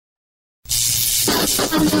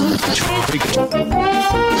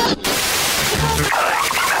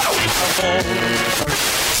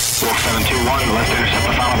721, let's intercept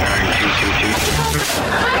the final bearing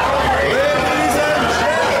 222. Ladies and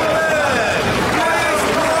gentlemen!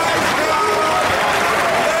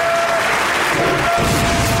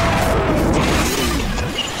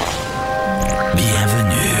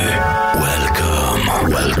 Bienvenue. Welcome.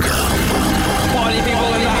 Party people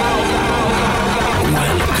in the house.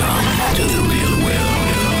 Welcome to the real world.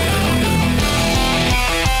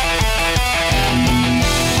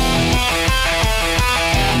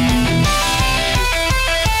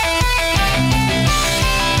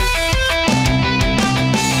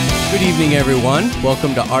 Good evening, everyone.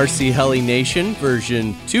 Welcome to RC Heli Nation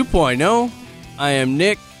version 2.0. I am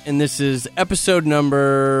Nick, and this is episode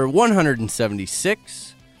number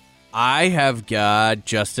 176. I have got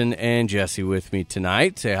Justin and Jesse with me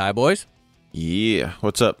tonight. Say hi, boys. Yeah,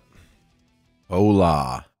 what's up?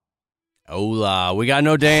 Hola. Hola. We got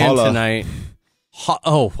no Dan Hola. tonight.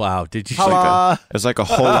 Oh, wow. Did you Hola. It's like a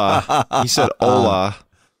hola. He said hola.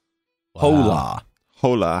 Hola.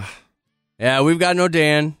 Hola. Yeah, we've got no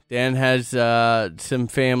Dan. Dan has some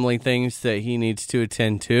family things that he needs to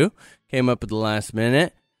attend to. Came up at the last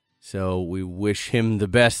minute, so we wish him the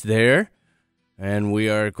best there. And we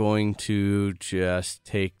are going to just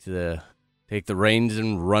take the reins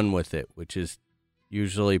and run with it, which is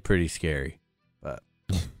usually pretty scary. But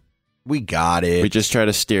We got it. We just try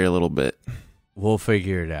to steer a little bit. we'll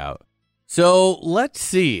figure it out. So let's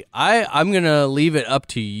see. I'm gonna leave it up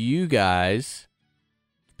to you guys.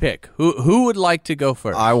 Pick who would like to go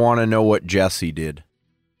first. I want to know what Jesse did.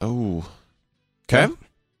 Oh. Okay.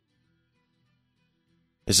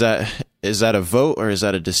 Is that a vote or is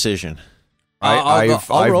that a decision? I've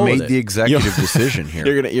roll with made it. the executive decision here.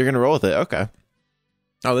 You're gonna roll with it. Okay.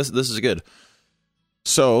 Oh, this is good.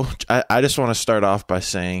 So I just want to start off by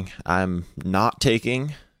saying I'm not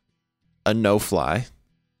taking a no fly.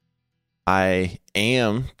 I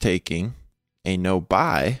am taking a no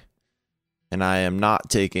buy, and I am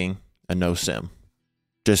not taking a no sim.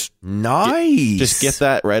 Just Nice. just get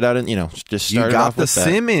that right out, and just start You it got off the with that.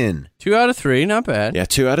 sim in. 2 out of 3, not bad. Yeah,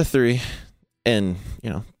 2 out of 3, and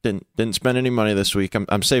didn't spend any money this week.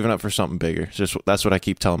 I'm saving up for something bigger. That's what I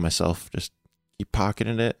keep telling myself. Just keep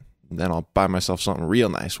pocketing it, and then I'll buy myself something real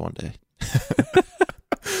nice one day.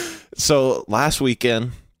 So last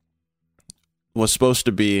weekend was supposed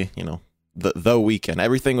to be, the weekend.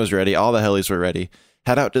 Everything was ready. All the helis were ready.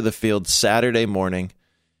 Head out to the field Saturday morning,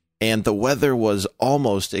 and the weather was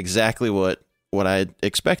almost exactly what I had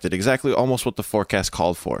expected. Exactly almost what the forecast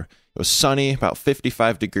called for. It was sunny, about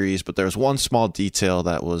 55 degrees, but there was one small detail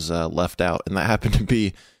that was left out, and that happened to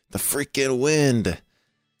be the freaking wind.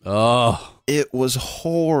 Oh, It was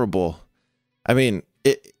horrible. I mean,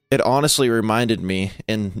 it honestly reminded me,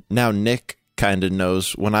 and now Nick kind of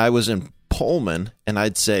knows, when I was in Pullman, and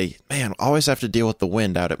I'd say, man, I always have to deal with the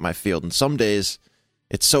wind out at my field, and some days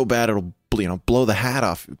it's so bad it'll blow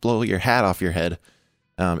your hat off your head.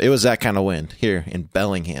 It was that kind of wind here in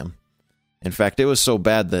Bellingham. In fact, it was so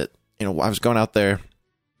bad that I was going out there.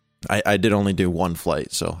 I did only do one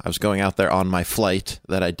flight, so I was going out there on my flight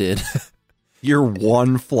that I did Your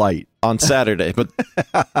one flight. on Saturday. But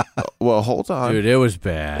well, hold on, dude, it was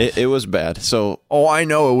bad. it was bad. So Oh, I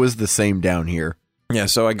know it was the same down here. yeah,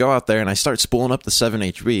 so I go out there and I start spooling up the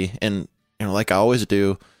 7HB, and like I always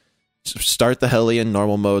do, start the heli in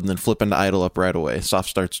normal mode and then flip into idle up right away. Soft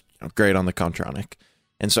starts great on the Contronic.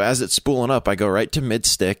 And so as it's spooling up, I go right to mid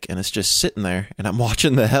stick, and it's just sitting there, and I'm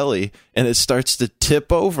watching the heli, and it starts to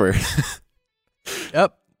tip over.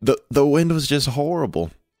 Yep. The wind was just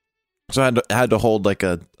horrible. So I had to hold like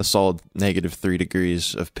a solid -3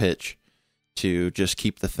 degrees of pitch to just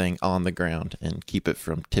keep the thing on the ground and keep it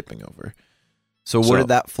from tipping over. So what did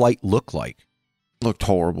that flight look like? Looked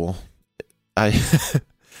horrible. I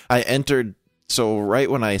entered, so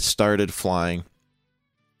right when I started flying,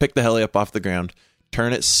 pick the heli up off the ground,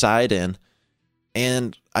 turn it side in,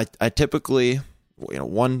 and I typically,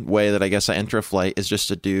 one way that I guess I enter a flight is just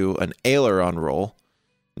to do an aileron roll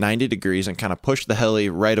 90 degrees and kind of push the heli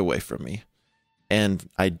right away from me. And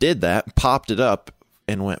I did that, popped it up,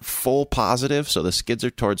 and went full positive, so the skids are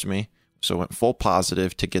towards me, so went full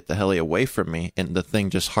positive to get the heli away from me, and the thing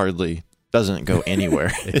just hardly doesn't go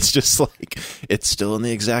anywhere. It's just like, it's still in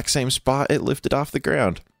the exact same spot it lifted off the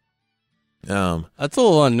ground. That's a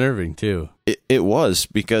little unnerving too. It was,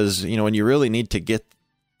 because when you really need to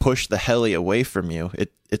push the heli away from you,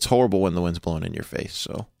 it's horrible when the wind's blowing in your face.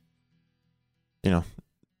 So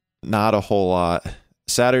not a whole lot.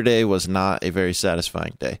 Saturday was not a very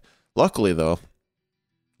satisfying day. Luckily though,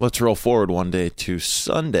 let's roll forward one day to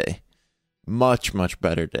Sunday. much, much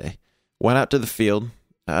better day. Went out to the field.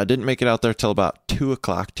 Didn't make it out there till about 2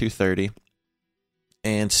 o'clock, 2:30,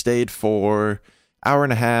 and stayed for hour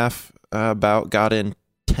and a half. Got in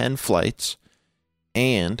 10 flights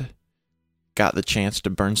and got the chance to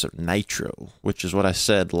burn some nitro, which is what I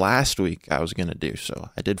said last week I was going to do. So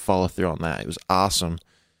I did follow through on that. It was awesome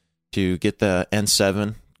to get the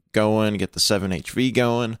N7 going, get the 7HV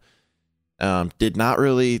going.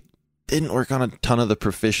 Didn't work on a ton of the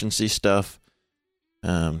proficiency stuff.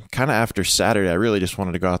 Kind of after Saturday, I really just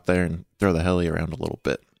wanted to go out there and throw the heli around a little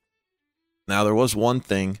bit. Now, there was one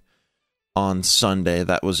thing on Sunday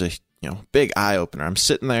that was a big eye opener. I'm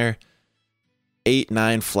sitting there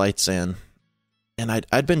 8-9 flights in, and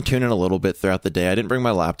I'd been tuning a little bit throughout the day. I didn't bring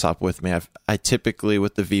my laptop with me. I typically,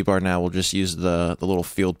 with the V-Bar now, will just use the little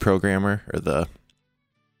field programmer, or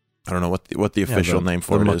I don't know what the official name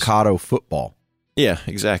for it is. The Mikado football. Yeah,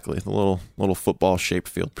 exactly. The little football shaped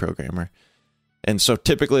field programmer. And so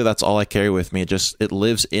typically that's all I carry with me. It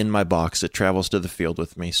lives in my box. It travels to the field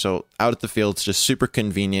with me. So out at the field, it's just super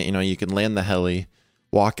convenient. You can land the heli,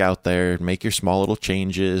 walk out there, make your small little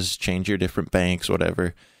changes, change your different banks,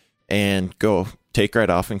 whatever, and go take right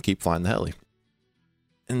off and keep flying the heli.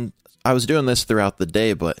 And I was doing this throughout the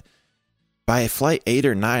day, but by flight 8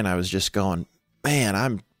 or 9, I was just going, man,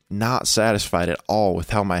 I'm not satisfied at all with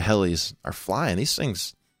how my helis are flying. These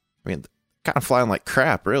things, kind of flying like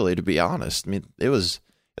crap, really, to be honest. It was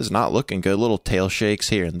not looking good. Little tail shakes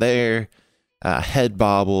here and there, head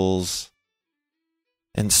bobbles.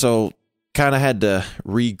 And so kind of had to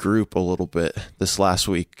regroup a little bit this last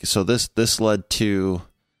week. So this led to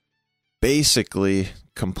basically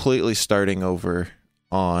completely starting over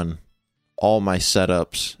on all my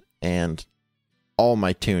setups and all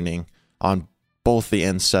my tuning on both the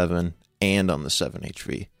N7 and on the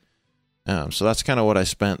 7HV. So that's kind of what I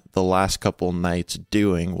spent the last couple nights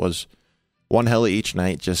doing, was one heli each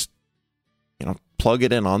night, just, plug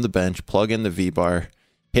it in on the bench, plug in the V-Bar,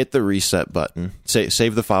 hit the reset button,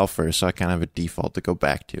 save the file first, so I kind of have a default to go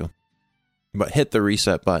back to, but hit the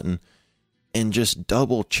reset button and just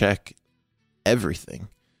double check everything.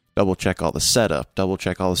 Double check all the setup, double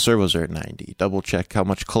check all the servos are at 90, double check how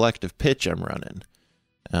much collective pitch I'm running,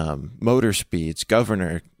 motor speeds,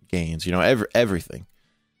 governor gains, everything.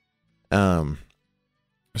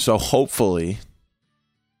 So hopefully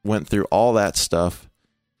went through all that stuff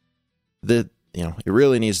that, it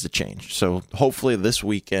really needs to change. So hopefully this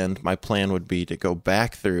weekend, my plan would be to go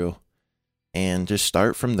back through and just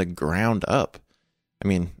start from the ground up.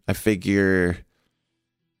 I figure,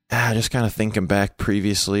 just kind of thinking back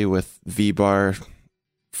previously with V-Bar,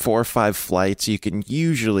 4 or 5 flights, you can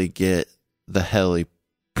usually get the heli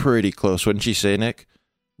pretty close. Wouldn't you say, Nick?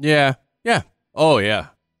 Yeah. Yeah. Oh, yeah.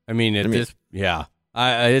 It's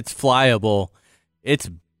flyable. It's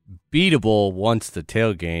beatable once the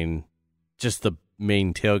tail gain, just the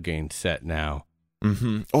main tail gain set now.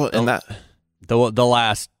 Mm-hmm. Oh, and the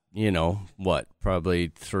last,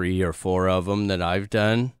 probably 3 or 4 of them that I've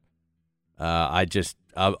done.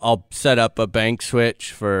 I'll set up a bank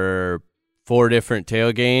switch for 4 different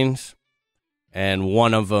tail gains, and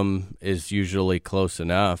one of them is usually close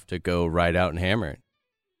enough to go right out and hammer it.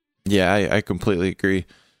 Yeah, I completely agree.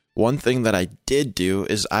 One thing that I did do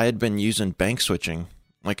is I had been using bank switching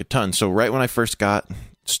like a ton. So right when I first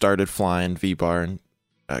started flying V-Bar and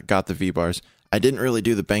got the V-Bars, I didn't really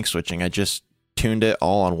do the bank switching. I just tuned it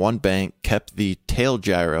all on one bank, kept the tail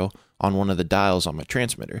gyro on one of the dials on my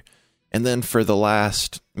transmitter. And then for the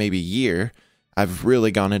last maybe year, I've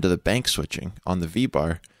really gone into the bank switching on the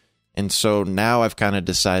V-Bar. And so now I've kind of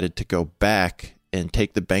decided to go back and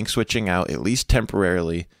take the bank switching out, at least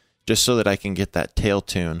temporarily, just so that I can get that tail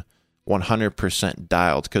tune 100%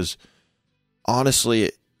 dialed. Because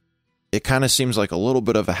honestly, it kind of seems like a little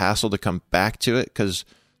bit of a hassle to come back to it. Because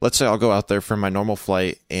let's say I'll go out there for my normal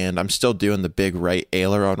flight and I'm still doing the big right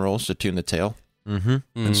aileron rolls to tune the tail. Mm-hmm.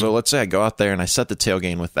 Mm-hmm. And so let's say I go out there and I set the tail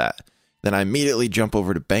gain with that. Then I immediately jump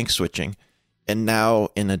over to bank switching. And now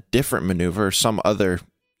in a different maneuver, some other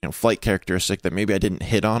flight characteristic that maybe I didn't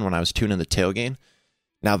hit on when I was tuning the tail gain,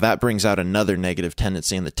 now that brings out another negative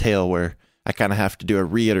tendency in the tail where I kind of have to do a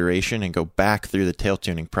reiteration and go back through the tail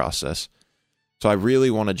tuning process. So I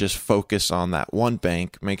really want to just focus on that one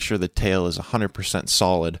bank, make sure the tail is 100%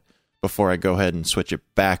 solid before I go ahead and switch it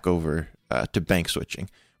back over to bank switching,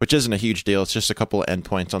 which isn't a huge deal. It's just a couple of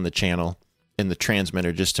endpoints on the channel in the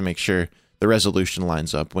transmitter just to make sure the resolution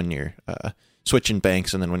lines up when you're switching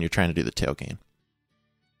banks and then when you're trying to do the tail gain.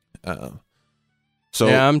 So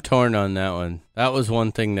yeah, I'm torn on that one. That was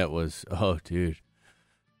one thing that was,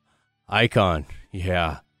 Icon.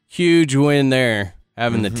 Yeah. Huge win there,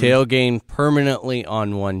 having the tail gain permanently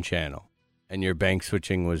on one channel. and your bank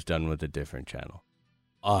switching was done with a different channel.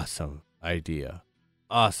 Awesome idea.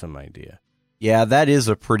 Awesome idea. Yeah, that is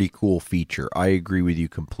a pretty cool feature. I agree with you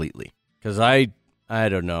completely. Because I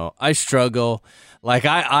don't know. I struggle. Like,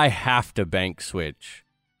 I have to bank switch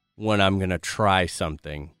when I'm going to try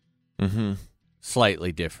something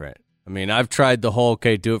slightly different. I mean, I've tried the whole,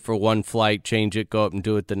 okay, do it for one flight, change it, go up and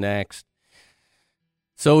do it the next.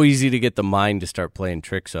 So easy to get the mind to start playing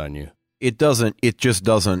tricks on you. It just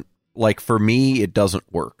doesn't, like for me, it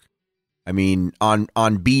doesn't work. I mean, on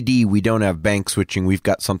BD, we don't have bank switching. We've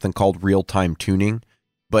got something called real-time tuning.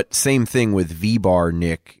 But same thing with V-Bar,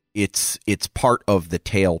 Nick. It's part of the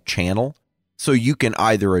tail channel. So you can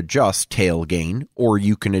either adjust tail gain or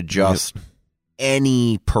you can adjust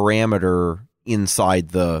any parameter inside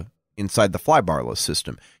the flybarless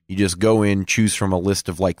system. You just go in, choose from a list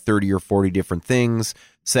of like 30 or 40 different things,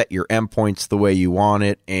 set your endpoints the way you want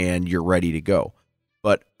it, and you're ready to go.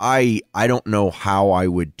 But I don't know how I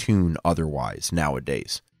would tune otherwise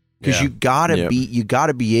nowadays, because you gotta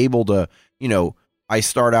be able to, I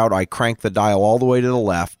start out, I crank the dial all the way to the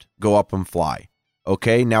left, go up and fly.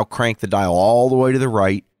 Okay, now crank the dial all the way to the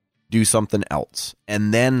right, do something else,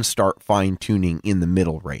 and then start fine tuning in the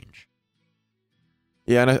middle range.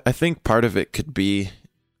 Yeah, and I think part of it could be,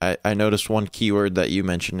 I noticed one keyword that you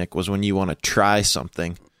mentioned, Nick, was when you want to try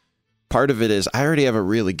something. Part of it is I already have a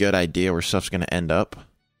really good idea where stuff's going to end up.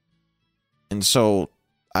 And so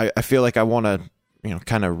I feel like I want to,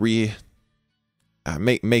 kind of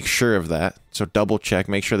make sure of that. So double check,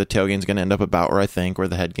 make sure the tail gain's going to end up about where I think, or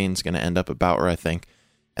the head gain's going to end up about where I think.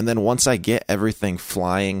 And then once I get everything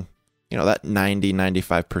flying, that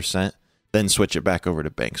 90-95%, then switch it back over to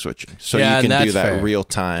bank switching. So you can do that fair. real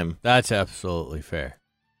time. That's absolutely fair.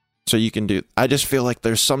 So you can do, I just feel like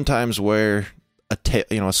there's sometimes where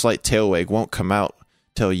a slight tail wag won't come out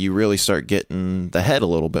till you really start getting the head a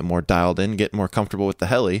little bit more dialed in, get more comfortable with the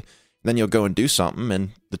heli. Then you'll go and do something,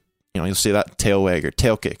 and you'll see that tail wag or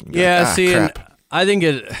tail kick. And And I think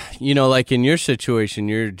it, like in your situation,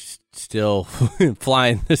 you're still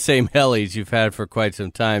flying the same helis you've had for quite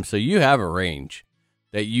some time, so you have a range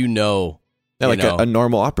that a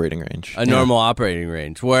normal operating range. Normal operating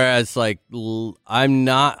range. Whereas, like,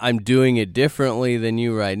 I'm doing it differently than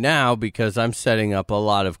you right now because I'm setting up a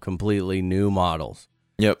lot of completely new models.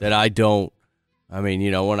 Yep. That I don't. I mean,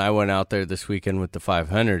 when I went out there this weekend with the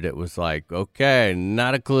 500, it was like, okay,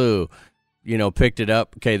 not a clue. Picked it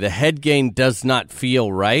up. Okay, the head gain does not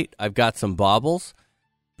feel right. I've got some bobbles,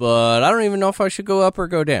 but I don't even know if I should go up or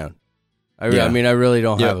go down. I really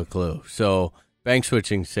don't have a clue. So bank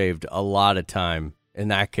switching saved a lot of time in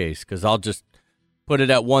that case, because I'll just put it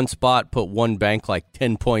at one spot, put one bank like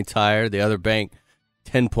 10 points higher, the other bank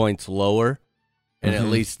 10 points lower, and at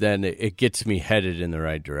least then it gets me headed in the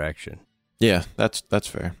right direction. Yeah, that's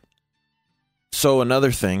fair. So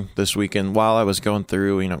another thing this weekend, while I was going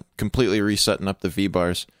through, completely resetting up the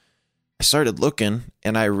V-bars, I started looking,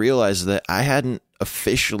 and I realized that I hadn't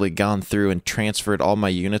officially gone through and transferred all my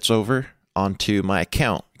units over onto my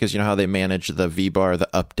account, because you know how they manage the V-bar, the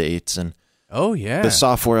updates, and the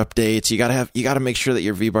software updates. You gotta make sure that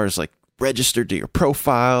your V-bar is like registered to your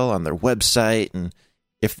profile on their website, and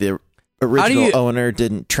if the original owner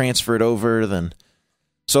didn't transfer it over, then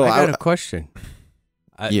I got a question.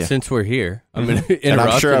 Since we're here, I'm going to interrupt. And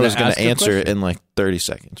I'm sure I was going to answer it in like 30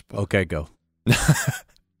 seconds. But. Okay, go.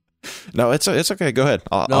 No, it's okay. Go ahead.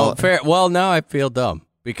 Fair. Well, now I feel dumb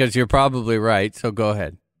because you're probably right. So go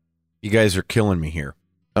ahead. You guys are killing me here.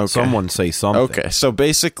 Okay. Someone say something. Okay, so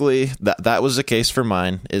basically that was the case for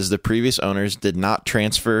mine. Is the previous owners did not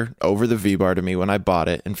transfer over the V-bar to me when I bought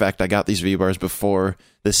it. In fact, I got these V-bars before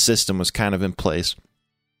this system was kind of in place.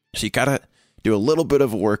 So you gotta do a little bit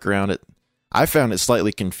of work around it. I found it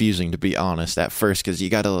slightly confusing, to be honest, at first, because you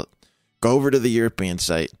got to go over to the European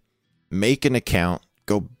site, make an account,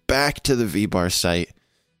 go back to the V-bar site,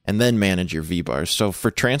 and then manage your V-bars. So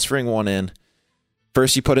for transferring one in,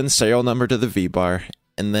 first you put in the serial number to the V-bar,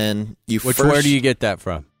 and then where do you get that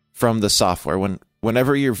from? From the software.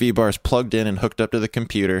 Whenever your V-bar is plugged in and hooked up to the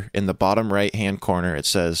computer, in the bottom right-hand corner, it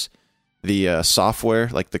says the software,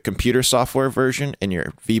 like the computer software version, and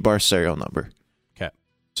your V-bar serial number.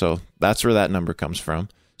 So that's where that number comes from.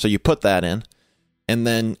 So you put that in, and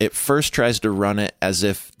then it first tries to run it as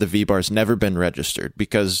if the V-bar's never been registered,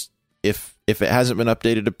 because if it hasn't been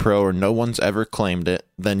updated to Pro or no one's ever claimed it,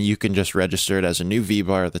 then you can just register it as a new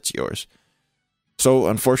V-bar that's yours. So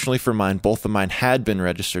unfortunately for mine, both of mine had been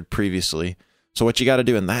registered previously. So what you got to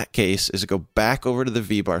do in that case is go back over to the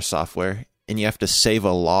V-bar software, and you have to save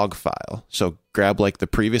a log file. So grab like the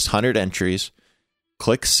previous 100 entries,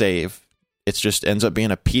 click save. It just ends up being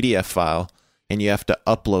a PDF file, and you have to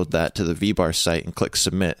upload that to the VBAR site and click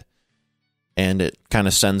submit. And it kind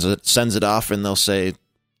of sends it off, and they'll say,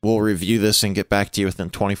 we'll review this and get back to you within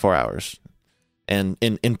 24 hours. And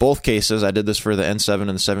in both cases, I did this for the N7 and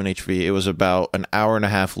the 7HV, it was about an hour and a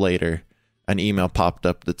half later, an email popped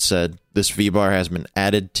up that said, this VBAR has been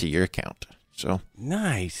added to your account. So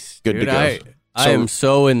nice. Good dude, to go. I am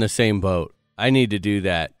so in the same boat. I need to do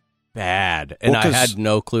that bad. And Well, I 'cause- had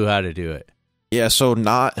no clue how to do it. yeah, so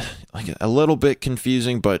not like a little bit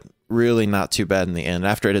confusing, but really not too bad in the end.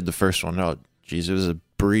 After I did the first one, oh geez, it was a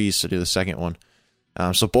breeze to do the second one.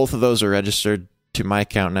 So both of those are registered to my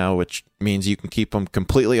account now, which means you can keep them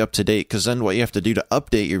completely up to date, because then what you have to do to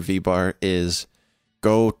update your VBAR is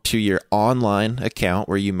go to your online account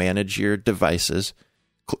where you manage your devices,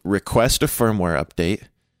 request a firmware update.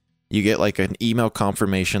 You get like an email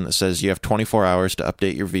confirmation that says you have 24 hours to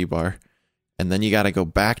update your VBAR. And then you got to go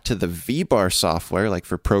back to the VBAR software, like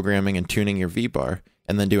for programming and tuning your VBAR,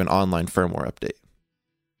 and then do an online firmware update.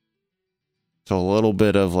 So a little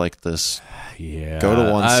bit of like this. Yeah. Go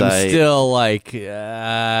to one I'm site. still like,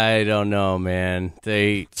 I don't know, man.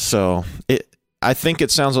 So I think I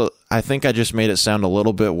just made it sound a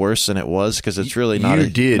little bit worse than it was, because it's really not You a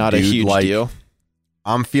did, not a dude. huge Like, deal.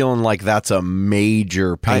 I'm feeling like that's a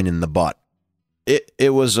major pain in the butt. It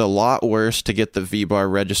was a lot worse to get the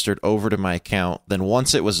VBAR registered over to my account. Then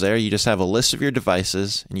once it was there, you just have a list of your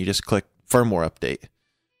devices and you just click firmware update.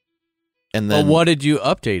 And then Well, what did you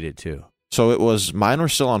update it to? So mine were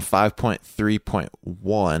still on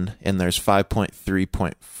 5.3.1 and there's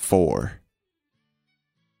 5.3.4,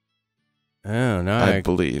 Oh, no. I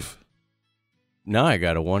believe. Now I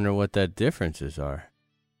got to wonder what that differences are.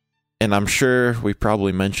 And I'm sure we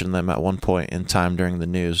probably mentioned them at one point in time during the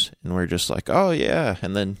news, and we're just like, oh yeah,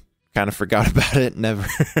 and then kind of forgot about it. Never.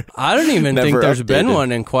 I don't even think Never there's been updated.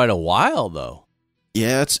 one in quite a while, though.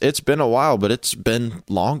 Yeah, it's been a while, but it's been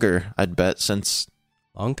longer, I'd bet, since,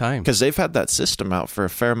 Long time. because they've had that system out for a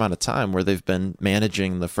fair amount of time where they've been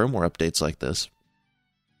managing the firmware updates like this.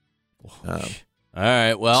 All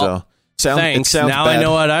right. Well, So thanks. it sounds Now bad. I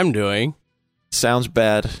know what I'm doing. Sounds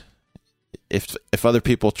bad. If other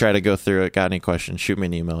people try to go through it, got any questions, shoot me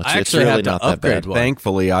an email. It's I actually really have to not that upgrade bad. one.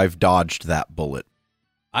 Thankfully, I've dodged that bullet.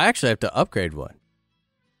 I actually have to upgrade one.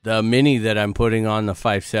 The Mini that I'm putting on the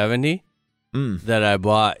 570 that I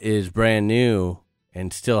bought is brand new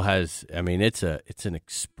and still has. I mean, it's an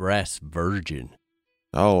Express Virgin.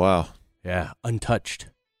 Oh wow, Yeah, untouched.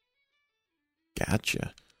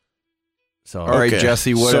 gotcha. So All right, Okay,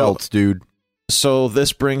 Jesse, what so- else, dude? So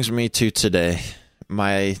this brings me to today,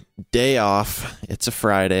 my day off. It's a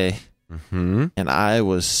Friday, Mm-hmm. and I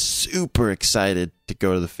was super excited to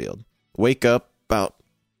go to the field. Wake up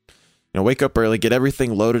early, get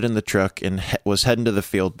everything loaded in the truck, and was heading to the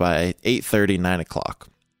field by 8:30, 9 o'clock.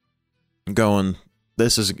 Going,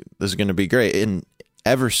 this is going to be great. In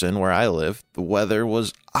Everson, where I live, the weather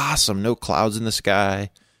was awesome. No clouds in the sky.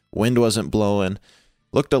 Wind wasn't blowing.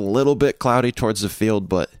 Looked a little bit cloudy towards the field,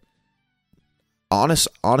 but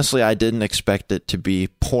honestly, I didn't expect it to be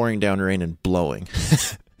pouring down rain and blowing.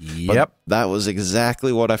 But Yep. that was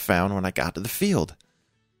exactly what I found when I got to the field.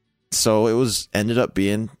 So it ended up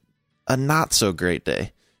being a not so great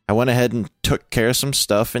day. I went ahead and took care of some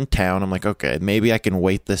stuff in town. I'm like, okay, maybe I can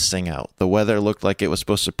wait this thing out. The weather looked like it was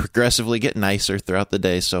supposed to progressively get nicer throughout the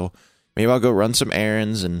day, so maybe I'll go run some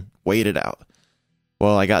errands and wait it out.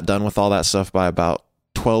 Well, I got done with all that stuff by about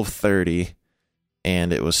 12:30,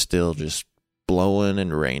 and it was still just blowing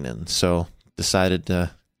and raining. So decided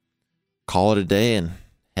to call it a day and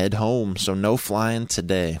head home. So no flying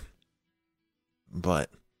today. But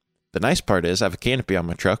the nice part is I have a canopy on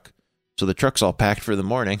my truck, so the truck's all packed for the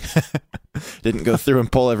morning. Didn't go through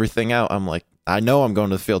and pull everything out. I'm like, I know I'm going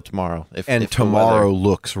to the field tomorrow. If the Tomorrow weather-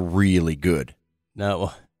 looks really good.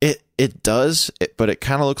 no, it does, but it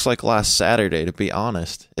kind of looks like last Saturday, to be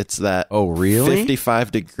honest. It's that Oh, really? 55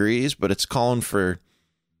 degrees, but it's calling for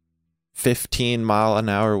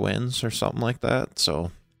 15-mile-an-hour winds or something like that. So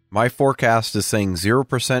My forecast is saying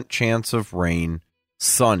 0% chance of rain,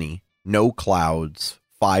 sunny, no clouds,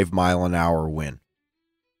 5-mile-an-hour wind,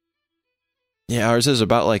 yeah, ours is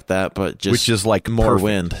about like that, but just which is like more perfect.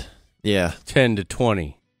 wind. Yeah. 10 to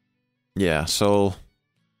 20. Yeah, so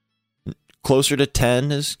closer to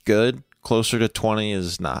 10 is good. Closer to 20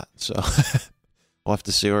 is not. So we'll have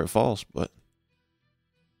to see where it falls. But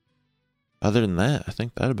other than that, I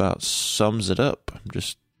think that about sums it up. I'm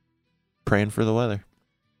just praying for the weather.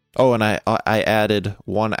 Oh, and I added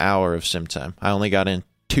 1 hour of sim time. I only got in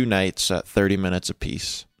 2 nights at 30 minutes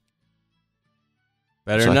apiece.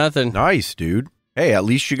 Better So- than nothing. Nice, dude. Hey, at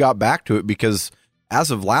least you got back to it, because as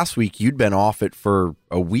of last week, you'd been off it for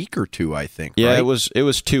a week or two, I think. Yeah, right? it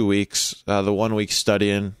was 2 weeks. The 1 week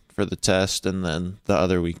studying for the test, and then the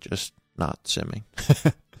other week just not simming,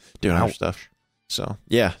 doing other stuff. So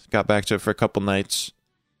yeah, got back to it for a couple nights,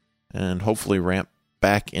 and hopefully ramp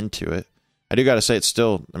back into it. I do got to say, it's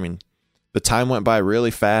still, I mean, the time went by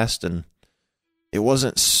really fast, and it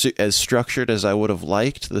wasn't as structured as I would have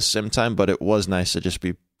liked the sim time, but it was nice to just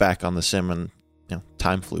be back on the sim, and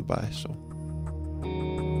time flew by. So.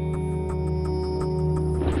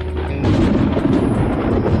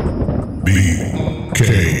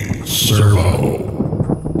 BK Servo.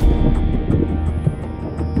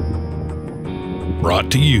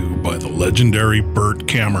 Brought to you by the legendary Bert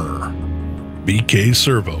Kammerer. BK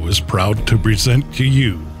Servo is proud to present to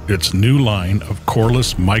you its new line of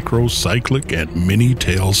coreless microcyclic and mini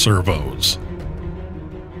tail servos.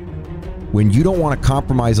 When you don't want to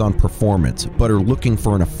compromise on performance, but are looking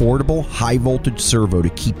for an affordable, high-voltage servo to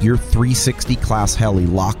keep your 360 class heli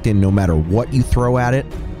locked in no matter what you throw at it,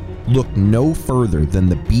 look no further than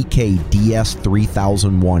the BK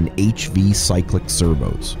DS3001 HV cyclic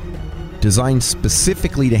servos. Designed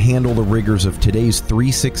specifically to handle the rigors of today's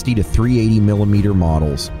 360 to 380 millimeter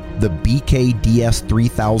models, the BK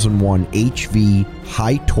DS3001 HV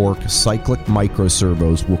high-torque cyclic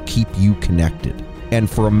microservos will keep you connected. And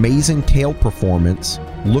for amazing tail performance,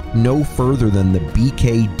 look no further than the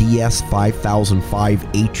BK DS5005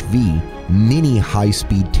 HV mini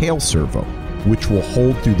high-speed tail servo, which will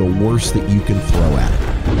hold through the worst that you can throw at it.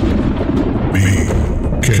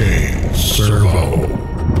 BK Servo.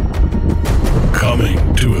 Coming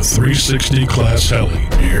to a 360 class heli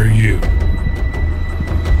near you.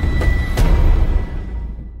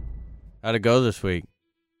 How'd it go this week?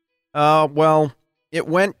 Well,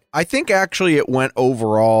 I think actually it went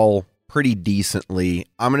overall pretty decently.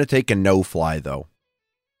 I'm going to take a no-fly, though.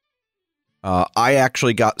 I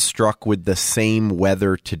actually got struck with the same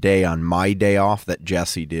weather today on my day off that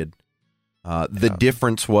Jesse did. The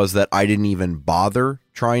difference was that I didn't even bother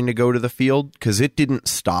trying to go to the field because it didn't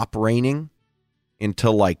stop raining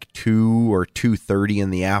until like 2 or 2:30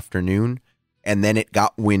 in the afternoon, and then it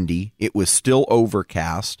got windy. It was still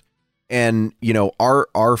overcast. And,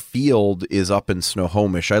 our field is up in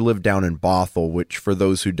Snohomish. I live down in Bothell, which for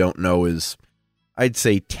those who don't know is, I'd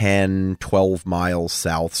say 10, 12 miles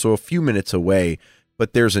south, so a few minutes away.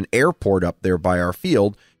 But there's an airport up there by our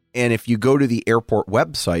field, and if you go to the airport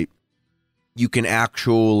website, you can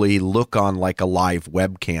actually look on like a live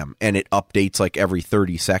webcam, and it updates like every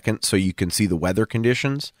 30 seconds so you can see the weather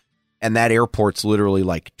conditions. And that airport's literally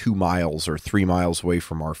like 2 miles or 3 miles away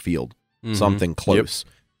from our field, something close.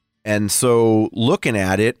 Yep. And so looking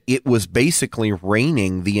at it, it was basically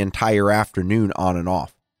raining the entire afternoon on and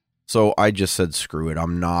off. So I just said, screw it.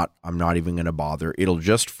 I'm not even going to bother. It'll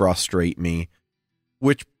just frustrate me,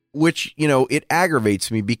 which, it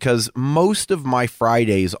aggravates me because most of my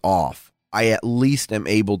Fridays off, I at least am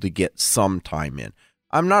able to get some time in.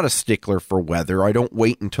 I'm not a stickler for weather. I don't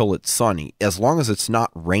wait until it's sunny. As long as it's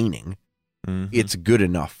not raining, it's good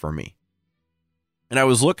enough for me. And I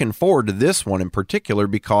was looking forward to this one in particular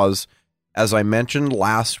because, as I mentioned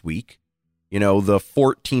last week, the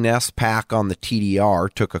 14S pack on the TDR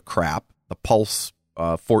took a crap, the Pulse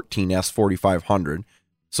 14S 4500.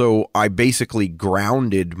 So I basically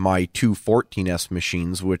grounded my two 14S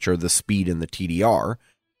machines, which are the Speed and the TDR.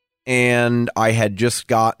 And I had just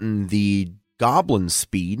gotten the Goblin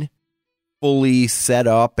Speed fully set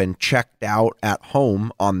up and checked out at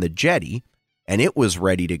home on the Jetty, and it was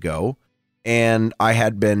ready to go. And I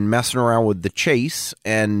had been messing around with the Chase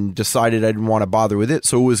and decided I didn't want to bother with it.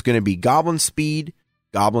 So it was going to be Goblin Speed,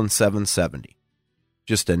 Goblin 770.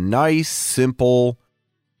 Just a nice, simple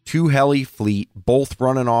 2 heli fleet, both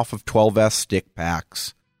running off of 12S stick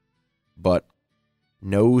packs. But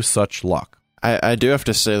no such luck. I do have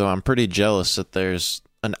to say, though, I'm pretty jealous that there's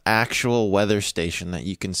an actual weather station that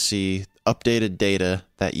you can see updated data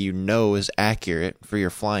that is accurate for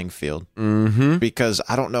your flying field. Because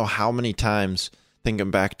I don't know how many times,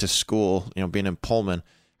 thinking back to school, being in Pullman,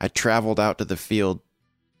 I traveled out to the field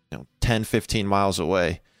 10, 15 miles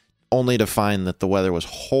away, only to find that the weather was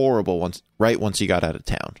horrible once you got out of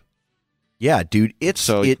town. Yeah, dude, it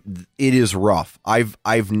is rough. I've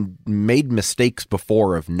made mistakes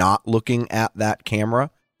before of not looking at that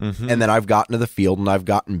camera, and then I've gotten to the field and I've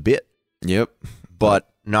gotten bit. Yep. But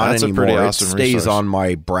not That's anymore. A pretty awesome it stays resource. On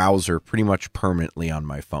my browser pretty much permanently on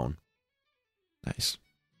my phone. Nice.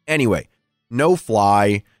 Anyway, no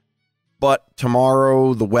fly, but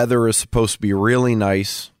tomorrow the weather is supposed to be really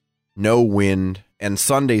nice, no wind, and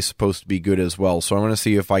Sunday's supposed to be good as well. So I'm going to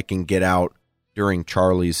see if I can get out during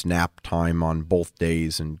Charlie's nap time on both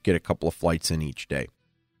days and get a couple of flights in each day.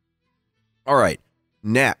 All right,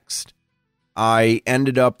 next, I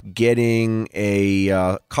ended up getting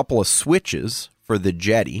a couple of switches for the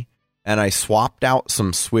Jetty, and I swapped out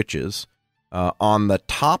some switches. On the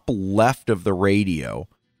top left of the radio,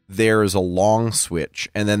 there's a long switch,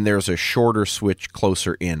 and then there's a shorter switch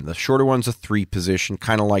closer in. The shorter one's a 3-position,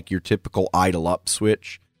 kind of like your typical idle up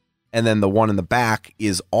switch. And then the one in the back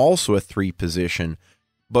is also a 3-position.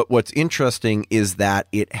 But what's interesting is that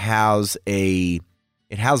it has a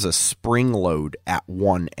spring load at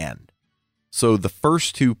one end. So the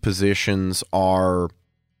first 2 positions are,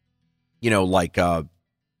 like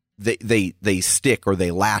they stick or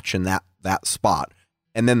they latch in that spot.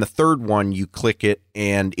 And then the third one, you click it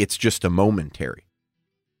and it's just a momentary.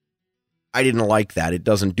 I didn't like that. It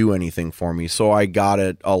doesn't do anything for me. So I got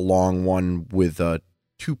a long one with a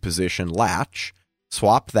 2-position latch,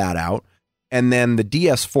 swapped that out. And then the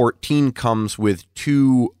DS14 comes with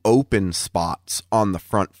 2 open spots on the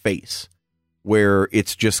front face where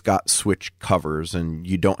it's just got switch covers and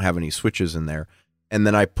you don't have any switches in there. And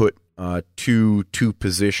then I put 2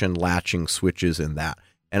 2-position latching switches in that.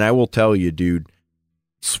 And I will tell you, dude,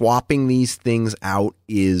 swapping these things out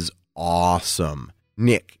is awesome.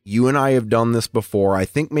 Nick, you and I have done this before. I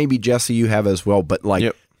think maybe Jesse, you have as well. But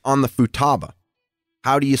like on the Futaba,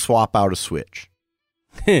 how do you swap out a switch?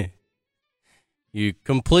 You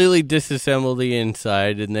completely disassemble the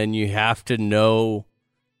inside, and then you have to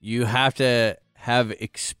have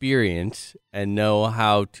experience and know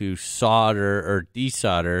how to solder or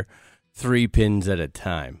desolder 3 pins at a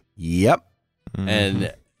time. Yep. Mm-hmm.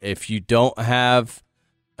 And if you don't have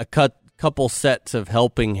a couple sets of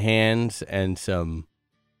helping hands and some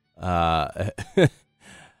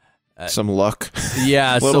some luck.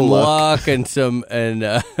 Yeah, some luck and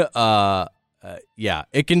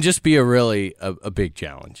it can just be a big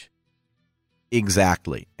challenge.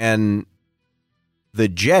 Exactly. And the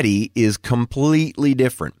Jetty is completely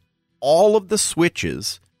different. All of the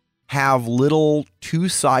switches have little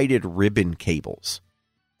 2-sided ribbon cables.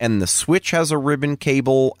 And the switch has a ribbon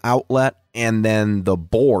cable outlet, and then the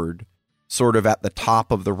board, sort of at the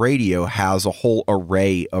top of the radio, has a whole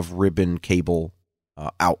array of ribbon cable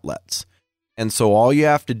outlets. And so all you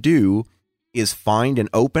have to do is find an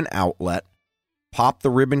open outlet, pop the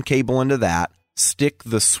ribbon cable into that, stick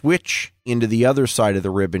the switch into the other side of the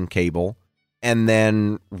ribbon cable, and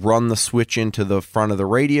then run the switch into the front of the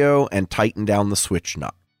radio and tighten down the switch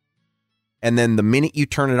nut. And then the minute you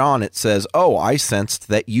turn it on, it says, "Oh, I sensed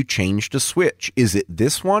that you changed a switch. Is it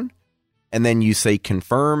this one?" And then you say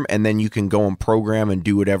confirm, and then you can go and program and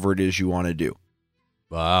do whatever it is you want to do.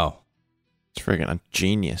 Wow. It's friggin'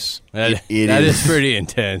 genius. That is pretty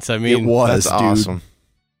intense. I mean, it was, that's dude. awesome.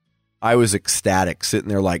 I was ecstatic sitting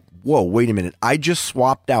there like, whoa, wait a minute. I just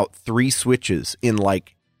swapped out 3 switches in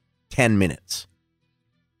like 10 minutes.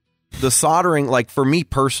 The soldering, like for me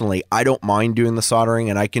personally, I don't mind doing the soldering,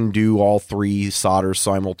 and I can do all 3 solders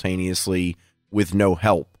simultaneously with no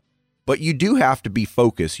help. But you do have to be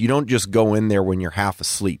focused. You don't just go in there when you're half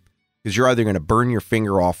asleep, because you're either going to burn your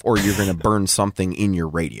finger off or you're going to burn something in your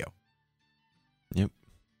radio. Yep.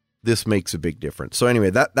 This makes a big difference. So anyway,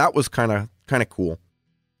 that was kind of cool.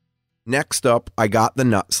 Next up, I got the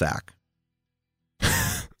nutsack.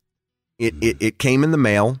 It came in the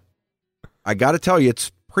mail. I got to tell you,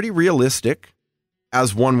 it's pretty realistic,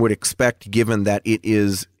 as one would expect, given that it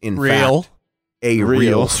is in real. fact a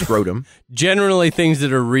real scrotum. Generally, things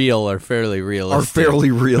that are real are fairly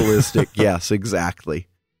realistic. Yes, exactly.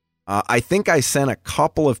 I think I sent a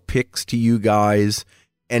couple of pics to you guys,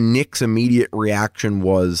 and Nick's immediate reaction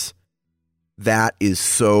was, "That is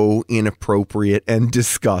so inappropriate and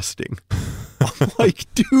disgusting." I'm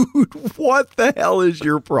like, dude, what the hell is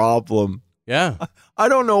your problem? Yeah. I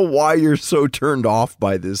don't know why you're so turned off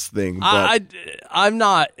by this thing. But I'm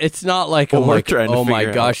not. It's not like Well, I'm we're like, trying to oh my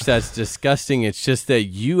figure gosh, out. that's disgusting. It's just that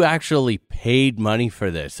you actually paid money for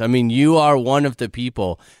this. I mean, you are one of the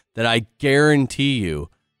people that I guarantee you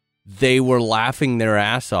they were laughing their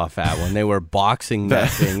ass off at when they were boxing that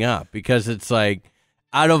thing up, because it's like,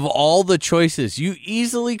 out of all the choices, you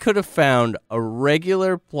easily could have found a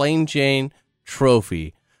regular plain Jane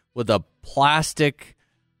trophy with a plastic,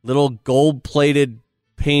 little gold-plated,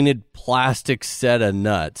 painted plastic set of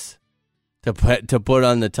nuts to put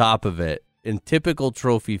on the top of it in typical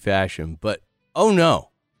trophy fashion. But, oh no,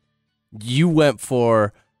 you went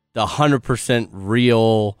for the 100%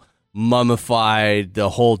 real, mummified,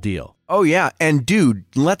 the whole deal. oh yeah, and dude,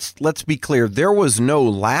 let's be clear. There was no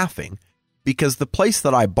laughing, because the place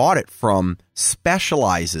that I bought it from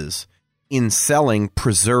specializes in selling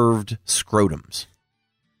preserved scrotums.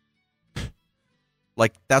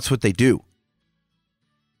 Like, that's what they do.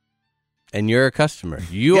 And you're a customer.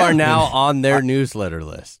 You Yeah. are now on their newsletter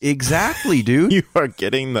list. Exactly, dude. You are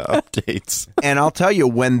getting the updates. And I'll tell you,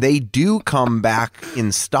 when they do come back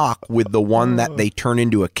in stock with the one that they turn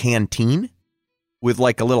into a canteen with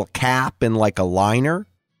like a little cap and like a liner,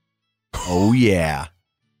 oh yeah.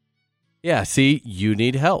 Yeah, see, you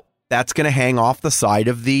need help. That's going to hang off the side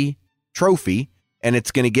of the trophy, and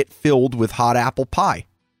it's going to get filled with hot apple pie.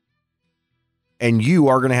 And you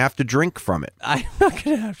are going to have to drink from it. I'm not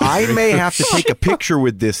going to have to. I may have to take a picture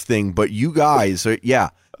with this thing, but you guys, the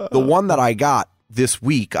one that I got this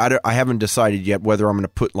week, I haven't decided yet whether I'm going to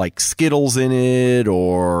put like Skittles in it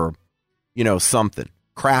or, something.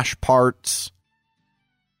 Crash parts.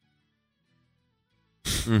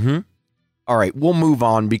 Mm-hmm. All right, we'll move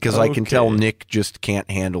on because I can tell Nick just can't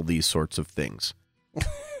handle these sorts of things.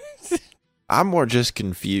 I'm more just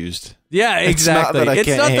confused. Yeah, exactly. It's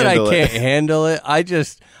not that I can't handle it.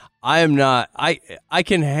 I am not. I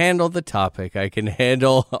can handle the topic. I can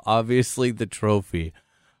handle obviously the trophy.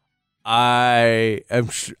 I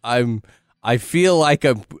feel like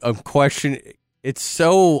I'm questioning. It's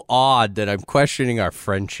so odd that I'm questioning our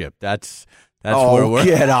friendship. That's where we're.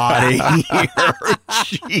 Get out of here.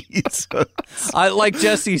 Jesus. Like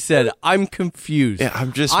Jesse said, I'm confused.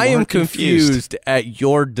 Yeah, I am confused at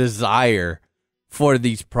your desire for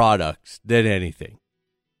these products than anything.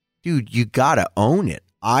 Dude, you gotta own it.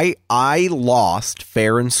 I lost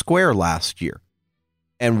fair and square last year,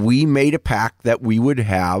 and we made a pact that we would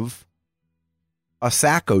have a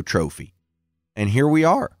Sacco trophy, and here we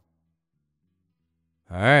are.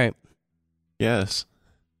 All right. Yes.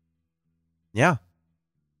 Yeah.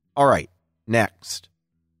 All right. Next.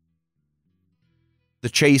 The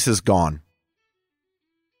chase is gone.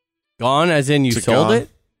 Gone as in you Is it sold gone? it?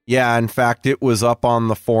 Yeah, in fact, it was up on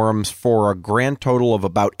the forums for a grand total of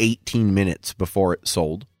about 18 minutes before it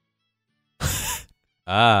sold.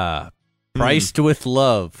 Priced with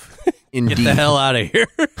love. Indeed. Get the hell out of here.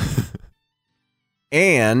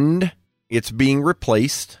 And it's being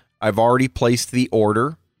replaced. I've already placed the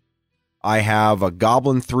order. I have a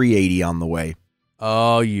Goblin 380 on the way.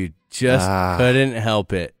 Oh, you just couldn't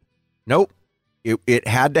help it. Nope. It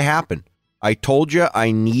had to happen. I told you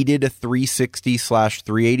I needed a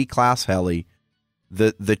 360/380 class heli.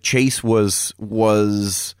 The chase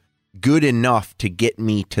was good enough to get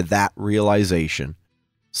me to that realization.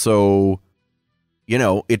 So,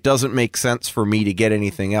 it doesn't make sense for me to get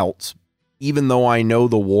anything else. Even though I know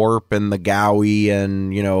the warp and the Gowie and,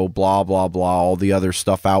 blah, blah, blah, all the other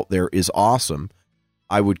stuff out there is awesome,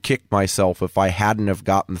 I would kick myself if I hadn't have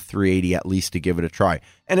gotten the 380 at least to give it a try.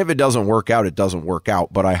 And if it doesn't work out, it doesn't work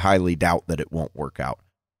out, but I highly doubt that it won't work out.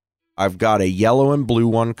 I've got a yellow and blue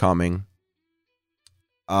one coming.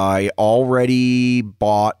 I already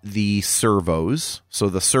bought the servos, so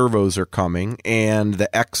the servos are coming, and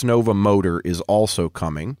the X-Nova motor is also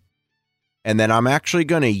coming. And then I'm actually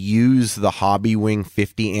going to use the Hobbywing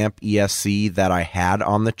 50 amp ESC that I had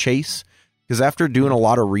on the chase, because after doing a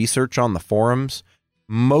lot of research on the forums,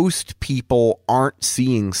 most people aren't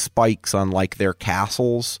seeing spikes on like their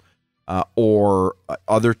castles or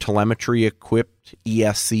other telemetry equipped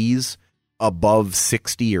ESCs above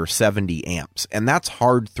 60 or 70 amps. And that's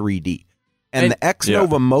hard 3D. And the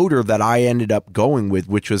X-Nova motor that I ended up going with,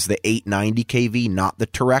 which was the 890 kV, not the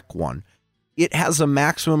Turek one, it has a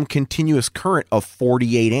maximum continuous current of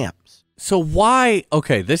 48 amps. So why?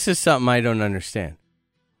 Okay, this is something I don't understand.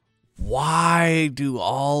 Why do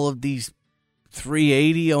all of these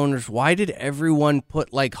 380 owners, why did everyone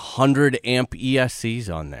put like 100 amp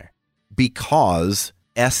ESCs on there? Because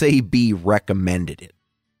SAB recommended it.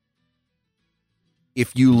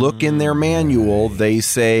 If you look in their manual, they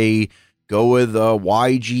say go with a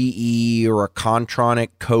YGE or a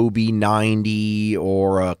Contronic Kobe 90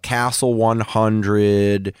 or a Castle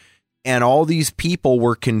 100. And all these people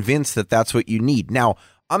were convinced that that's what you need. Now,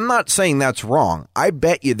 I'm not saying that's wrong. I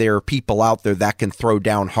bet you there are people out there that can throw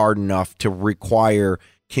down hard enough to require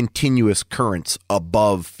continuous currents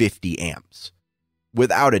above 50 amps.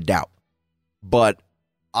 Without a doubt. But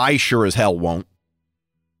I sure as hell won't.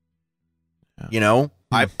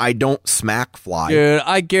 I don't smack fly. Dude,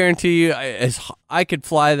 I guarantee you, I could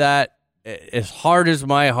fly that as hard as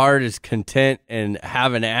my heart is content and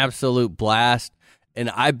have an absolute blast. And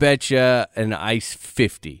I bet you an ICE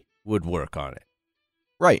 50 would work on it.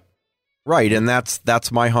 Right. And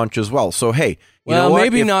that's my hunch as well. So, hey, you know well, what?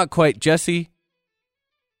 maybe not quite. Jesse,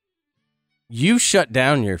 you shut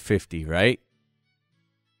down your 50, right?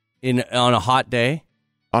 On a hot day?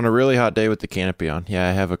 On a really hot day with the canopy on. Yeah,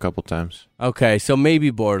 I have a couple times. Okay, so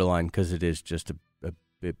maybe borderline because it is just a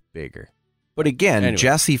bit bigger. But again, Anyway.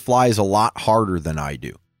 Jesse flies a lot harder than I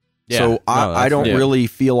do. Yeah, So no, I that's don't fair. really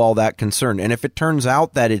feel all that concerned. And if it turns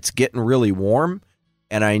out that it's getting really warm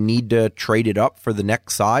and I need to trade it up for the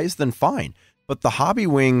next size, then fine. But the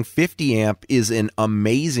Hobbywing 50 amp is an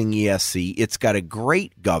amazing ESC. It's got a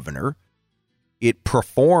great governor. It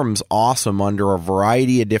performs awesome under a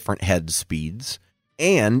variety of different head speeds.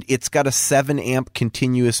 And it's got a 7 amp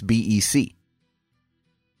continuous BEC.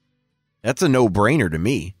 That's a no-brainer to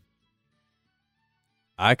me.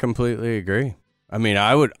 I completely agree. I mean,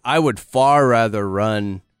 I would far rather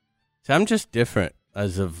run. See, I'm just different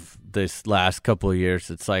as of this last couple of years.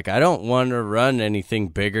 It's like I don't want to run anything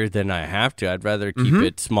bigger than I have to. I'd rather keep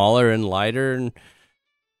it smaller and lighter. And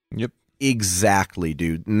Yep. Exactly,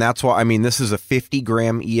 dude. And that's why, I mean, this is a 50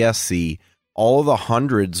 gram ESC. All of the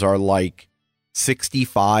hundreds are like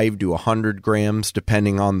 65 to 100 grams,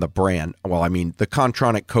 depending on the brand. Well, I mean, the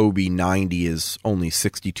Contronic Kobe 90 is only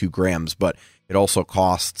 62 grams, but it also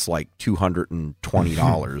costs like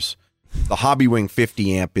 $220. The Hobbywing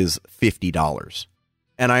 50 amp is $50.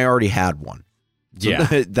 And I already had one. So Yeah,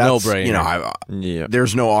 that's, no-brainer. you know, Yeah.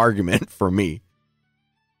 there's no argument for me.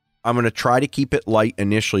 I'm going to try to keep it light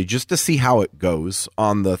initially just to see how it goes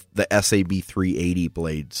on the SAB 380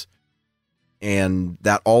 blades. And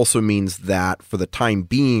that also means that for the time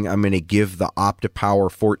being, I'm going to give the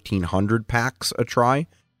OptiPower 1400 packs a try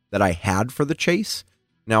that I had for the Chase.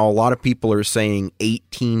 Now, a lot of people are saying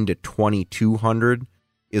 18 to 2200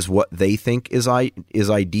 is what they think is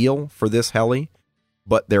ideal for this heli,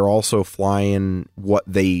 but they're also flying what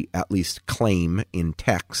they at least claim in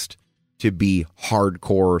text to be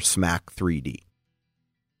hardcore smack 3D.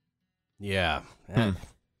 yeah, I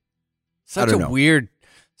such don't a know.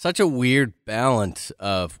 weird balance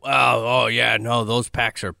of oh yeah, no, those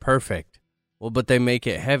packs are perfect. Well, but they make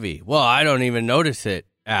it heavy. Well, I don't even notice it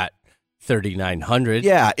at 3,900.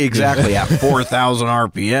 Yeah, exactly. At 4,000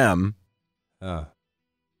 RPM.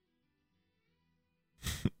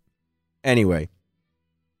 Anyway,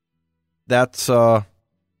 that's I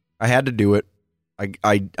had to do it.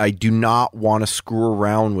 I do not want to screw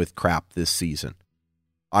around with crap this season.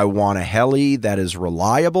 I want a heli that is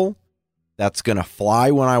reliable, that's going to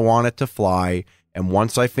fly when I want it to fly, and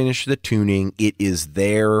once I finish the tuning, it is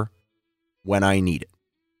there when I need it.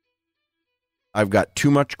 I've got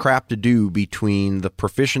too much crap to do between the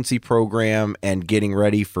proficiency program and getting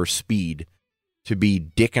ready for speed to be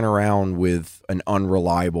dicking around with an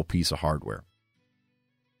unreliable piece of hardware.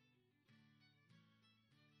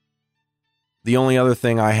 The only other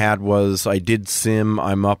thing I had was I did sim.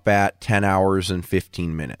 I'm up at 10 hours and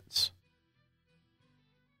 15 minutes.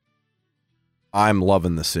 I'm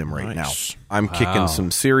loving the sim right Nice. now. I'm Wow. kicking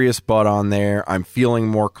some serious butt on there. I'm feeling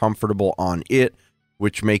more comfortable on it,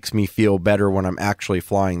 which makes me feel better when I'm actually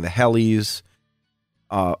flying the helis.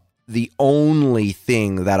 The only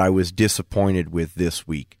thing that I was disappointed with this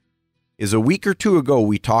week is a week or two ago,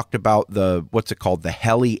 we talked about what's it called? The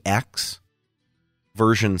Heli X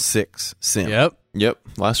version 6 sim. Yep.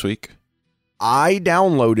 Last week. I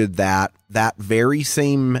downloaded that very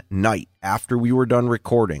same night after we were done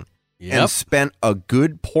recording and spent a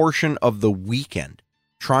good portion of the weekend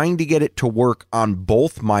trying to get it to work on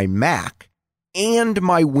both my Mac and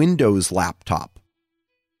my Windows laptop.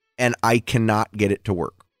 And I cannot get it to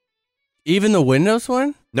work. Even the Windows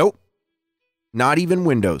one? Nope. Not even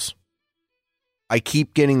Windows. I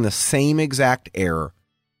keep getting the same exact error.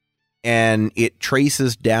 And it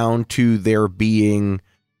traces down to there being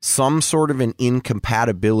some sort of an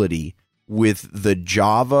incompatibility with the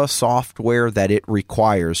Java software that it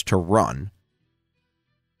requires to run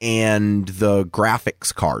and the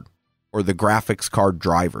graphics card or the graphics card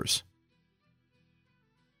drivers.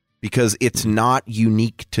 Because it's not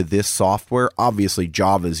unique to this software. Obviously,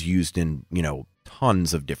 Java is used in,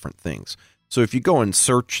 tons of different things. So if you go and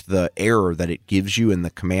search the error that it gives you in the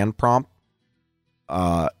command prompt,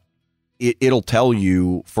 it'll tell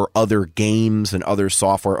you for other games and other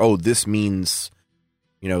software, oh, this means,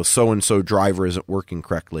 so-and-so driver isn't working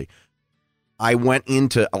correctly. I went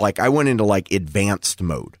into advanced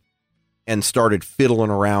mode and started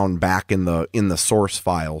fiddling around back in the source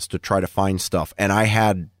files to try to find stuff. And I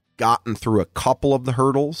had gotten through a couple of the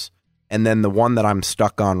hurdles, and then the one that I'm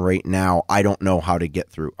stuck on right now, I don't know how to get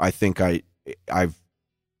through. I think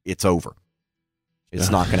it's over.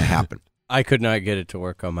 It's not going to happen. I could not get it to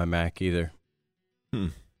work on my Mac either.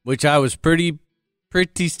 Which I was pretty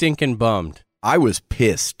stinking bummed. I was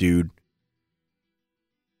pissed, dude.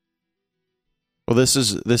 Well, this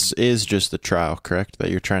is just the trial, correct?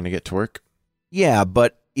 That you're trying to get to work. Yeah,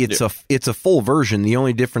 but it's a full version. The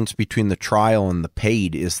only difference between the trial and the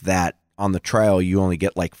paid is that on the trial you only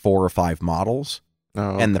get like 4 or 5 models.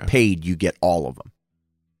 Oh, and the okay. paid, you get all of them.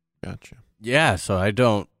 Gotcha. Yeah, so I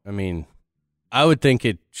would think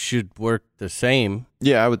it should work the same.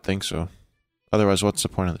 Yeah, I would think so. Otherwise, what's the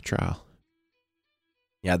point of the trial?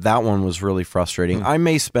 Yeah, that one was really frustrating. I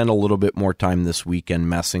may spend a little bit more time this weekend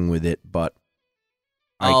messing with it, but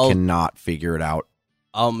I cannot figure it out.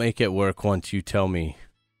 I'll make it work once you tell me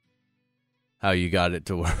how you got it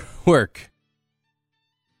to work.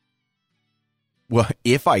 Well,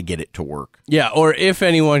 if I get it to work. Yeah, or if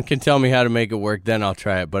anyone can tell me how to make it work, then I'll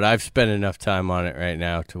try it. But I've spent enough time on it right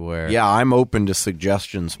now to where... Yeah, I'm open to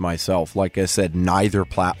suggestions myself. Like I said, neither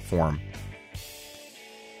platform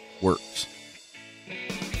works.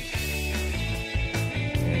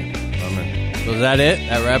 So is that it?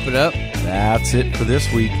 That wrap it up? That's it for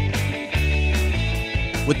this week.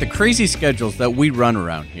 With the crazy schedules that we run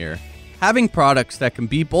around here, having products that can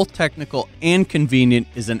be both technical and convenient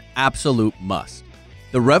is an absolute must.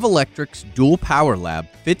 The Revolectrix Dual Power Lab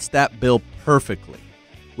fits that bill perfectly.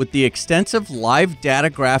 With the extensive live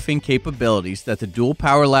data graphing capabilities that the Dual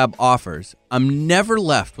Power Lab offers, I'm never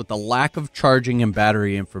left with a lack of charging and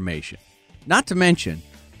battery information. Not to mention,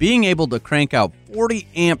 being able to crank out 40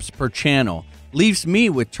 amps per channel leaves me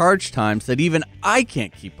with charge times that even I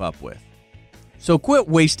can't keep up with. So quit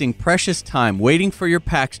wasting precious time waiting for your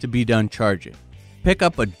packs to be done charging. Pick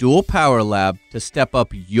up a Dual Power Lab to step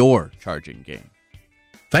up your charging game.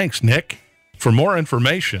 Thanks, Nick. For more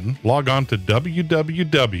information, log on to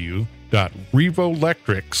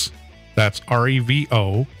www.revolectrix, that's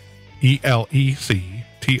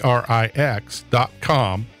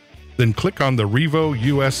REVOELECTRIX.com, then click on the Revo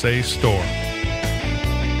USA store.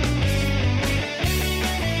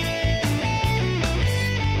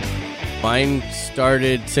 Mine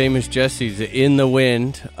started same as Jesse's, in the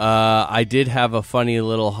wind. I did have a funny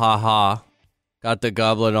little ha-ha. Got the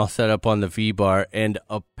Goblin all set up on the V-bar, and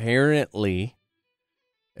apparently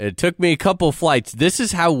it took me a couple flights. This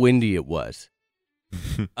is how windy it was.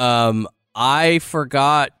 I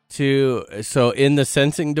forgot to, so in the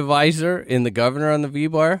sensing divisor, in the governor on the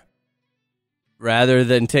V-bar, rather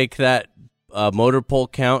than take that motor pole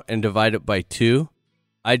count and divide it by 2,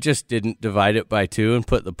 I just didn't divide it by 2 and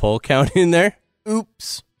put the pole count in there.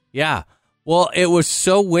 Oops. Yeah. Well, it was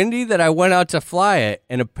so windy that I went out to fly it,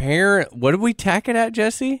 and what did we tack it at,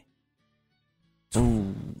 Jesse?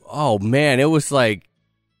 Oh, man, it was like,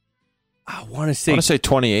 I want to say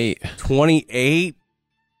 28. 28,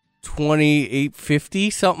 2850,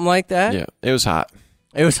 something like that. Yeah, it was hot.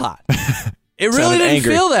 It was hot. It really didn't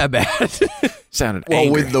angry. feel that bad. Sounded Well,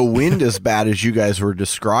 angry. with the wind as bad as you guys were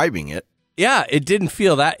describing it. Yeah, it didn't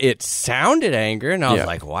feel that. It sounded angry, and I was Yeah.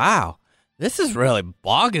 like, wow, this is really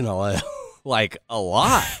bogging a little, like a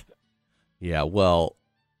lot. Yeah, well,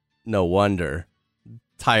 no wonder.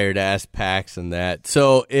 Tired ass packs and that.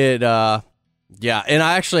 So it, yeah, and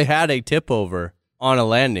I actually had a tip over on a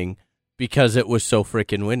landing because it was so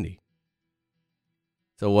freaking windy.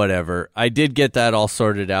 So whatever. I did get that all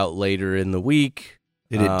sorted out later in the week.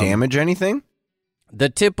 Did it damage anything? The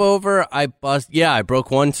tip over, I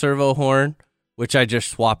broke one servo horn, which I just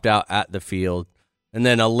swapped out at the field. And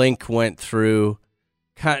then a link went through,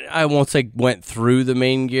 I won't say went through the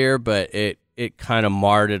main gear, but it kind of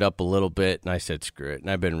marred it up a little bit. And I said, screw it. And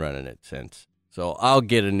I've been running it since. So I'll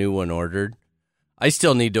get a new one ordered. I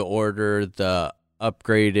still need to order the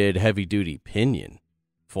upgraded heavy-duty pinion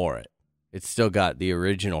for it. It's still got the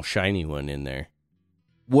original shiny one in there.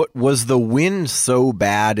 What was the wind so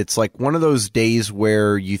bad? It's like one of those days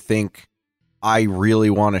where you think, I really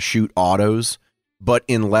want to shoot autos, but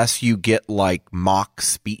unless you get like Mach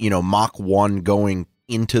speed, Mach 1 going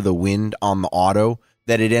into the wind on the auto,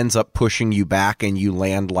 that it ends up pushing you back and you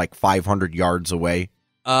land like 500 yards away.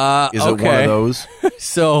 Is it one of those?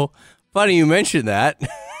 So funny you mentioned that.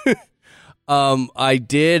 I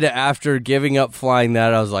did, after giving up flying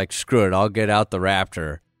that, I was like, screw it, I'll get out the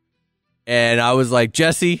Raptor. And I was like,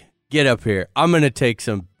 Jesse, get up here. I'm going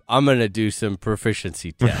to do some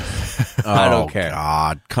proficiency tests. I don't care.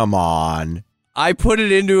 God, come on. I put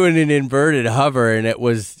it into an inverted hover, and it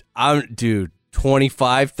was,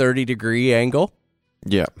 25, 30 degree angle.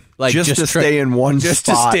 Yeah. Like just to stay in one just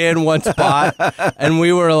spot. to stay in one spot. And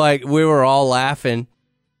we were all laughing.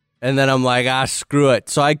 And then I'm like, screw it.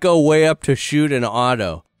 So I go way up to shoot an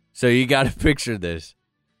auto. So you got to picture this.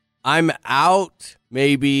 I'm out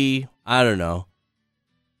maybe, I don't know,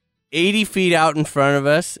 80 feet out in front of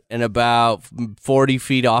us and about 40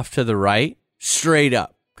 feet off to the right, straight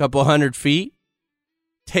up, a couple 100 feet,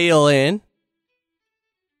 tail in.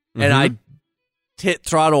 And I hit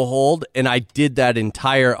throttle hold, and I did that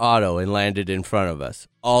entire auto and landed in front of us,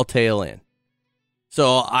 all tail in.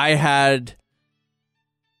 So I had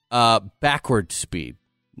backward speed,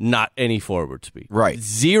 not any forward speed. Right.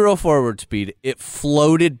 0 forward speed. It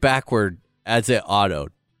floated backward as it autoed.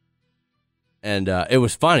 And it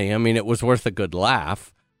was funny. I mean, it was worth a good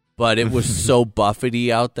laugh, but it was so buffety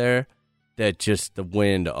out there that just the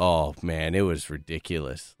wind, oh, man, it was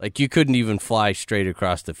ridiculous. Like, you couldn't even fly straight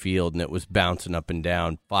across the field, and it was bouncing up and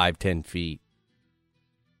down 5-10 feet.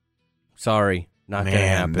 Sorry, not going to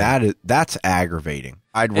happen. That's aggravating.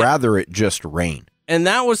 I'd rather it just rain. And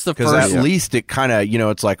that was the first. Because at least it kind of,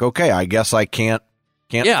 it's like, okay, I guess I can't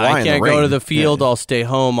fly in the rain. I can't go to the field. I'll stay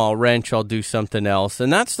home. I'll wrench. I'll do something else.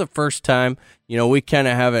 And that's the first time, we kind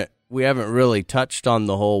of haven't really touched on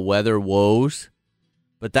the whole weather woes.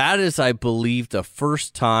 But that is, I believe, the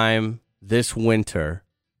first time this winter,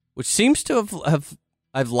 which seems to have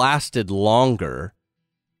I've lasted longer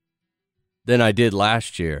than I did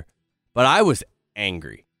last year. But I was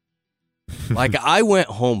angry. Like, I went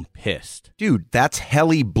home pissed. Dude, that's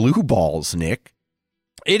helly blue balls, Nick.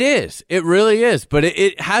 It is. It really is. But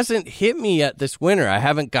it hasn't hit me yet this winter. I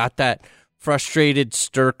haven't got that frustrated,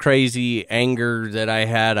 stir-crazy anger that I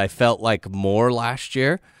had. I felt like more last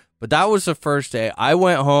year. But that was the first day. I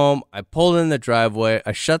went home. I pulled in the driveway.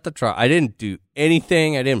 I shut the truck. I didn't do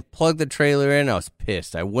anything. I didn't plug the trailer in. I was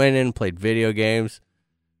pissed. I went in, played video games.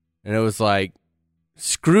 And it was like,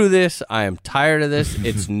 screw this. I am tired of this.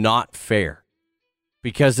 It's not fair.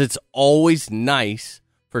 Because it's always nice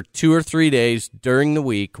for 2 or 3 days during the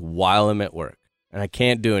week while I'm at work. And I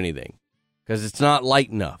can't do anything. Because it's not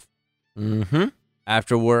light enough. Mm-hmm.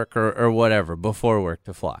 After work or whatever, before work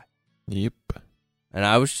to fly. Yep. And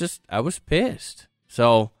I was pissed.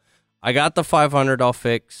 So I got the 500 all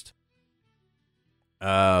fixed.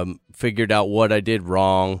 Figured out what I did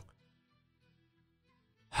wrong.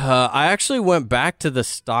 I actually went back to the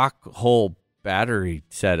stock whole battery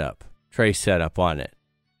setup, tray setup on it,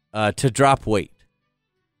 to drop weight.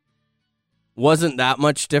 Wasn't that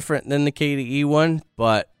much different than the KDE one,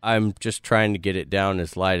 but I'm just trying to get it down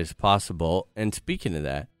as light as possible. And speaking of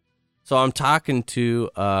that, so I'm talking to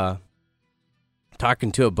a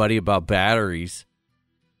buddy about batteries,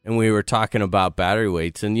 and we were talking about battery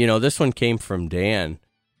weights. And, this one came from Dan.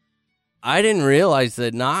 I didn't realize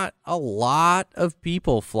that not a lot of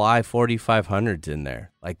people fly 4500s in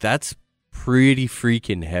there. Like, that's pretty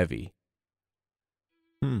freaking heavy.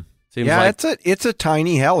 Seems like, it's a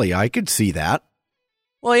tiny heli. I could see that.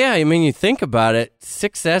 Well, yeah, I mean, you think about it,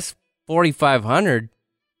 6S 4500,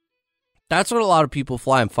 that's what a lot of people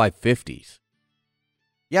fly in 550s.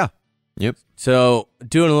 Yeah. Yep. So,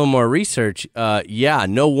 doing a little more research,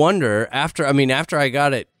 no wonder, after I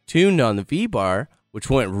got it tuned on the V-Bar, which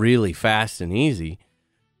went really fast and easy,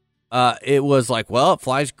 it was like, well, it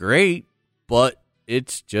flies great, but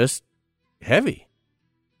it's just heavy.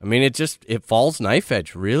 I mean, it falls knife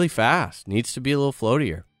edge really fast. Needs to be a little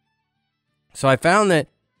floatier. So I found that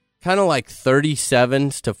kind of like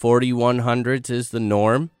 37s to 4100s is the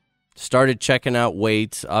norm. Started checking out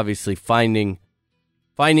weights, obviously finding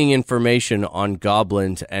information on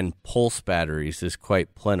Goblins and Pulse batteries is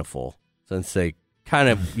quite plentiful, since they kind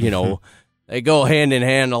of, they go hand in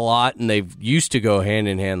hand a lot, and they used to go hand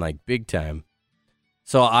in hand like big time.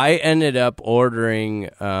 So I ended up ordering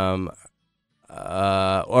or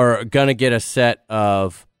gonna get a set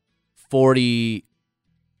of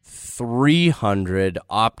 4300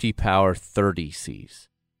 OptiPower 30Cs.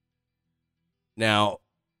 Now,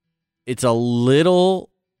 it's a little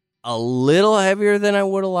heavier than I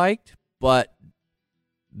would have liked, but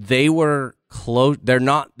they were close. They're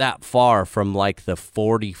not that far from like the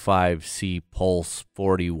 45C Pulse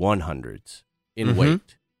 4100s in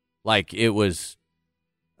weight. Like, it was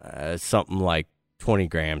something like 20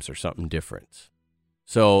 grams or something difference.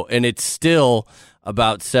 So, and it's still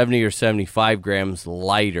about 70 or 75 grams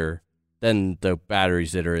lighter than the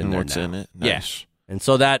batteries that are in there what's now. in it? Nice. Yeah. And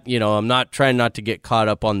so that, I'm not trying not to get caught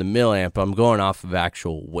up on the milliamp. I'm going off of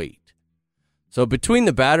actual weight. So between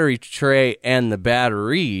the battery tray and the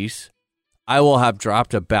batteries, I will have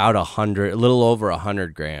dropped about a little over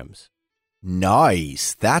 100 grams.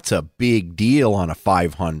 Nice. That's a big deal on a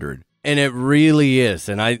 500. And it really is.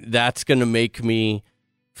 And that's going to make me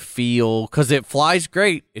feel, because it flies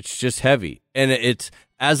great. It's just heavy. And it's,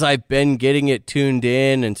 as I've been getting it tuned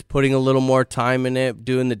in and putting a little more time in it,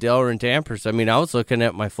 doing the Delrin dampers. I mean, I was looking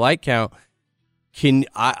at my flight count.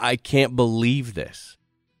 I can't believe this.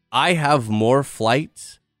 I have more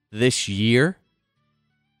flights this year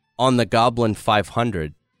on the Goblin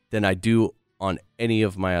 500 than I do on any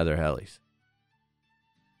of my other helis.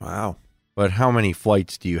 Wow. But how many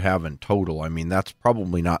flights do you have in total? I mean, that's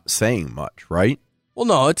probably not saying much, right? Well,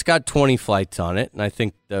 no, it's got 20 flights on it, and I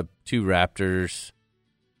think the two Raptors,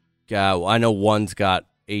 I know one's got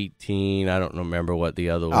 18. I don't remember what the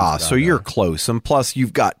other ones so you're close. And plus,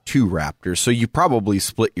 you've got 2 Raptors, so you probably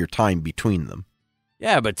split your time between them.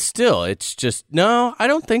 Yeah, but still, it's just, no, I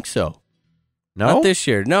don't think so. No? Not this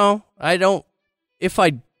year. No, I don't.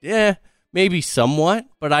 Maybe somewhat,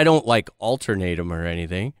 but I don't like alternate them or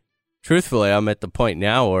anything. Truthfully, I'm at the point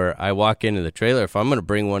now where I walk into the trailer. If I'm going to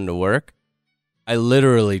bring one to work, I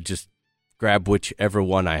literally just grab whichever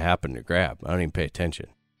one I happen to grab. I don't even pay attention.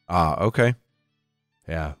 Okay.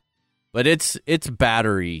 Yeah. But it's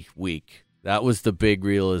battery week. That was the big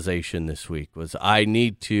realization this week was I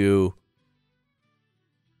need to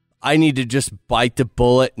just bite the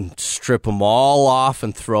bullet and strip them all off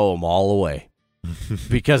and throw them all away.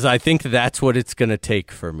 Because I think that's what it's going to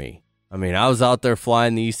take for me. I mean, I was out there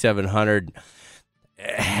flying the E700,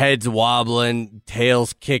 heads wobbling,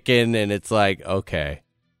 tails kicking, and it's like, okay,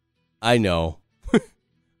 I know.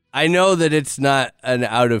 I know that it's not an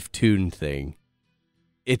out-of-tune thing.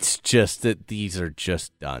 It's just that these are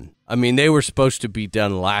just done. I mean, they were supposed to be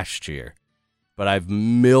done last year, but I've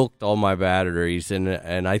milked all my batteries, and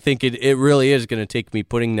I think it really is going to take me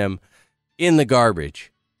putting them in the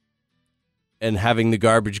garbage and having the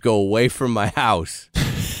garbage go away from my house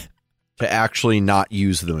to actually not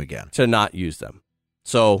use them again. To not use them.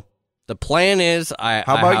 So the plan is How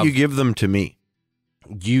about you give them to me?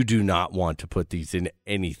 You do not want to put these in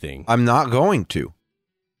anything. I'm not going to.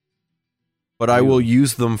 But I will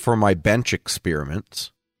use them for my bench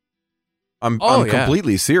experiments. I'm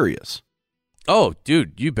completely serious. Oh,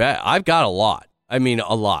 dude, you bet. I've got a lot. I mean,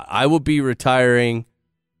 a lot. I will be retiring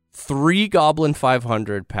 3 Goblin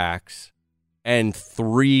 500 packs and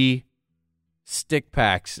 3 stick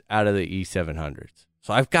packs out of the E700s.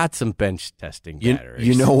 So I've got some bench testing batteries.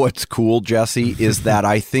 You know what's cool, Jesse, is that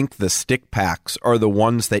I think the stick packs are the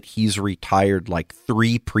ones that he's retired like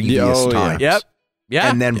 3 previous times. Yep.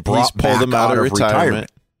 Yeah. And then pulled them out of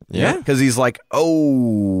retirement. Yeah. Because he's like,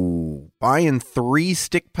 buying 3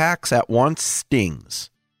 stick packs at once stings.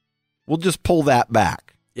 We'll just pull that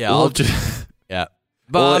back. Yeah. Yeah.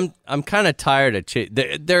 But I'm kind of tired of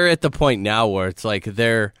they're at the point now where it's like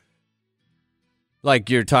they're like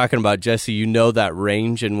you're talking about, Jesse, you know that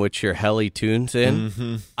range in which your heli tunes in?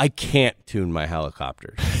 Mm-hmm. I can't tune my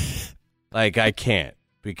helicopters. Like, I can't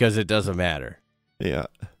because it doesn't matter. Yeah.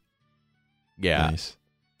 Yeah. Nice.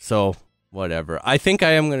 So, whatever. I think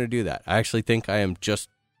I am going to do that. I actually think I am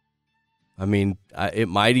it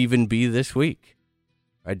might even be this week.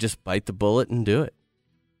 I just bite the bullet and do it.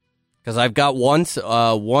 Because I've got one set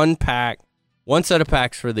of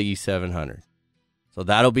packs for the E700. So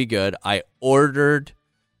that'll be good. I ordered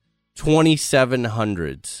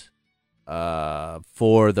 2700s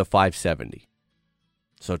for the 570.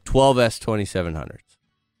 So 12S 2700s.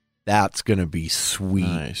 That's going to be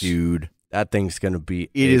sweet, dude. That thing's going to be...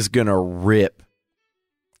 It is going to rip.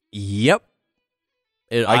 Yep.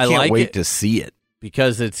 I can't wait to see it.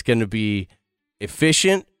 Because it's going to be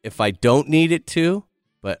efficient if I don't need it to.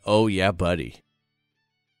 But, oh, yeah, buddy.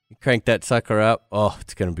 You crank that sucker up. Oh,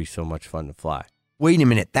 it's going to be so much fun to fly. Wait a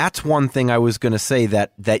minute. That's one thing I was going to say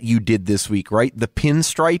that you did this week, right? The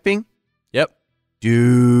pinstriping? Yep.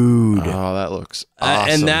 Dude. Oh, that looks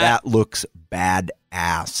awesome. And that looks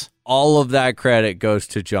badass. All of that credit goes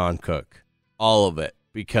to John Cook. All of it.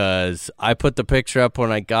 Because I put the picture up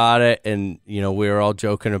when I got it, and, we were all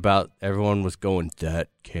joking about everyone was going, that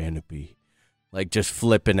canopy. Like, just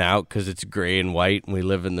flipping out because it's gray and white, and we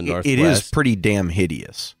live in the Northwest. It is pretty damn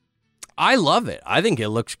hideous. I love it. I think it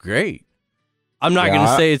looks great. I'm not going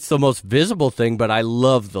to say it's the most visible thing, but I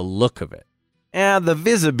love the look of it. The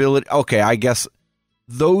visibility. Okay, I guess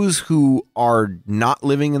those who are not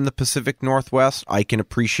living in the Pacific Northwest, I can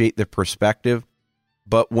appreciate the perspective.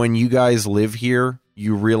 But when you guys live here,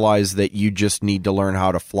 you realize that you just need to learn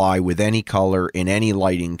how to fly with any color in any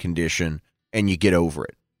lighting condition, and you get over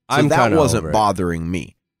it. So that wasn't bothering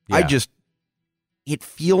me. Yeah. It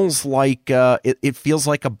feels like it feels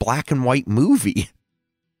like a black and white movie.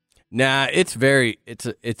 Nah, it's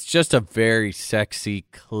just a very sexy,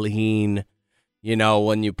 clean,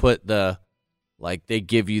 when you put they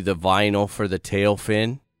give you the vinyl for the tail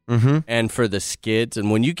fin and for the skids.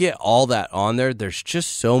 And when you get all that on there, there's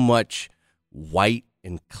just so much white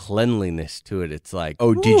and cleanliness to it. It's like,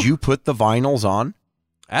 oh, did you put the vinyls on?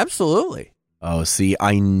 Absolutely. Oh, see,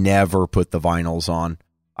 I never put the vinyls on.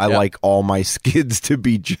 I like all my skids to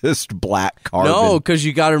be just black carbon. No, because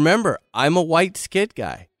you got to remember, I'm a white skid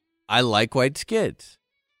guy. I like white skids.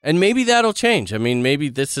 And maybe that'll change. I mean, maybe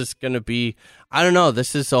this is going to be, I don't know,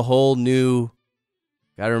 this is a whole new,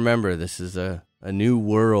 got to remember, this is a new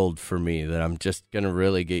world for me that I'm just going to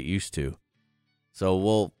really get used to.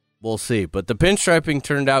 So we'll see. But the pinstriping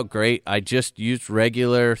turned out great. I just used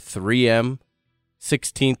regular 3M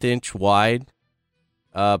 16th inch wide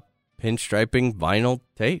pinstriping vinyl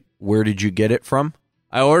tape. Where did you get it from?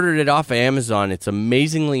 I ordered it off of Amazon. It's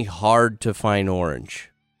amazingly hard to find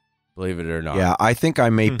orange, believe it or not. Yeah, I think I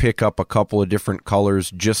may pick up a couple of different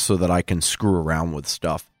colors just so that I can screw around with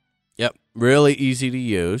stuff. Yep, really easy to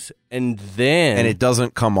use. And then... And it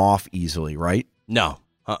doesn't come off easily, right? No,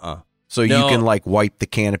 So No. you can like wipe the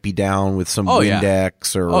canopy down with some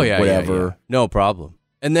Windex or whatever. Yeah. No problem.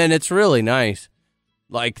 And then it's really nice,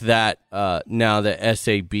 like that. Now the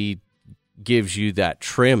SAB gives you that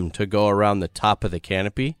trim to go around the top of the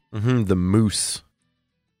canopy. Mm-hmm, the mousse.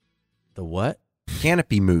 The what?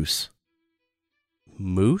 Canopy mousse.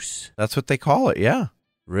 Moose? That's what they call it, yeah.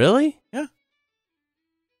 Really? Yeah.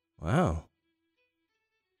 Wow.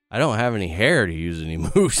 I don't have any hair to use any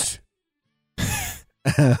mousse.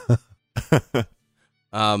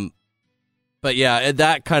 But yeah,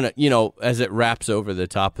 that kind of, as it wraps over the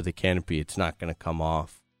top of the canopy, it's not going to come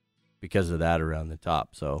off because of that around the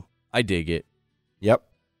top. So I dig it. Yep.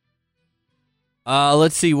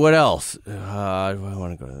 Let's see what else. Do I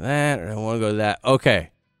want to go to that or I want to go to that?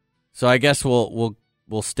 Okay. So I guess we'll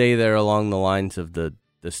stay there along the lines of the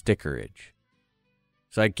stickerage.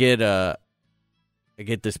 So I get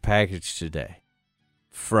this package today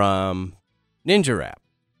from Ninja Wrap.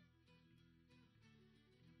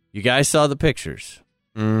 You guys saw the pictures.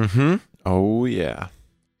 Mm-hmm. Oh, yeah.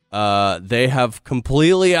 They have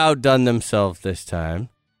completely outdone themselves this time.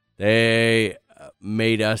 They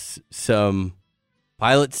made us some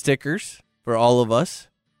pilot stickers for all of us,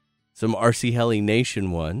 some RC Heli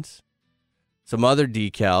Nation ones, some other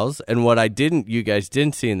decals, and what you guys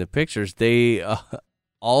didn't see in the pictures, they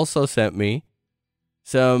also sent me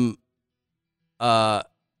some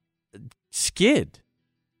skid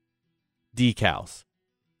decals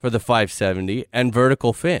for the 570 and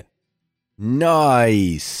vertical fin.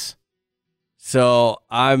 Nice. So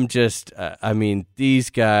I'm just, these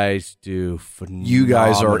guys do phenomenal You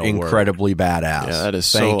guys are work. incredibly badass. Yeah, that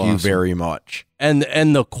is Thank so you awesome. very much. And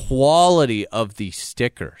the quality of these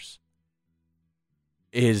stickers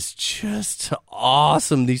is just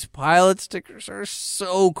awesome. These pilot stickers are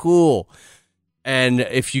so cool. And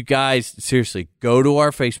if you guys, seriously, go to our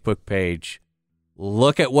Facebook page,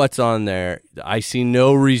 look at what's on there. I see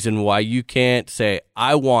no reason why you can't say,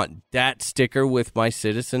 I want that sticker with my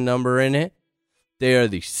citizen number in it. They are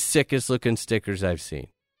the sickest looking stickers I've seen.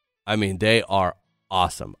 I mean, they are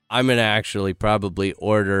awesome. I'm going to actually probably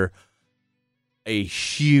order a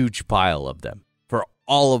huge pile of them. For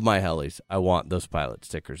all of my helis, I want those pilot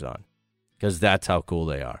stickers on because that's how cool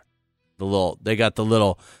they are. They got the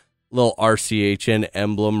little RCHN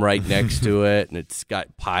emblem right next to it, and it's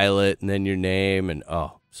got pilot and then your name. And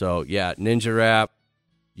so yeah, Ninja Wrap,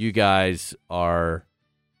 you guys are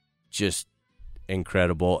just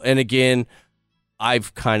incredible. And again,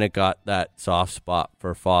 I've kind of got that soft spot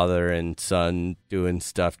for father and son doing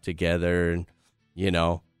stuff together, and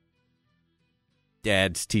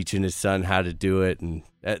dad's teaching his son how to do it, and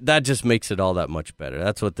that just makes it all that much better.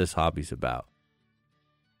 That's what this hobby's about.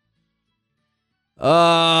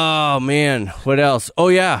 Oh, man. What else? Oh,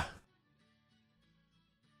 yeah.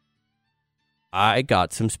 I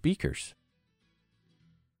got some speakers.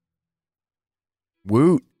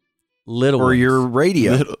 Woot. Little For ones. your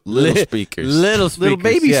radio. Little speakers. Little speakers. Little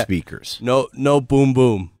baby yeah. speakers. No boom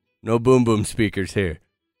boom. No boom boom speakers here.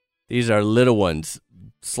 These are little ones,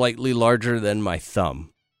 slightly larger than my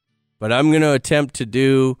thumb. But I'm going to attempt to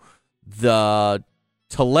do the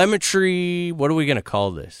telemetry. What are we going to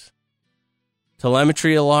call this?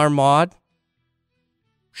 Telemetry alarm mod?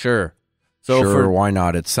 Sure. So why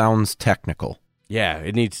not? It sounds technical. Yeah,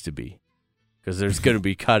 it needs to be. Because there's going to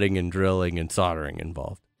be cutting and drilling and soldering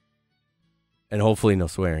involved. And hopefully no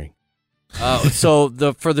swearing. So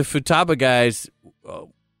for the Futaba guys,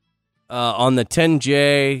 on the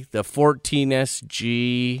 10J, the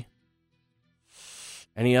 14SG,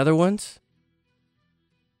 any other ones?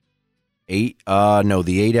 The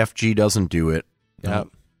 8FG doesn't do it. Yeah.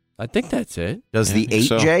 I think that's it. Does the I think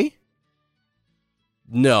so. 8J?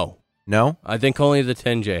 No. No? I think only the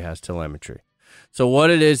 10J has telemetry. So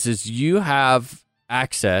what it is you have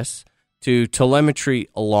access to telemetry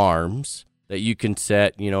alarms that you can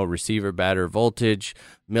set, receiver battery voltage,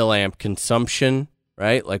 milliamp consumption,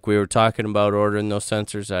 right? Like we were talking about ordering those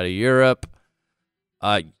sensors out of Europe.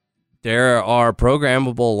 There are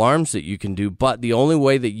programmable alarms that you can do, but the only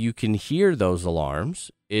way that you can hear those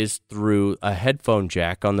alarms is through a headphone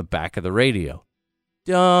jack on the back of the radio.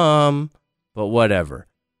 Dumb, but whatever.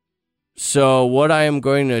 So what I am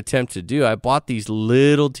going to attempt to do, I bought these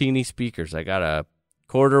little teeny speakers. I got a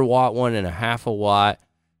quarter-watt one and a half a watt,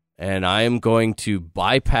 and I am going to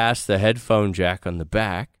bypass the headphone jack on the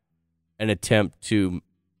back and attempt to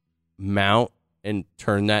mount and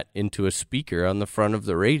turn that into a speaker on the front of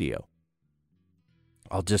the radio.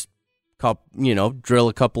 I'll just, drill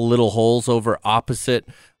a couple little holes over opposite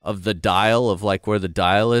of the dial of like where the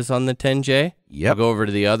dial is on the 10J. Yep. I'll go over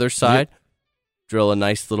to the other side, drill a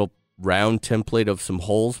nice little round template of some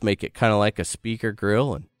holes, make it kind of like a speaker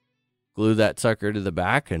grill, and glue that sucker to the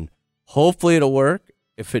back, and hopefully it'll work.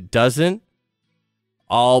 If it doesn't,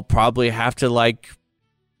 I'll probably have to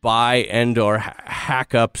buy and or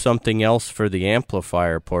hack up something else for the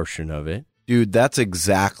amplifier portion of it. Dude, that's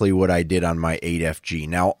exactly what I did on my 8FG.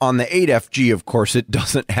 Now, on the 8FG, of course, it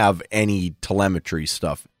doesn't have any telemetry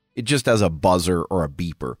stuff. It just has a buzzer or a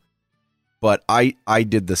beeper. But I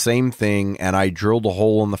did the same thing, and I drilled a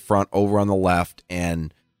hole in the front over on the left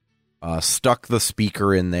and stuck the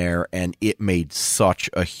speaker in there, and it made such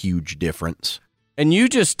a huge difference. And you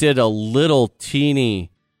just did a little teeny,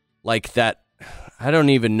 like that, I don't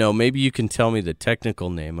even know, maybe you can tell me the technical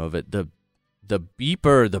name of it, the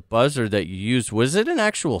beeper, the buzzer that you used, was it an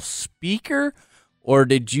actual speaker, or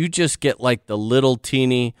did you just get the little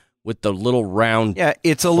teeny with the little round? Yeah,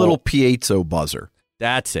 it's a little piezo buzzer.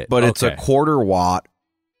 That's it. But it's a quarter watt,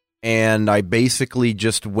 and I basically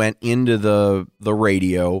just went into the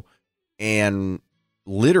radio and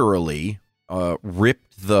literally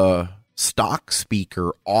ripped the stock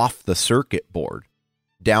speaker off the circuit board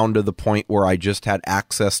down to the point where I just had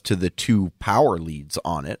access to the two power leads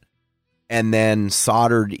on it, and then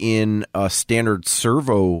soldered in a standard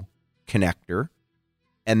servo connector,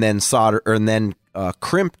 and then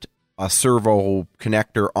crimped a servo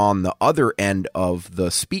connector on the other end of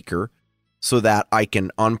the speaker so that I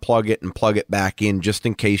can unplug it and plug it back in just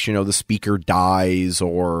in case, the speaker dies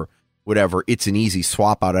or whatever. It's an easy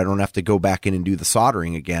swap out. I don't have to go back in and do the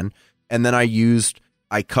soldering again. And then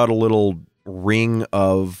I cut a little ring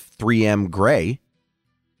of 3M gray,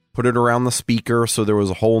 put it around the speaker so there was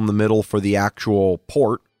a hole in the middle for the actual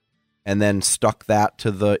port, and then stuck that to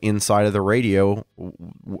the inside of the radio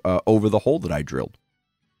over the hole that I drilled.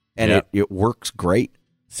 And it works great.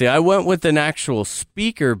 See, I went with an actual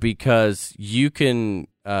speaker because you can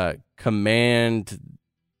command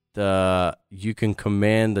the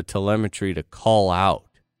telemetry to call out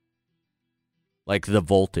the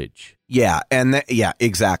voltage. Yeah,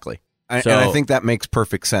 exactly. And I think that makes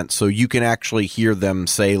perfect sense. So you can actually hear them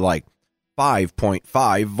say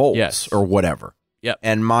 5.5 volts or whatever. Yep.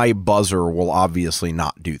 And my buzzer will obviously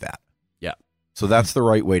not do that. Yeah. So that's the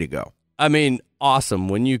right way to go. I mean, awesome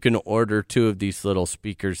when you can order two of these little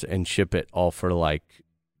speakers and ship it all for $10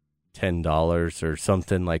 or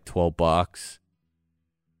something, $12.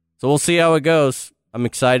 So we'll see how it goes. I'm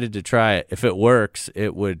excited to try it. If it works,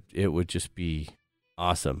 it would just be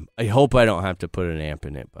awesome. I hope I don't have to put an amp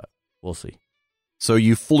in it, but we'll see. So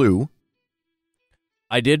you flew.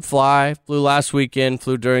 I did flew last weekend,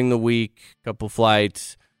 flew during the week, couple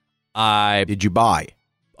flights. Did you buy?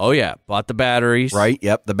 Oh, yeah. Bought the batteries. Right.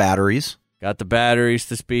 Yep. The batteries. Got the batteries,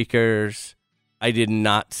 the speakers. I did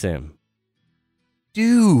not sim.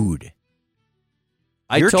 Dude.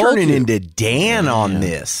 You're turning into Dan on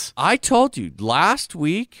this. I told you last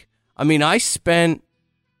week. I mean, I spent,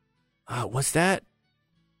 was that?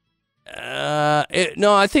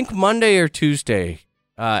 I think Monday or Tuesday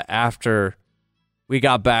after we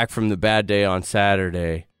got back from the bad day on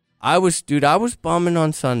Saturday. I was bumming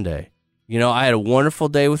on Sunday. I had a wonderful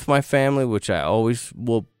day with my family, which I always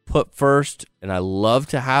will put first, and I love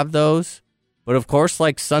to have those. But of course,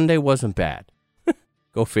 Sunday wasn't bad.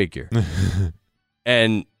 Go figure.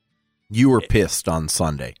 And you were pissed on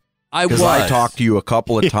Sunday. Because I talked to you a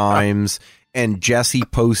couple of times, and Jesse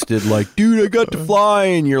posted dude, I got to fly,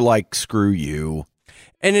 and you're like, screw you.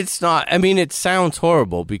 And it's not, it sounds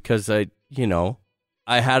horrible because I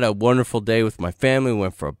had a wonderful day with my family,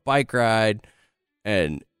 went for a bike ride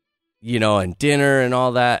and, and dinner and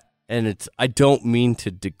all that. And I don't mean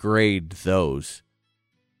to degrade those,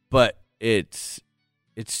 but it's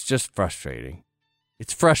just frustrating.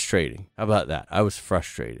 It's frustrating. How about that? I was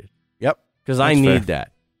frustrated. Yep. Because I need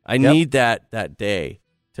that. I need that day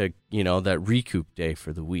to, that recoup day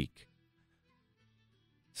for the week.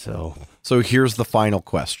 So here's the final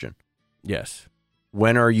question. Yes.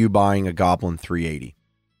 When are you buying a Goblin 380?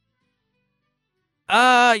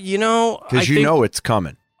 Because it's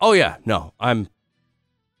coming. Oh yeah, no, I'm.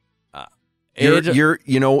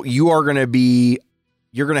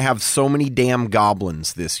 You're going to have so many damn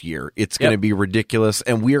goblins this year. It's going to be ridiculous,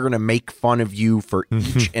 and we are going to make fun of you for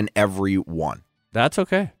each and every one. That's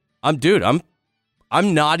okay. I'm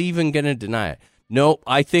not even going to deny it. Nope,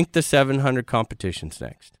 I think the 700 competition's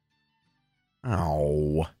next.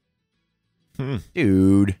 Oh.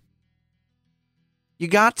 Dude. You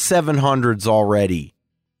got 700s already.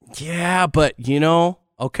 Yeah, but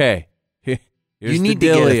okay. Here's You need the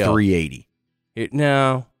to get a dealio. 380.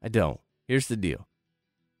 No, I don't. Here's the deal.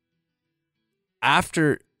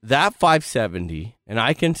 After that 570, and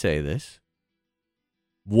I can say this,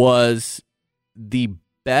 was the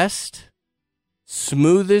best,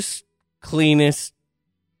 smoothest, cleanest,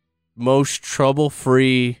 most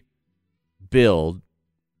trouble-free build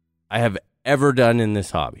I have ever done in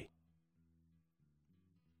this hobby.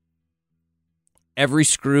 Every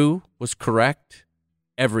screw was correct.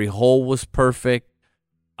 Every hole was perfect.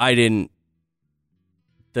 The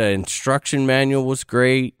instruction manual was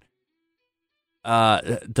great.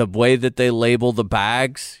 The way that they label the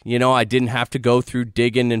bags, I didn't have to go through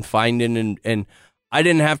digging and finding, and I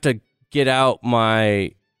didn't have to get out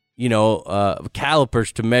my,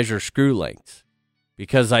 calipers to measure screw lengths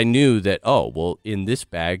because I knew that, in this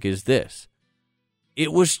bag is this.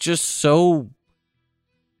 It was just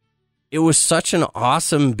it was such an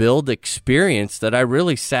awesome build experience that I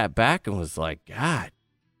really sat back and was like, God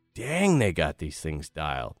dang, they got these things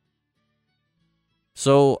dialed.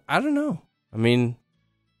 So I don't know. I mean,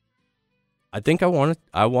 I think I want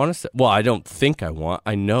to, well, I don't think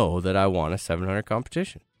I know that I want a 700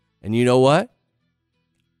 competition. And you know what?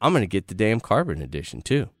 I'm going to get the damn carbon edition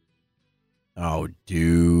too. Oh,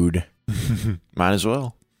 dude. Might as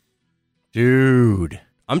well. Dude.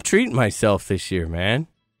 I'm treating myself this year, man.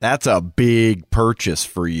 That's a big purchase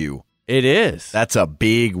for you. It is. That's a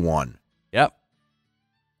big one. Yep.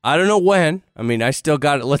 I don't know when. I mean, I still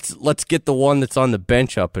got it. Let's get the one that's on the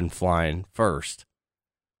bench up and flying first.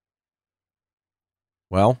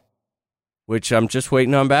 Well, which I'm just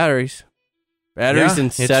waiting on batteries. Batteries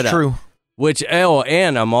and setup. It's true.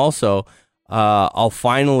 And I'm also I'll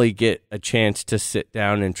finally get a chance to sit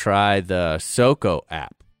down and try the SOCO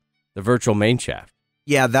app, the virtual main shaft.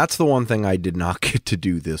 Yeah, that's the one thing I did not get to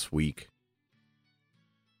do this week.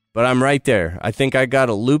 But I'm right there. I think I got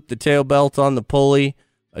to loop the tail belt on the pulley,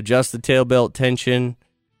 adjust the tail belt tension,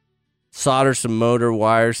 solder some motor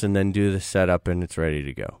wires, and then do the setup, and it's ready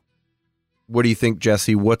to go. What do you think,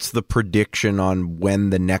 Jesse? What's the prediction on when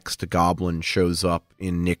the next Goblin shows up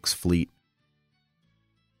in Nick's fleet?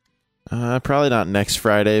 Probably not next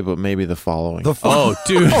Friday, but maybe the following. Dude. Oh,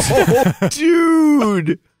 dude.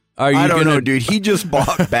 I don't know, gonna... dude. He just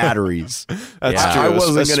bought batteries. That's true. I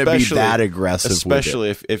wasn't going to be that aggressive especially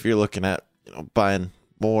with it. if you're looking at buying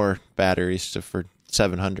more batteries for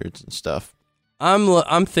 700s and stuff.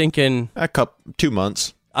 I'm thinking 2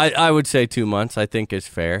 months. I would say 2 months. I think is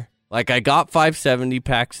fair. Like I got 570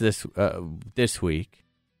 packs this week.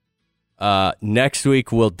 Next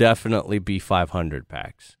week will definitely be 500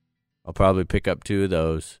 packs. I'll probably pick up 2 of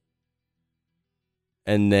those,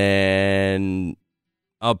 and then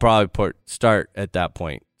I'll probably start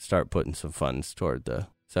putting some funds toward the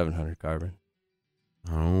 700 carbon.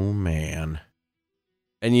 Oh man!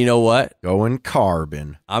 And you know what? Going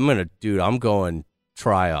carbon. I'm going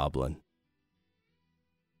trioblin.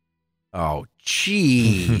 Oh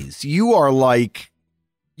jeez, you're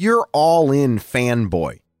all in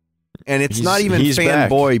fanboy, and it's not even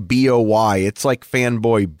fanboy BOY. It's like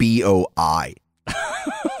fanboy BOI.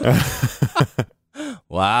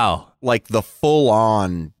 Wow. Like the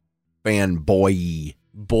full-on fanboy.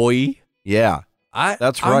 Boy? Yeah,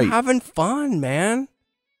 that's right. I'm having fun, man.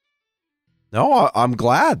 No, I'm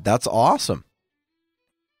glad. That's awesome.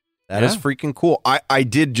 That is freaking cool. I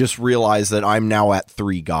did just realize that I'm now at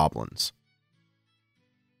 3 goblins.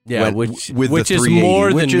 Yeah, which is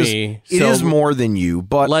more than me. It is more than you,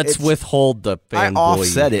 but let's withhold the fanboy. I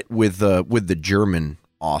offset it with the German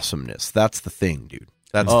awesomeness. That's the thing, dude.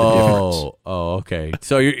 That's the difference. Oh, okay.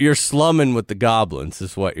 So you're slumming with the goblins,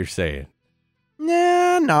 is what you're saying?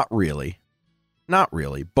 Nah, not really. Not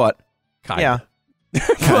really, but kinda. Yeah.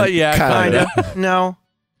 But yeah, kinda.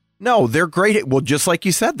 No, they're great. Well, just like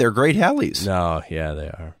you said, they're great helis. No, yeah, they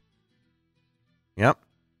are. Yep.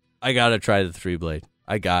 I gotta try the 3-blade.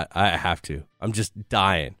 I have to. I'm just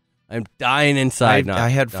dying. I'm dying inside. I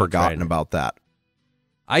had forgotten about that.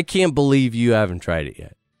 I can't believe you haven't tried it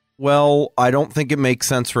yet. Well, I don't think it makes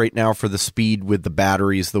sense right now for the speed with the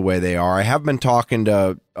batteries the way they are. I have been talking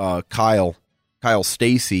to Kyle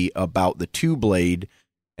Stacy about the 2-blade,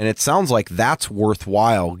 and it sounds like that's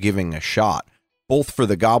worthwhile giving a shot, both for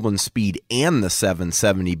the Goblin speed and the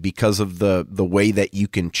 770 because of the way that you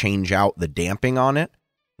can change out the damping on it.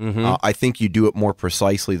 Mm-hmm. I think you do it more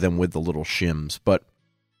precisely than with the little shims, but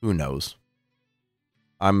who knows?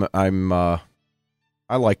 I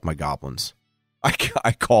like my Goblins.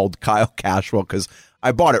 I called Kyle Cashwell because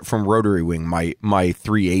I bought it from Rotary Wing, my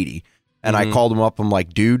 380, and I called him up. I'm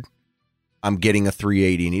like, dude, I'm getting a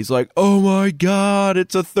 380, and he's like, oh my god,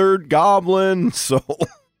 it's a third Goblin. So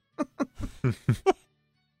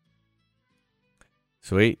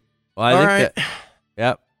Sweet. Well, I think that,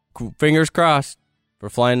 yep. Fingers crossed for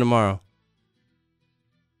flying tomorrow.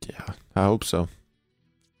 Yeah, I hope so.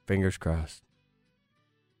 Fingers crossed.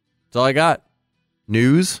 That's all I got.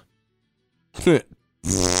 news.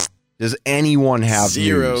 Does anyone have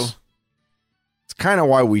Zero. news? It's kind of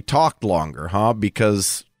why we talked longer, huh?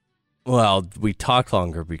 Because, Well, we talk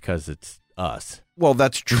longer because it's us. well,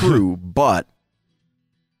 that's true, but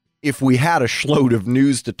if we had a shload of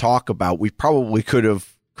news to talk about, we probably could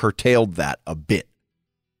have curtailed that a bit.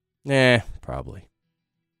 Probably.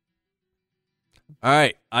 All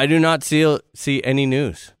right. I do not see any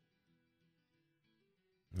news.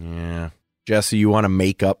 Yeah. Jesse, you want to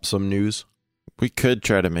make up some news? We could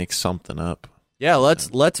try to make something up. Yeah,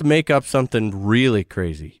 let's make up something really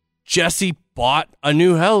crazy. Jesse bought a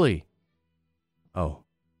new heli. Oh,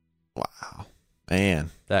 Wow. Man,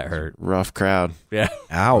 that hurt. rough crowd. Yeah.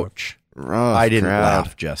 Ouch. Rough I didn't crowd.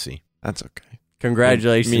 laugh, Jesse. That's okay.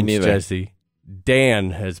 Congratulations, Me neither. Jesse. Dan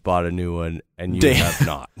has bought a new one, and you Dan. have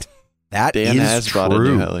not. That Dan is has true. bought a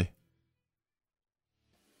new heli.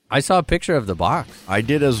 I saw a picture of the box. I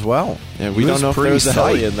did as well. Yeah, It we don't was know if pretty there's a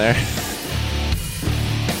heli sight. in there.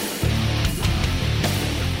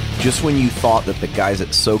 Just when you thought that the guys at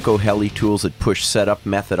SoCo Heli Tools had pushed setup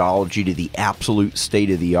methodology to the absolute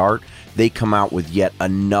state of the art, they come out with yet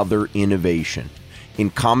another innovation.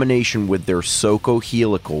 In combination with their SoCo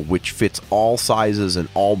Helical, which fits all sizes and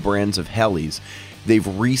all brands of helis, they've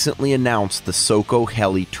recently announced the SoCo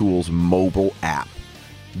Heli Tools mobile app.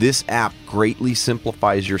 This app greatly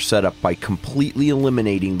simplifies your setup by completely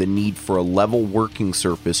eliminating the need for a level working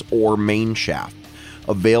surface or main shaft.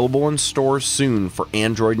 Available in stores soon for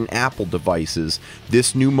Android and Apple devices,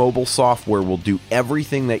 this new mobile software will do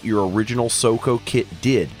everything that your original SoCo kit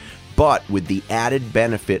did, but with the added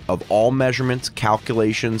benefit of all measurements,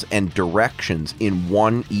 calculations, and directions in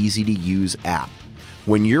one easy-to-use app.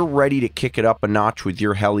 When you're ready to kick it up a notch with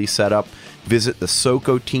your heli setup, visit the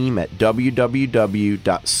SoCo team at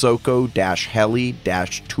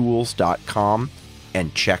www.soco-heli-tools.com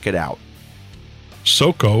and check it out.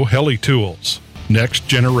 SoCo Heli Tools. Next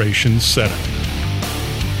generation setup.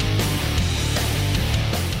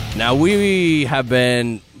 Now, we have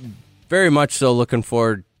been very much so looking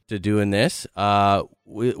forward to doing this.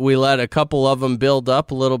 We let a couple of them build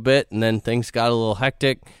up a little bit, and then things got a little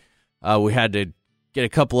hectic. We had to get a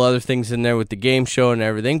couple other things in there with the game show and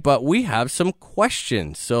everything, but we have some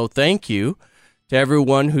questions. So thank you to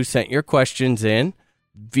everyone who sent your questions in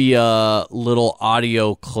via little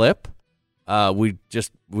audio clip. We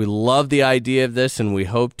love the idea of this, and we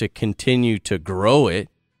hope to continue to grow it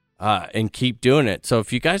and keep doing it. So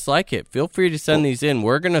if you guys like it, feel free to send these in.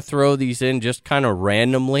 We're going to throw these in just kind of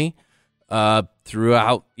randomly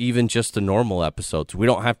throughout even just the normal episodes. We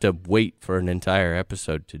don't have to wait for an entire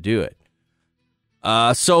episode to do it.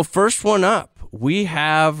 So first one up, we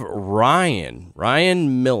have Ryan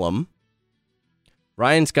Millam.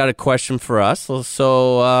 Ryan's got a question for us.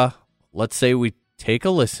 So let's say we take a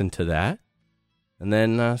listen to that and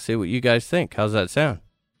then see what you guys think. How's that sound?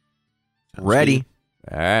 Ready?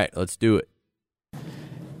 All right, let's do it.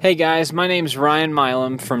 Hey guys, my name's Ryan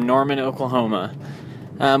Milam from Norman, Oklahoma.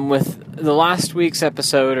 With the last week's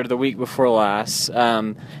episode, or the week before last,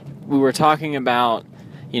 we were talking about,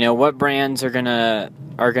 what brands are gonna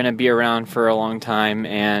be around for a long time,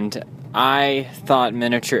 and I thought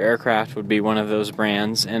Miniature Aircraft would be one of those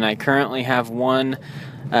brands, and I currently have one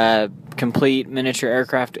complete miniature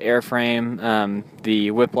aircraft airframe, the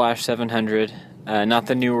Whiplash 700. Not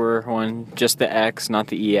the newer one, just the X, not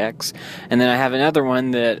the EX. And then I have another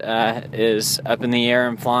one that is up in the air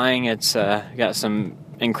and flying. It's got some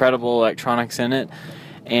incredible electronics in it.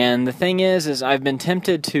 And the thing is I've been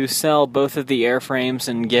tempted to sell both of the airframes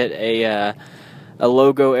and get a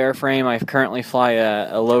Logo airframe. I currently fly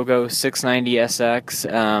a Logo 690SX.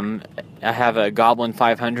 I have a Goblin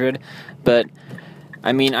 500, but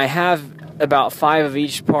I have about 5 of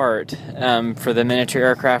each part for the miniature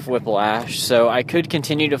aircraft Whiplash, so I could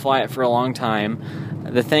continue to fly it for a long time.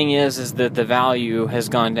 The thing is that the value has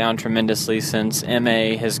gone down tremendously since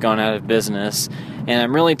MA has gone out of business, and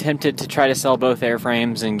I'm really tempted to try to sell both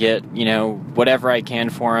airframes and get, whatever I can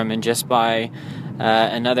for them, and just buy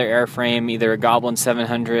another airframe, either a Goblin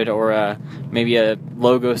 700 or maybe a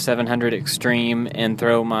Logo 700 Extreme, and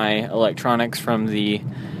throw my electronics from the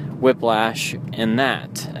Whiplash in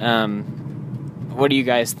that. what do you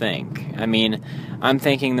guys think? I mean, I'm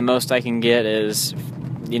thinking the most I can get is,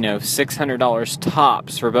 $600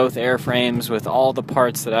 tops for both airframes with all the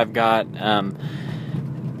parts that I've got,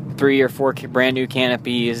 3 or 4 brand new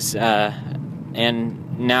canopies,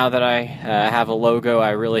 and now that I have a logo,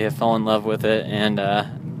 I really have fallen in love with it, and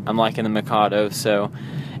I'm liking the Mikado,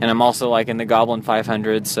 and I'm also liking the Goblin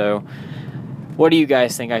 500, so what do you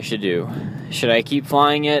guys think I should do? Should I keep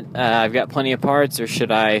flying it? I've got plenty of parts, or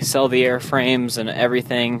should I sell the airframes and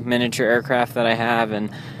everything, miniature aircraft that I have, and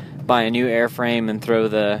buy a new airframe and throw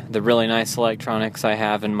the really nice electronics I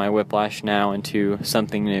have in my Whiplash now into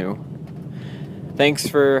something new? Thanks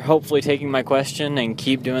for hopefully taking my question, and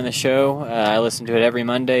keep doing the show. I listen to it every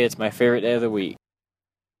Monday. It's my favorite day of the week.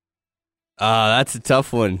 That's a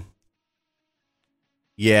tough one.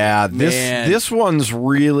 Yeah, this one's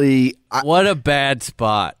really what a bad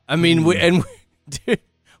spot. I mean,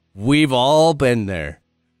 we've all been there.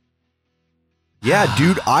 Yeah,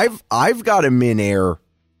 dude, I've got a Min-Air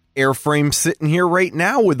airframe sitting here right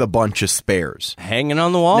now with a bunch of spares hanging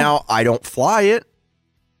on the wall. Now I don't fly it,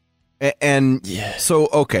 and so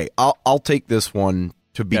okay, I'll take this one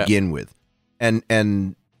to begin with, and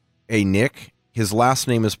hey, Nick, his last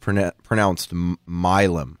name is pronounced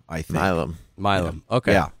Milam, I think. Milam.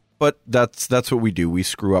 Okay. Yeah. But that's what we do. We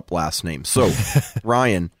screw up last names. So,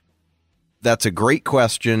 Ryan, that's a great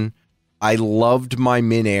question. I loved my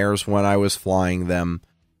Min-Airs when I was flying them.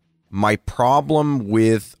 My problem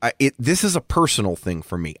with this is a personal thing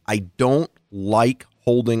for me. I don't like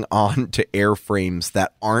holding on to airframes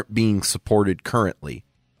that aren't being supported currently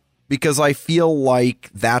because I feel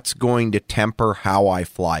like that's going to temper how I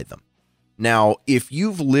fly them. Now, if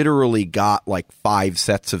you've literally got like 5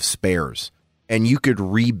 sets of spares and you could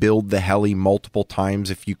rebuild the heli multiple times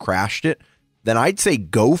if you crashed it, then I'd say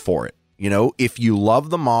go for it. If you love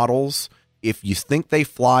the models, if you think they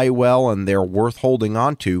fly well and they're worth holding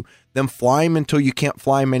on to, then fly them until you can't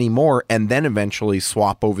fly them anymore and then eventually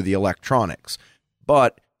swap over the electronics.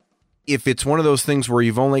 But if it's one of those things where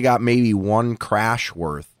you've only got maybe 1 crash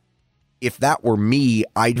worth, if that were me,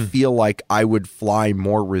 I'd feel like I would fly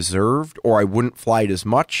more reserved, or I wouldn't fly it as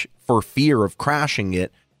much for fear of crashing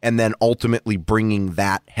it and then ultimately bringing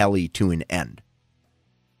that heli to an end.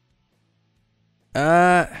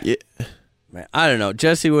 Yeah. Man, I don't know.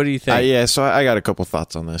 Jesse, what do you think? So I got a couple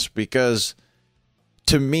thoughts on this, because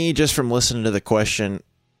to me, just from listening to the question,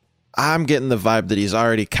 I'm getting the vibe that he's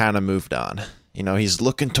already kind of moved on. He's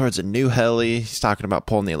looking towards a new heli. He's talking about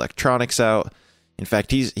pulling the electronics out. In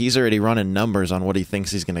fact, he's already running numbers on what he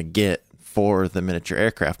thinks he's going to get for the miniature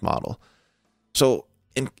aircraft model. So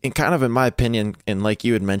in kind of in my opinion, and like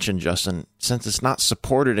you had mentioned, Justin, since it's not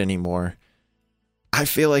supported anymore, I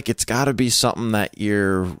feel like it's got to be something that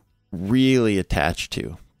you're really attached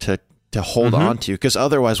to hold on to, because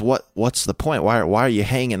otherwise what's the point? Why are you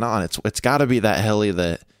hanging on? It's got to be that heli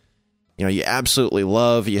that you absolutely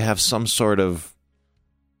love. You have some sort of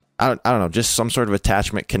I don't know, just some sort of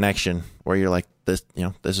attachment connection where you're like, this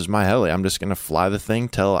is my heli. I'm just going to fly the thing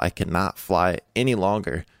till I cannot fly it any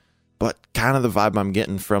longer. But kind of the vibe I'm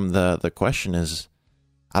getting from the question is,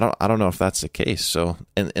 I don't know if that's the case. So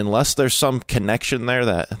unless there's some connection there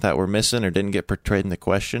that we're missing or didn't get portrayed in the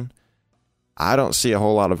question, I don't see a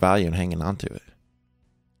whole lot of value in hanging on to it.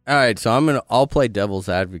 All right, so I'll play devil's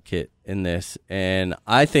advocate in this, and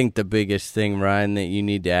I think the biggest thing, Ryan, that you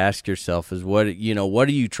need to ask yourself is what are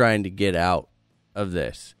you trying to get out of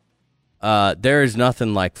this? There is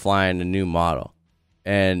nothing like flying a new model,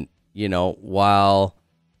 and while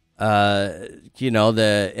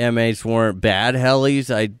the M8s weren't bad helis,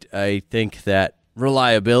 I think that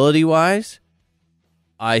reliability wise,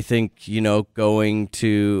 I think going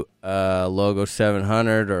to a Logo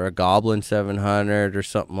 700 or a Goblin 700 or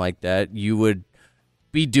something like that, you would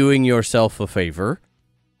be doing yourself a favor.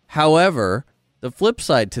 However, the flip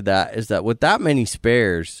side to that is that with that many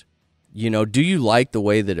spares, do you like the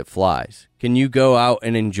way that it flies? Can you go out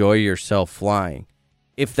and enjoy yourself flying?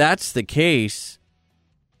 If that's the case,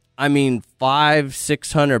 I mean,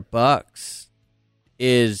 $500-600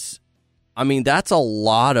 is, that's a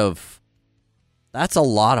lot of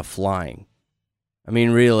flying. I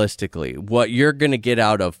mean, realistically, what you're going to get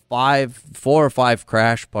out of 4 or 5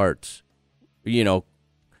 crash parts, worth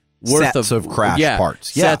sets of crash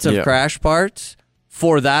parts. Yeah. Sets of crash parts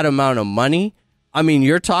for that amount of money. I mean,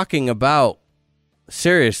 you're talking about,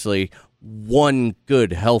 seriously, one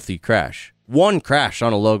good, healthy crash. One crash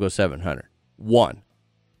on a Logo 700. One.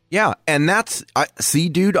 Yeah, and that's, see,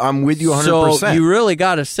 dude, I'm with you 100%. So you really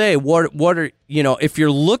got to say, what are, if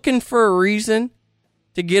you're looking for a reason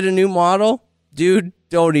to get a new model, dude,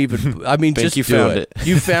 don't even, just you do found it.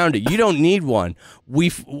 You found it. You don't need one.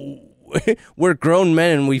 we're grown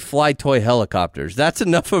men and we fly toy helicopters. That's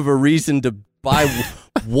enough of a reason to buy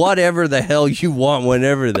whatever the hell you want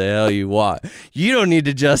whenever the hell you want. You don't need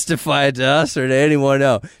to justify it to us or to anyone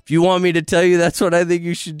else. If you want me to tell you that's what I think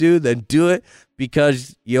you should do, then do it,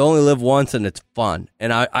 because you only live once and it's fun.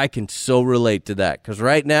 And I can so relate to that, because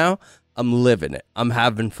right now I'm living it. I'm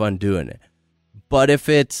having fun doing it. But if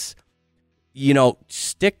it's,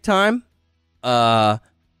 stick time,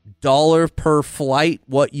 dollar per flight,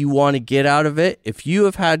 what you want to get out of it, if you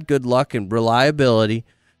have had good luck and reliability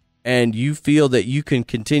and you feel that you can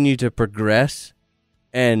continue to progress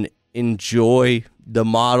and enjoy the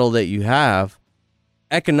model that you have,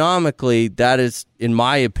 economically, that is, in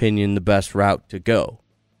my opinion, the best route to go.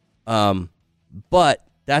 But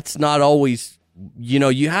that's not always,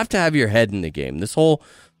 you have to have your head in the game. This whole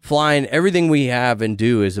flying, everything we have and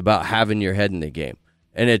do is about having your head in the game.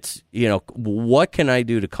 And it's, what can I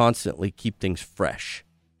do to constantly keep things fresh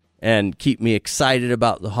and keep me excited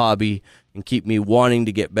about the hobby and keep me wanting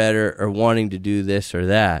to get better or wanting to do this or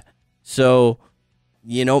that. So,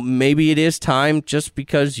 maybe it is time, just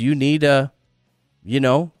because you need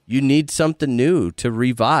you need something new to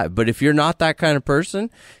revive. But if you're not that kind of person,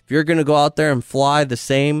 if you're going to go out there and fly the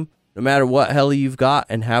same, no matter what heli you've got,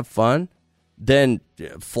 and have fun, then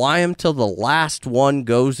fly them till the last one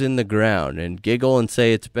goes in the ground and giggle and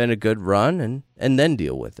say it's been a good run, and then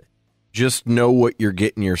deal with it. Just know what you're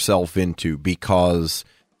getting yourself into, because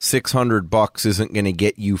 $600 isn't going to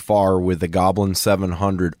get you far with a Goblin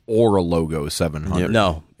 700 or a Logo 700.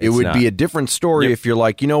 No, it would not. be a different story if you're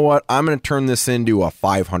like, you know what, I'm going to turn this into a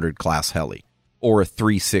 500 class heli or a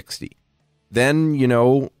 360. Then,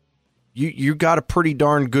 you got a pretty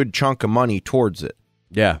darn good chunk of money towards it.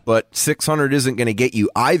 Yeah. But 600 isn't going to get you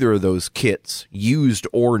either of those kits, used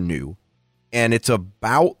or new. And it's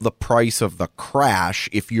about the price of the crash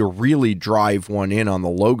if you really drive one in on the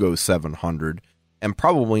Logo 700, and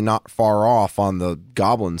probably not far off on the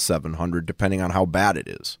Goblin 700, depending on how bad it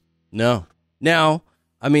is. No. Now,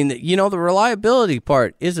 I mean, the reliability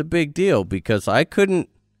part is a big deal, because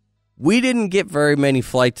we didn't get very many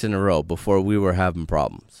flights in a row before we were having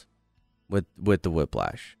problems with the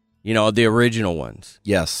Whiplash. The original ones.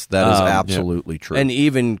 Yes, that is absolutely true. And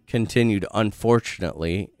even continued,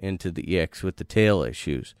 unfortunately, into the EX with the tail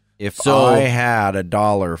issues. If I had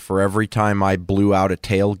 $1 for every time I blew out a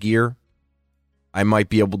tail gear, I might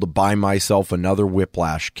be able to buy myself another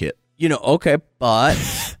Whiplash kit. Okay,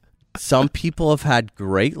 but some people have had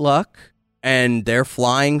great luck, and their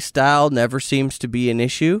flying style never seems to be an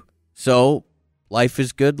issue. So life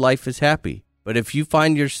is good, life is happy. But if you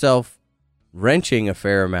find yourself wrenching a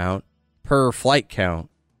fair amount per flight count,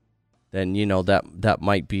 then that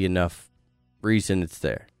might be enough reason it's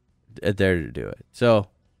there to do it. So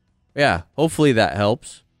yeah, hopefully that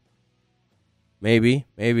helps. Maybe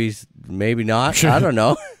not. I don't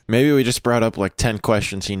know. Maybe we just brought up like 10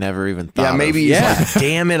 questions he never even thought of. Maybe he's like,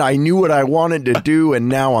 damn it, I knew what I wanted to do and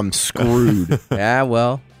now I'm screwed. Yeah,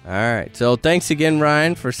 well, all right. So thanks again,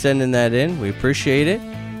 Ryan, for sending that in. We appreciate it.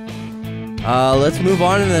 Let's move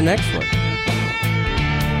on to the next one.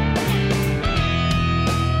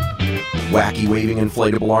 Wacky waving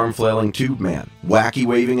inflatable arm flailing tube man. Wacky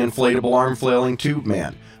waving inflatable arm flailing tube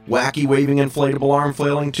man. Wacky waving inflatable arm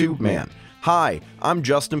flailing tube man. Hi, I'm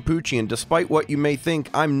Justin Pucci, and despite what you may think,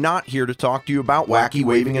 I'm not here to talk to you about wacky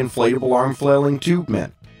waving inflatable arm flailing tube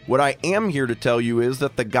men. What I am here to tell you is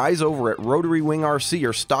that the guys over at Rotary Wing RC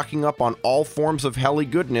are stocking up on all forms of heli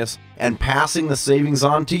goodness and passing the savings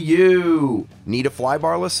on to you. Need a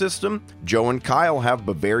flybarless system? Joe and Kyle have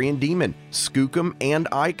Bavarian Demon, Skookum, and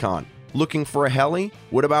Icon. Looking for a heli?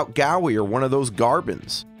 What about Gowie or one of those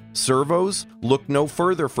Garbins? Servos? Look no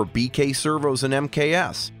further for BK Servos and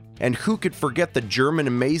MKS. And who could forget the German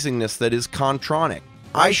amazingness that is Contronic?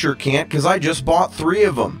 I sure can't, because I just bought 3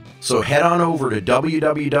 of them. So head on over to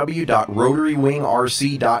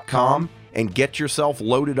www.rotarywingrc.com and get yourself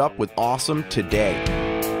loaded up with awesome today.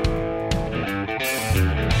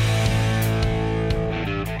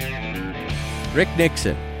 Rick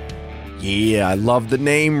Nixon. Yeah, I love the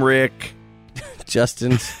name, Rick.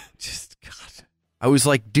 Justin's just, God. I was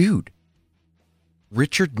like, dude,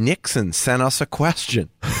 Richard Nixon sent us a question.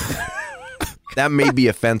 That may be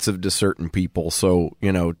offensive to certain people, so,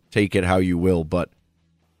 take it how you will. But,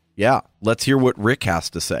 yeah, let's hear what Rick has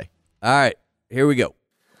to say. All right, here we go.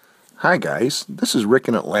 Hi, guys. This is Rick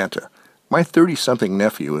in Atlanta. My 30-something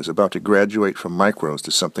nephew is about to graduate from micros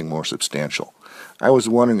to something more substantial. I was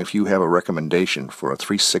wondering if you have a recommendation for a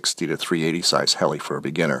 360 to 380 size heli for a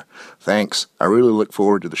beginner. Thanks. I really look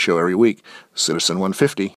forward to the show every week. Citizen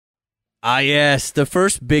 150. Ah, yes, the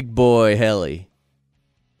first big boy heli.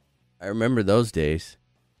 I remember those days.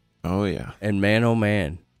 Oh, yeah. And man, oh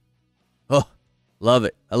man. Oh, love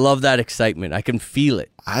it. I love that excitement. I can feel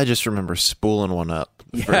it. I just remember spooling one up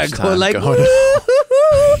the Yeah, first going time. like,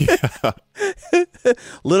 Yeah.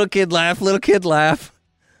 little kid laugh.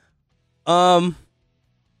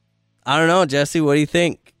 I don't know, Jesse. What do you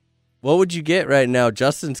think? What would you get right now?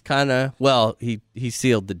 Justin's kind of, well, he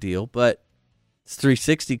sealed the deal, but it's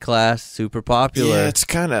 360 class, super popular. Yeah, it's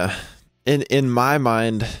kind of, in my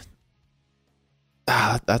mind,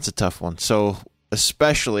 that's a tough one. So,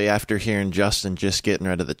 especially after hearing Justin just getting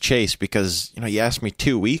rid of the chase, because, you asked me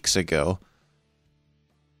 2 weeks ago,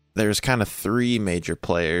 there's kind of 3 major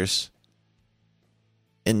players.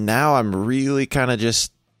 And now I'm really kind of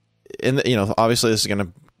just, obviously this is going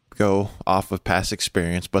to go off of past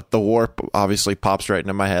experience, but the Warp obviously pops right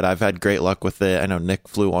into my head. I've had great luck with it. I know Nick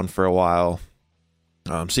flew one for a while.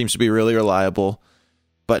 Seems to be really reliable.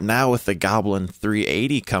 But now with the Goblin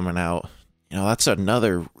 380 coming out, that's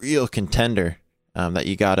another real contender that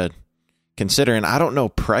you got to consider. And I don't know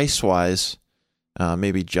price-wise,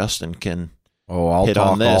 maybe Justin can I'll hit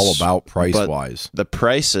talk on this, all about price-wise. the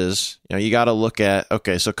prices, you got to look at,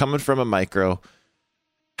 okay, so coming from a micro,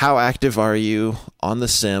 how active are you on the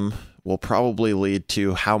sim will probably lead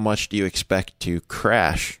to how much do you expect to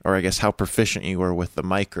crash, or I guess how proficient you were with the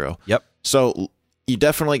micro. Yep. So you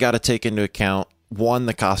definitely got to take into account, one,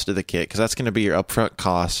 the cost of the kit, because that's going to be your upfront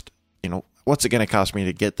cost. What's it going to cost me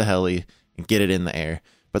to get the heli and get it in the air?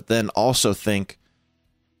 But then also think,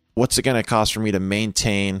 what's it going to cost for me to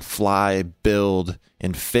maintain, fly, build,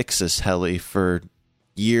 and fix this heli for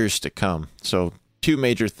years to come? So 2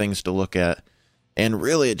 major things to look at. And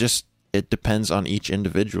really, it depends on each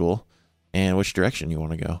individual and which direction you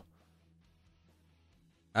want to go.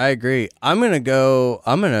 I agree. I'm going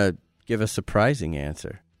to give a surprising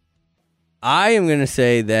answer. I am going to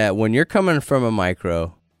say that when you're coming from a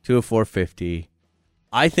micro to a 450,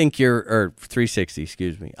 or 360,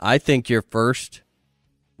 excuse me, I think your first,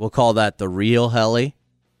 we'll call that the real heli.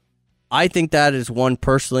 I think that is one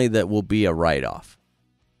personally that will be a write-off.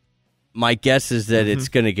 My guess is that it's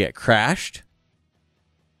going to get crashed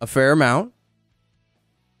a fair amount,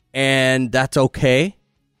 and that's okay.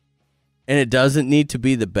 And it doesn't need to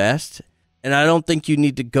be the best. And I don't think you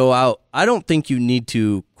need to go out. I don't think you need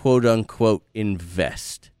to, quote unquote,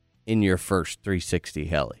 invest in your first 360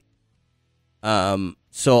 heli.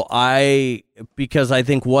 Because I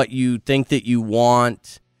think what you think that you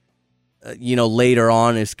want, later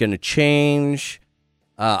on is going to change.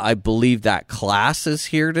 I believe that class is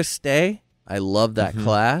here to stay. I love that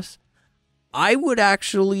class. I would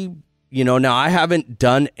actually, now I haven't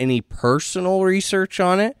done any personal research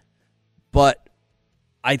on it, but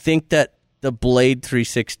I think that the Blade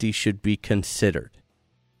 360 should be considered.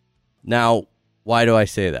 Now, why do I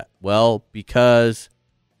say that? Well, because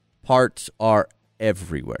parts are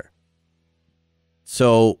everywhere.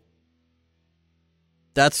 So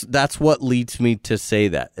that's what leads me to say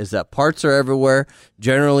that, is that parts are everywhere.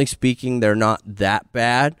 Generally speaking, they're not that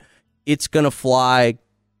bad. It's going to fly,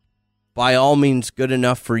 by all means, good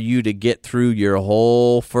enough for you to get through your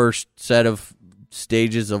whole first set of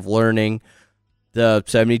stages of learning. The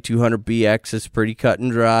 7200BX is pretty cut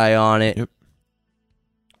and dry on it. Yep.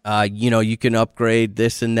 You can upgrade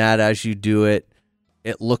this and that as you do it.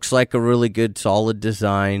 It looks like a really good, solid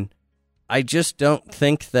design. I just don't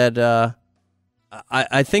think that...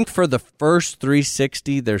 I think for the first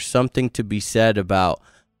 360, there's something to be said about,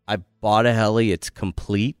 I bought a heli, it's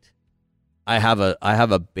complete. I have a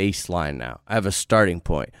baseline now. I have a starting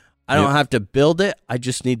point. I don't have to build it. I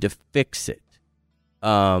just need to fix it.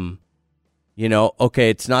 Okay,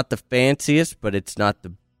 it's not the fanciest, but it's not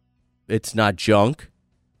junk.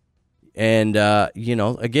 And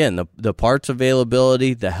again, the parts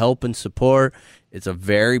availability, the help and support, it's a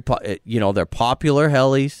very they're popular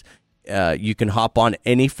helis. You can hop on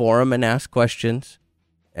any forum and ask questions,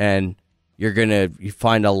 and you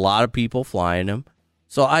find a lot of people flying them.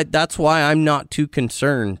 So that's why I'm not too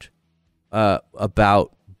concerned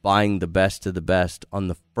about buying the best of the best on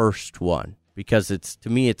the first one, because to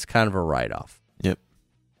me it's kind of a write-off. Yep.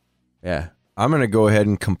 Yeah. I'm going to go ahead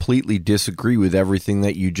and completely disagree with everything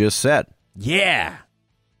that you just said. Yeah.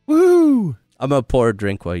 Woo! I'm going to pour a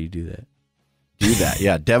drink while you do that. Do that.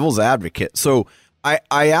 Yeah, devil's advocate. So I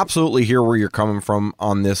absolutely hear where you're coming from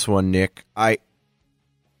on this one, Nick. I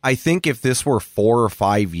think if this were 4 or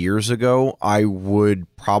 5 years ago, I would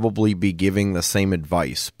probably be giving the same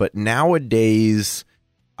advice. But nowadays,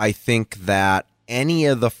 I think that any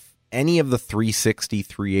of the 360,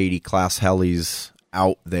 380 class helis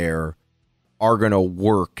out there are going to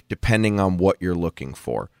work depending on what you're looking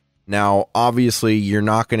for. Now, obviously, you're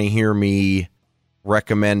not going to hear me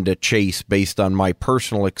recommend a Chase based on my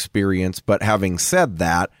personal experience. But having said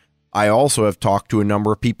that, I also have talked to a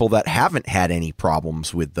number of people that haven't had any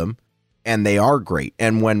problems with them, and they are great.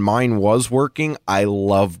 And when mine was working, I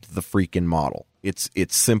loved the freaking model. It's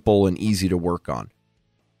simple and easy to work on.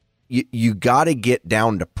 You got to get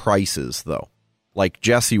down to prices, though, like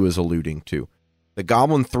Jesse was alluding to. The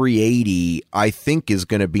Goblin 380, I think, is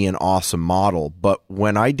going to be an awesome model, but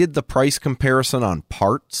when I did the price comparison on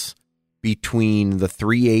parts between the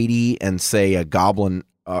 380 and, say, a Goblin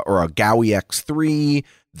or a Gaui X3,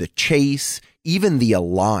 the Chase, even the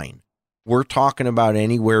Align, we're talking about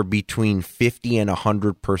anywhere between 50 and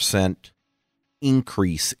 100%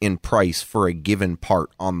 increase in price for a given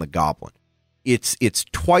part on the Goblin. It's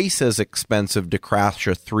twice as expensive to crash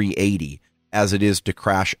a 380 as it is to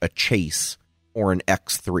crash a Chase or an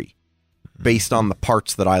X3, based on the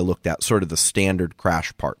parts that I looked at, sort of the standard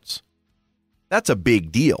crash parts. That's a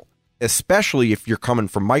big deal, especially if you're coming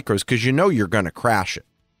from micros, because you know you're going to crash it.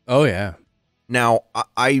 Oh, yeah. Now,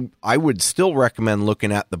 I would still recommend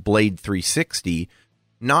looking at the Blade 360,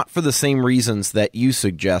 not for the same reasons that you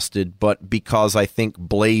suggested, but because I think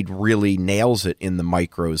Blade really nails it in the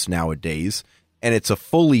micros nowadays, and it's a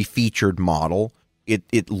fully featured model.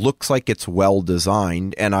 It looks like it's well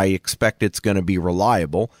designed, and I expect it's going to be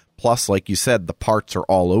reliable. Plus, like you said, the parts are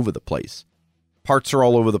all over the place. Parts are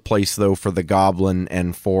all over the place, though, for the Goblin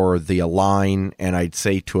and for the Align, and I'd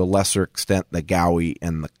say to a lesser extent the Gaui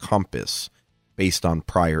and the Compass, based on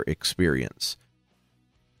prior experience.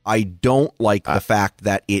 I don't like the fact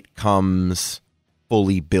that it comes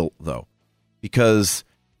fully built, though, because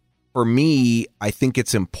for me, I think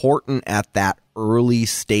it's important at that early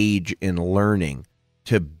stage in learning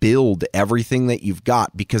to build everything that you've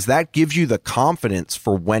got, because that gives you the confidence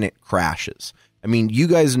for when it crashes. I mean, you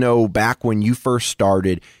guys know back when you first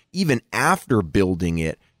started, even after building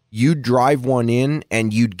it, you'd drive one in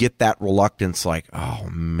and you'd get that reluctance like, oh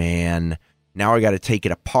man, now I got to take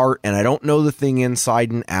it apart and I don't know the thing inside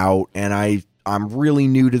and out, and I'm really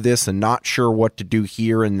new to this and not sure what to do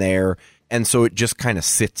here and there. And so it just kind of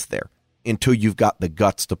sits there until you've got the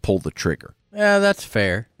guts to pull the trigger. Yeah, that's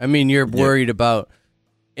fair. I mean, you're worried about,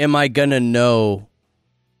 am I going to know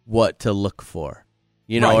what to look for?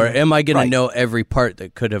 You know, or am I going to know every part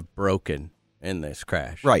that could have broken in this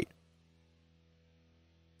crash? Right.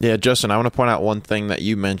 Yeah, Justin, I want to point out one thing that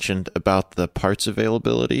you mentioned about the parts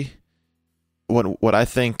availability. What I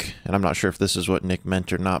think, and I'm not sure if this is what Nick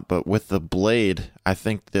meant or not, but with the Blade, I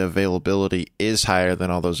think the availability is higher than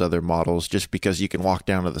all those other models just because you can walk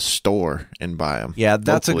down to the store and buy them. Yeah,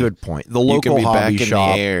 that's a good point. The local you can be hobby back shop.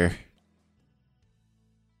 in the air.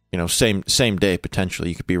 You know, same day potentially.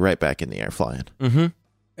 You could be right back in the air flying. Mm-hmm.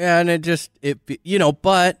 Yeah, and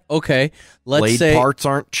but okay, let's Blade say parts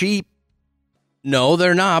aren't cheap. No,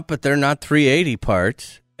 they're not, but they're not 380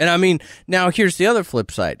 parts. And I mean, now here's the other flip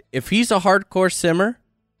side. If he's a hardcore simmer,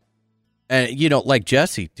 and like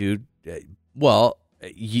Jesse, dude, well,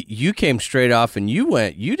 you came straight off and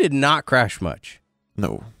you did not crash much.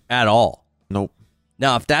 No. At all. Nope.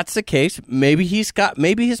 Now, if that's the case, maybe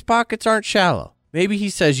his pockets aren't shallow. Maybe he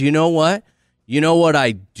says, you know what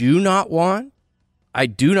I do not want? I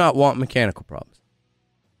do not want mechanical problems.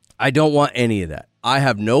 I don't want any of that. I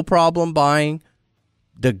have no problem buying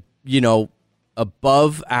the,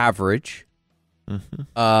 above average. Mm-hmm.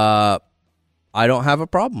 I don't have a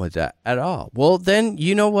problem with that at all. Well, then,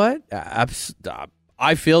 you know what?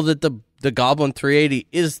 I feel that the Goblin 380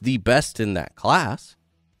 is the best in that class.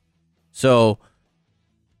 So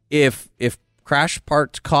if crash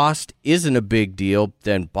parts cost isn't a big deal,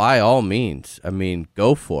 then by all means, I mean,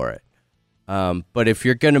 go for it. But if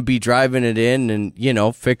you're going to be driving it in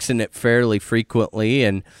and, fixing it fairly frequently,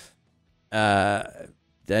 and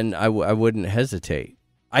then I wouldn't hesitate.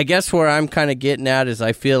 I guess where I'm kind of getting at is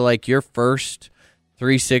I feel like your first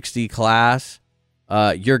 360 class,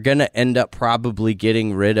 you're going to end up probably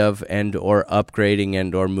getting rid of and or upgrading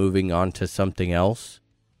and or moving on to something else.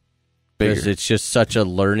 Because it's just such a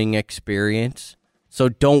learning experience. So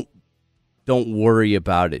don't worry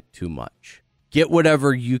about it too much. Get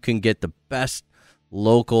whatever you can get the best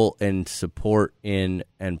local and support in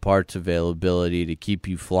and parts availability to keep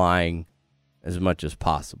you flying as much as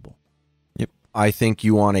possible. Yep. I think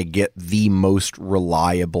you want to get the most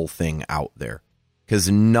reliable thing out there, because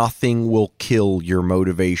nothing will kill your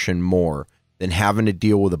motivation more than having to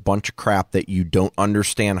deal with a bunch of crap that you don't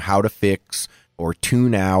understand how to fix or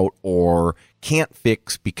tune out or can't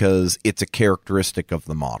fix because it's a characteristic of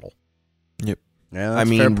the model. Yep. Yeah, I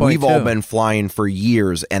mean, we've all been flying for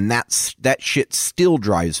years, and that shit still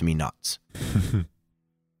drives me nuts.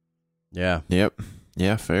 Yeah. Yep.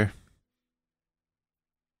 Yeah, fair.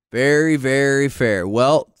 Very, very fair.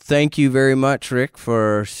 Well, thank you very much, Rick,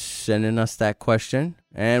 for sending us that question.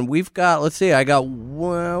 And we've got, let's see, we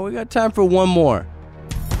got time for one more.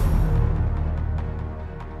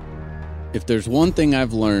 If there's one thing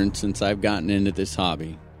I've learned since I've gotten into this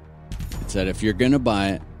hobby, it's that if you're going to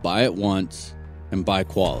buy it once and buy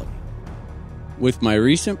quality. With my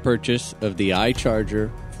recent purchase of the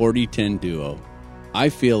iCharger 4010 Duo, I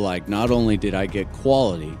feel like not only did I get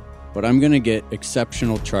quality, but I'm going to get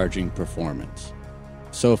exceptional charging performance.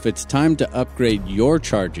 So if it's time to upgrade your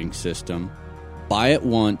charging system, buy it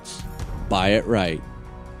once, buy it right.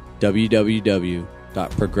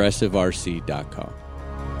 www.progressiverc.com.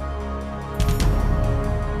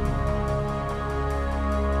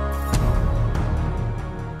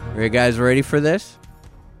 Are you guys ready for this?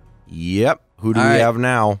 Yep. Who do All we right. have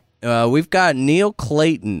now? We've got Neil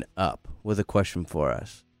Clayton up with a question for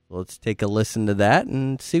us. Let's take a listen to that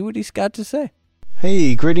and see what he's got to say.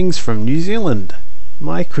 Hey, greetings from New Zealand.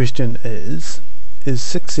 My question is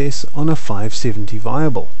 6S on a 570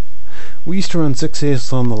 viable? We used to run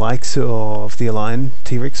 6S on the likes of the Align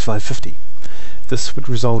T-Rex 550. This would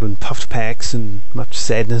result in puffed packs and much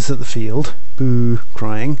sadness at the field, boo,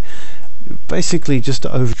 crying, basically just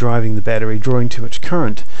overdriving the battery, drawing too much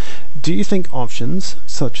current. Do you think options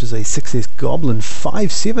such as a 6S Goblin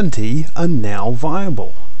 570 are now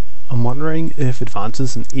viable? I'm wondering if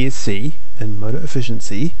advances in ESC and motor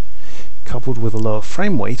efficiency, coupled with a lower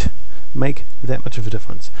frame weight, make that much of a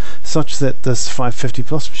difference, such that this 550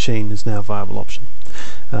 plus machine is now a viable option.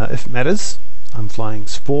 If it matters, I'm flying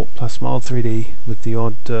Sport plus mild 3D with the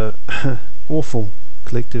odd awful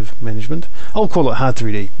collective management. I'll call it hard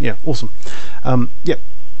 3D. Yeah, awesome.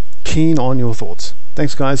 Keen on your thoughts.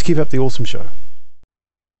 Thanks, guys. Keep up the awesome show.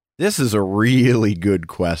 This is a really good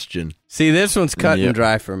question. See, this one's cut Yep. and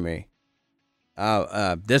dry for me.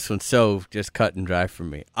 This one's so just cut and dry for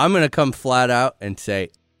me. I'm going to come flat out and say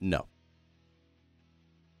no.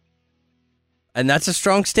 And that's a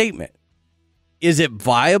strong statement. Is it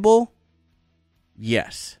viable?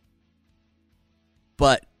 Yes.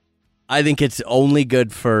 But I think it's only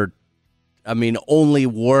good only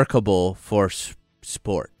workable for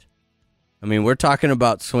sport. I mean, we're talking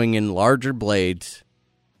about swinging larger blades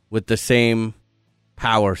with the same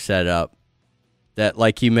power setup that,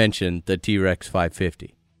 like you mentioned, the T-Rex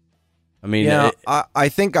 550. I mean, Yeah, I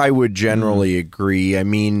think I would generally agree. I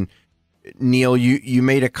mean, Neil, you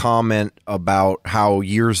made a comment about how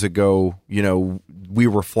years ago, we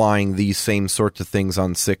were flying these same sorts of things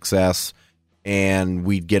on 6S and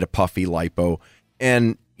we'd get a puffy lipo.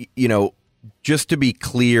 And, just to be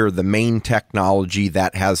clear, the main technology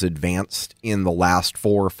that has advanced in the last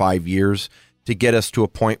 4 or 5 years to get us to a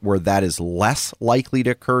point where that is less likely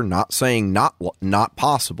to occur, not saying not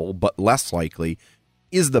possible, but less likely,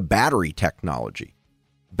 is the battery technology.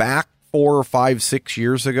 Back 4 or 5, 6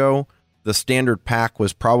 years ago, the standard pack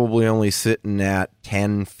was probably only sitting at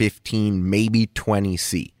 10, 15, maybe 20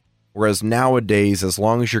 C. Whereas nowadays, as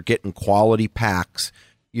long as you're getting quality packs,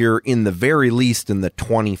 you're in the very least in the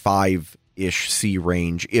 25-ish C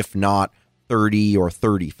range, if not 30 or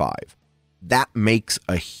 35. That makes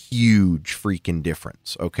a huge freaking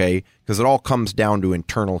difference, okay? Because it all comes down to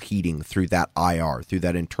internal heating through that IR, through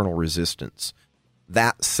that internal resistance.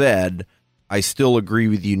 That said, I still agree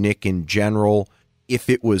with you, Nick, in general. If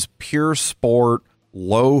it was pure sport,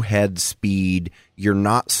 low head speed, you're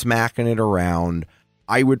not smacking it around,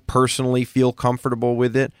 I would personally feel comfortable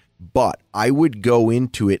with it, but I would go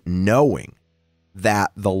into it knowing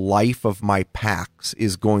that the life of my packs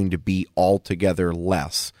is going to be altogether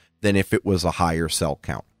less than if it was a higher cell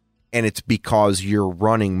count. And it's because you're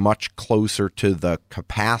running much closer to the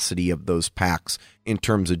capacity of those packs in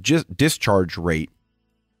terms of discharge rate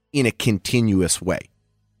in a continuous way.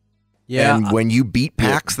 yeah. And when you beat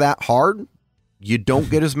packs that hard, you don't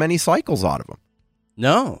get as many cycles out of them.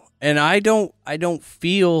 No, and I don't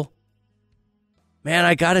feel, man,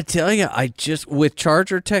 I got to tell you, with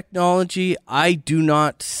charger technology, I do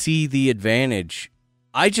not see the advantage.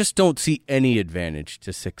 I just don't see any advantage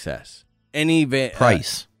to 6S.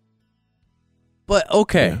 Price. But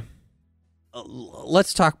okay,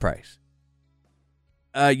 let's talk price.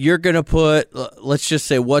 You're going to put, let's just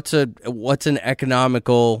say, what's an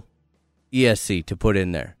economical ESC to put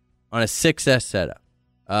in there on a 6S setup?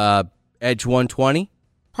 Edge 120?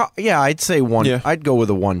 Yeah, I'd say one. Yeah. I'd go with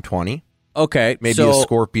a 120. Okay. Maybe a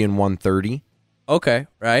Scorpion 130. Okay,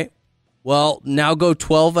 right. Well, now go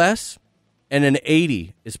 12S, and an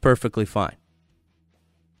 80 is perfectly fine.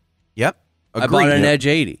 Yep. I bought an Edge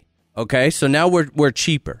 80. Okay, so now we're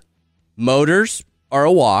cheaper. Motors are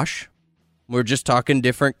a wash. We're just talking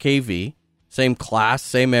different KV. Same class,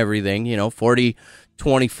 same everything. 40,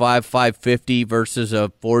 25 550 versus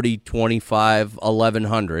a 40 25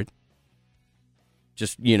 1100.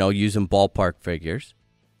 Just, using ballpark figures.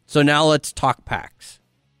 So now let's talk packs.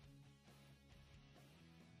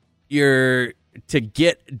 To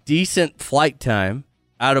get decent flight time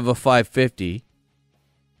out of a 550,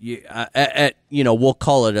 we'll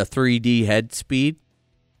call it a 3D head speed.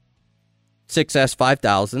 6S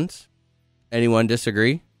 5000s. Anyone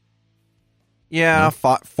disagree? Yeah,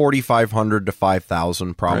 4,500 to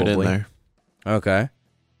 5,000 probably. Right in there. Okay.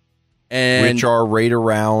 And which are right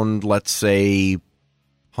around, let's say,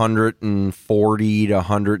 140 to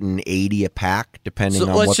 180 a pack, depending on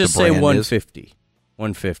what the brand is. Let's just say 150.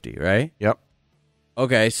 150, right? Yep.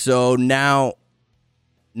 Okay, so now,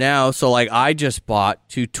 I just bought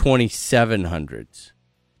two 2700s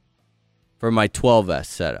for my 12S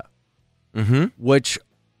setup, which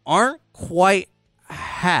aren't quite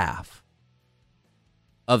half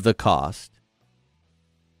of the cost,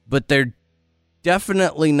 but they're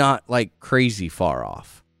definitely not like crazy far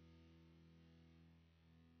off.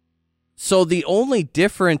 So the only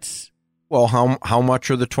difference... Well, how much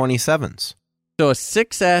are the 27s? So a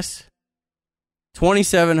 6S,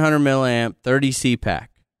 2700 milliamp, 30C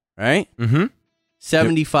pack, right? Mm-hmm.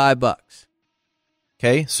 $75.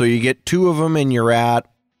 Okay, so you get two of them and you're at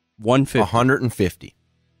 150.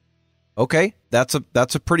 Okay, that's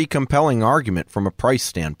a pretty compelling argument from a price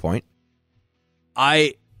standpoint.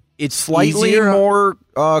 It's slightly easier, more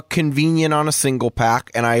convenient on a single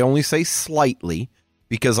pack, and I only say slightly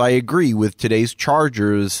because I agree with today's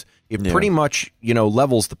chargers. It pretty much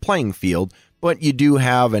levels the playing field, but you do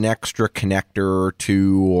have an extra connector or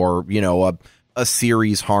two, or a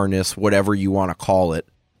series harness, whatever you want to call it.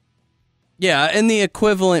 Yeah, and the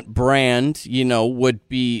equivalent brand, would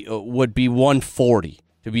be 140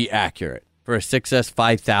 to be accurate for a 6S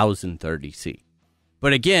 5000 30C.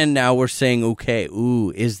 But again, now we're saying, okay,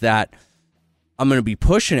 is that... I'm going to be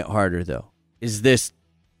pushing it harder, though. Is this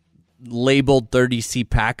labeled 30C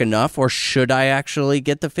pack enough, or should I actually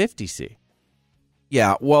get the 50C?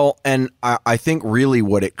 Yeah, well, and I think really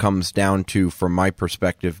what it comes down to, from my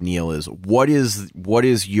perspective, Neil, is what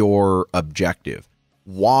is your objective?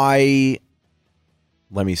 Why...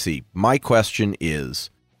 Let me see. My question is,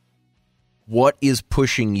 what is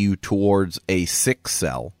pushing you towards a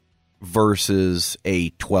 6-cell versus a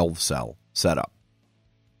 12-cell setup?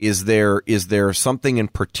 Is there something in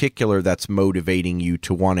particular that's motivating you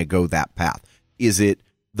to want to go that path? Is it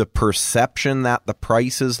the perception that the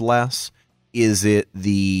price is less? Is it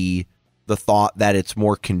the thought that it's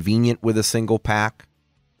more convenient with a single pack?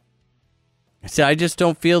 See, I just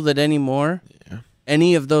don't feel that anymore. Yeah.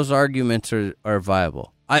 Any of those arguments are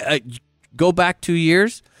viable. I go back 2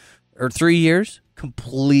 years or 3 years,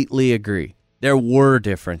 completely agree. There were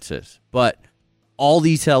differences, but all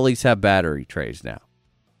these helis have battery trays now.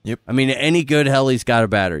 Yep. I mean, any good heli's got a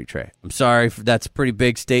battery tray. I'm sorry, that's a pretty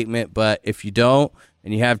big statement, but if you don't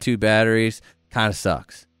and you have two batteries, kind of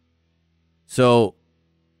sucks. So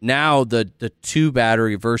now the two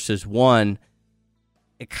battery versus one,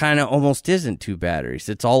 it kind of almost isn't two batteries.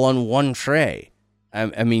 It's all on one tray.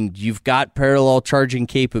 I mean, you've got parallel charging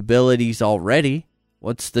capabilities already.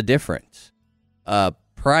 What's the difference?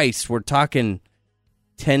 Price, we're talking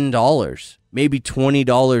 $10, maybe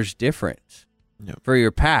 $20 difference for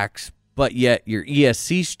your packs, but yet your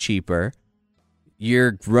ESC's cheaper.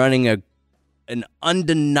 You're running an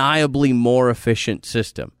undeniably more efficient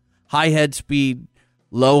system. High head speed,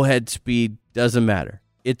 low head speed, doesn't matter.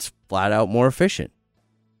 It's flat out more efficient.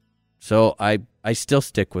 So I still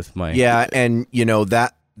stick with my... Yeah, and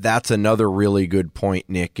that's another really good point,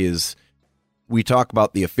 Nick, is we talk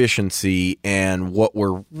about the efficiency, and what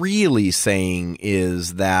we're really saying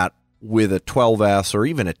is that with a 12S or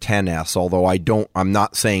even a 10S, although I'm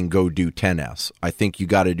not saying go do 10S. I think you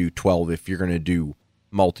got to do 12 if you're going to do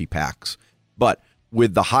multi-packs. But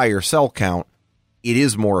with the higher cell count, it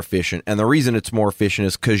is more efficient. And the reason it's more efficient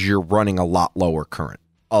is because you're running a lot lower current.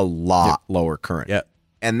 Lower current. Yep.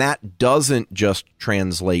 And that doesn't just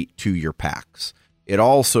translate to your packs. It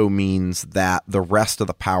also means that the rest of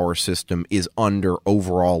the power system is under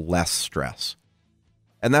overall less stress.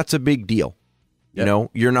 And that's a big deal.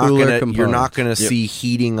 Yep. You're not going to see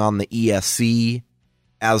heating on the ESC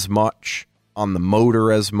as much, on the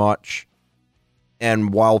motor as much.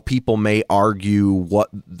 And while people may argue what,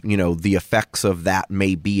 the effects of that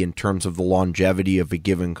may be in terms of the longevity of a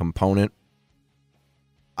given component,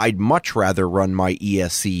 I'd much rather run my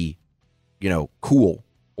ESC, cool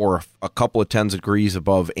or a couple of tens of degrees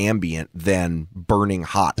above ambient than burning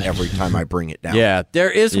hot every time I bring it down. Yeah, there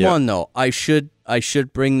is one though. I should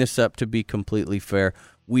bring this up to be completely fair.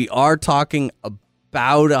 We are talking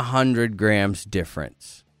about 100 grams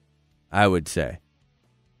difference, I would say.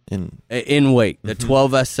 In weight. The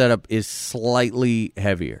 12S setup is slightly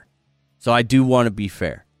heavier. So I do want to be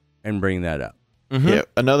fair and bring that up. Yeah,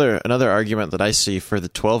 another argument that I see for the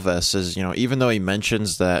 12S is, even though he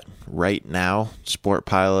mentions that right now, Sport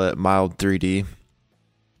Pilot, Mild 3D,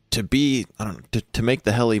 to make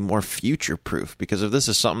the heli more future proof, because if this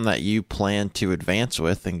is something that you plan to advance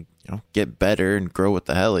with and get better and grow with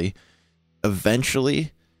the heli,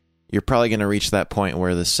 eventually you're probably going to reach that point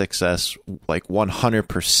where the 6S, like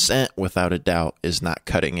 100% without a doubt, is not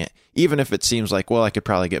cutting it, even if it seems like, well, I could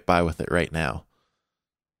probably get by with it right now.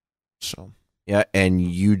 So yeah, and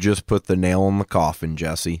you just put the nail in the coffin,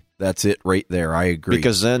 Jesse. That's it right there. I agree.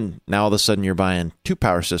 Because then, now all of a sudden, you're buying 2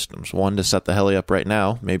 power systems. One to set the heli up right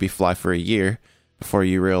now, maybe fly for a year, before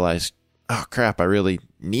you realize, oh crap, I really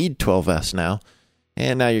need 12S now.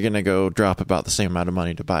 And now you're going to go drop about the same amount of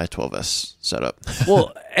money to buy a 12S setup.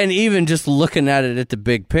 Well, and even just looking at it at the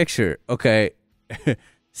big picture, okay,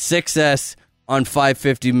 6S on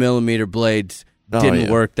 550 millimeter blades didn't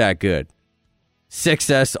work that good.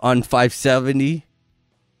 6S on 570,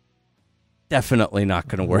 definitely not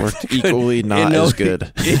going to work. Worked equally not as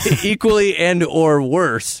good. Equally and or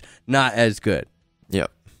worse, not as good.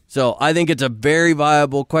 Yep. So I think it's a very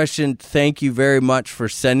viable question. Thank you very much for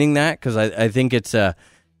sending that, because I think it's a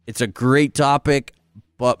great topic.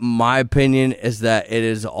 But my opinion is that it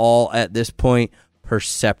is all, at this point,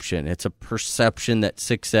 perception. It's a perception that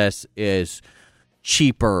 6S is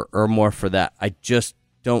cheaper or more for that. I just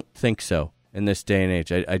don't think so in this day and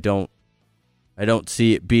age. I don't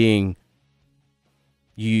see it being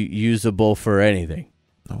usable for anything.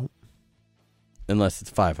 Nope. Unless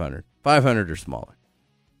it's 500. 500 or smaller.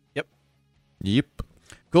 Yep.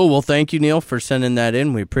 Cool. Well, thank you, Neil, for sending that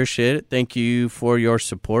in. We appreciate it. Thank you for your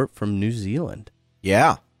support from New Zealand.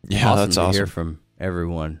 Yeah. Yeah, Awesome that's to awesome. hear from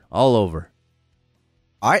everyone all over.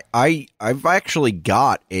 I've actually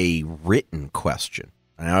got a written question.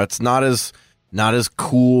 Now, it's not as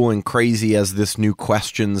cool and crazy as this new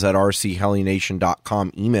questions at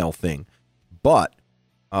rchelination.com email thing, but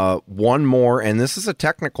one more, and this is a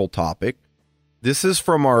technical topic. This is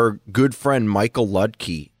from our good friend Michael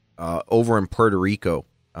Ludke over in Puerto Rico.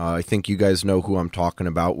 I think you guys know who I'm talking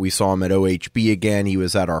about. We saw him at OHB again. He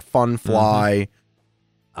was at our Fun Fly.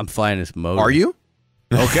 I'm flying this motor. Are you?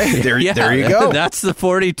 Okay, there you go. That's the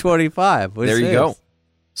 4025. There you go.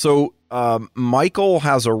 So Michael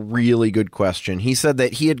has a really good question. He said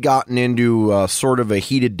that he had gotten into sort of a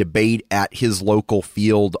heated debate at his local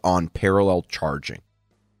field on parallel charging.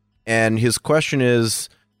 And his question is,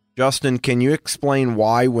 Justin, can you explain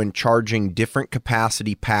why when charging different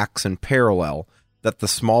capacity packs in parallel, that the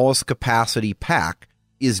smallest capacity pack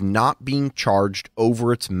is not being charged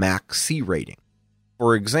over its max C rating?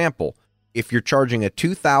 For example, if you're charging a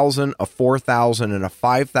 2,000, a 4,000, and a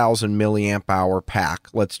 5,000 milliamp hour pack,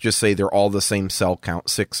 let's just say they're all the same cell count,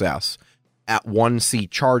 6S, at 1C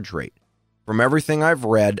charge rate. From everything I've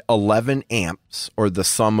read, 11 amps, or the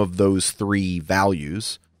sum of those three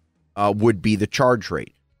values, would be the charge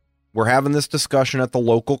rate. We're having this discussion at the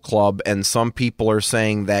local club, and some people are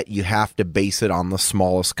saying that you have to base it on the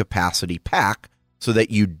smallest capacity pack so that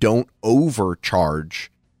you don't overcharge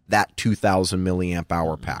that 2,000 milliamp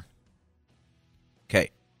hour pack.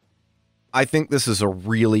 Okay. I think this is a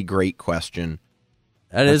really great question.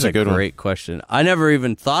 That is a great question. I never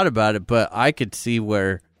even thought about it, but I could see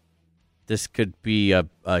where this could be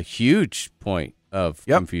a huge point of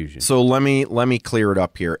confusion. So let me clear it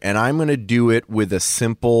up here, and I'm going to do it with a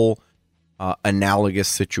simple analogous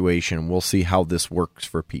situation. We'll see how this works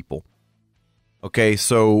for people. Okay,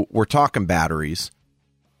 so we're talking batteries,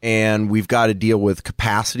 and we've got to deal with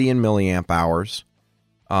capacity in milliamp hours.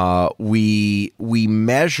 We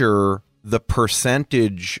measure the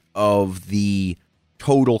percentage of the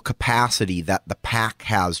total capacity that the pack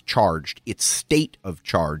has charged, its state of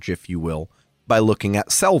charge, if you will, by looking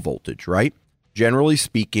at cell voltage, right? Generally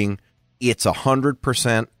speaking, it's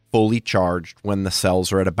 100% fully charged when the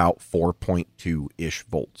cells are at about 4.2-ish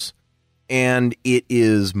volts. And it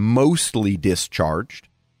is mostly discharged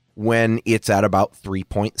when it's at about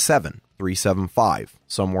 3.7, 3.75,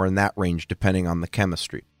 somewhere in that range, depending on the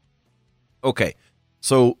chemistry. Okay,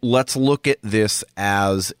 so let's look at this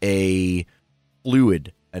as a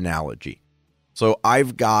fluid analogy. So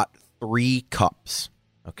I've got 3 cups,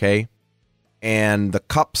 okay? And the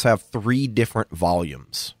cups have 3 different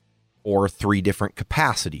volumes or 3 different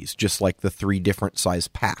capacities, just like the 3 different size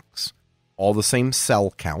packs. All the same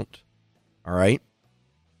cell count, all right?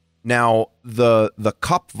 Now, the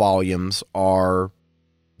cup volumes are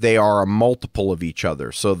a multiple of each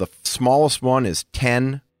other. So the smallest one is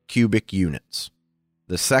 10 cubic units.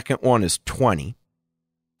 The second one is 20.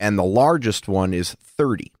 And the largest one is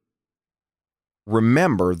 30.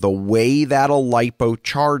 Remember, the way that a LiPo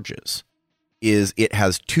charges is it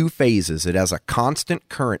has two phases. It has a constant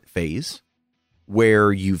current phase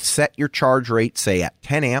where you've set your charge rate, say, at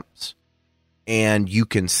 10 amps, and you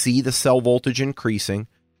can see the cell voltage increasing,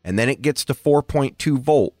 and then it gets to 4.2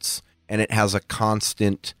 volts, and it has a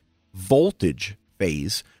constant voltage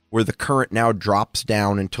phase where the current now drops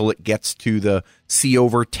down until it gets to the C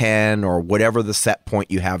over 10 or whatever the set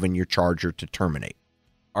point you have in your charger to terminate.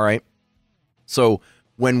 All right? So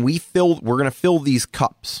when we're going to fill these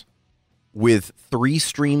cups with 3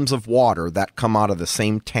 streams of water that come out of the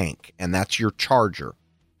same tank, and that's your charger.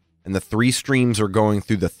 And the 3 streams are going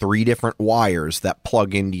through the 3 different wires that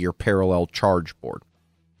plug into your parallel charge board.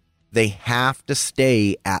 They have to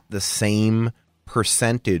stay at the same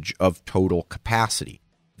percentage of total capacity,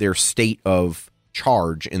 their state of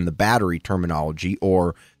charge in the battery terminology,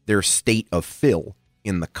 or their state of fill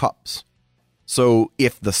in the cups. So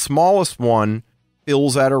if the smallest one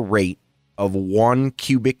fills at a rate of 1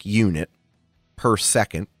 cubic unit per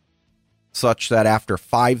second, such that after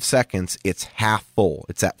 5 seconds, it's half full.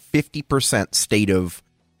 It's at 50% state of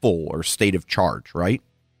full or state of charge, right?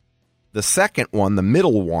 The second one, the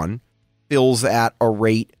middle one, fills at a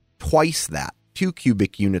rate twice that, 2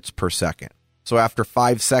 cubic units per second. So after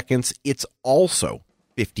 5 seconds, it's also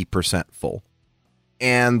 50% full.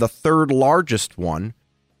 And the third largest one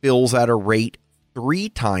fills at a rate 3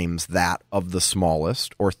 times that of the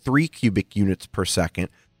smallest, or 3 cubic units per second.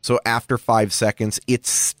 So after 5 seconds, it's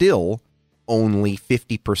still only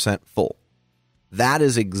 50% full. That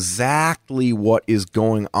is exactly what is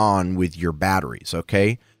going on with your batteries,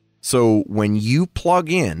 okay? So when you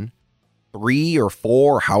plug in 3 or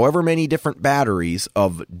 4, however many different batteries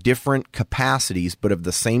of different capacities, but of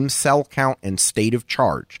the same cell count and state of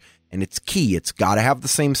charge, and it's key, it's got to have the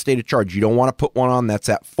same state of charge. You don't want to put one on that's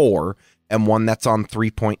at 4 and one that's on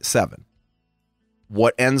 3.7.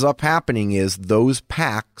 What ends up happening is those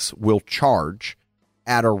packs will charge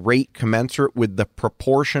at a rate commensurate with the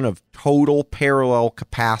proportion of total parallel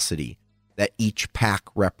capacity that each pack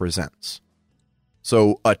represents.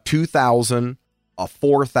 So a 2,000, a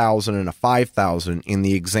 4,000, and a 5,000 in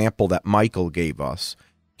the example that Michael gave us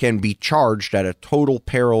can be charged at a total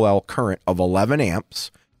parallel current of 11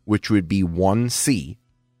 amps, which would be 1C.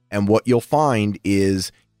 And what you'll find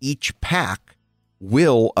is each pack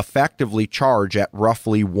will effectively charge at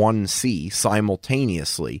roughly 1C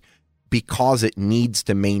simultaneously because it needs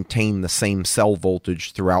to maintain the same cell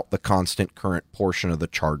voltage throughout the constant current portion of the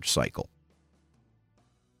charge cycle.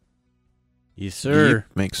 Yes, sir.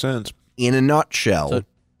 Makes sense. In a nutshell,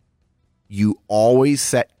 you always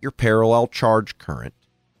set your parallel charge current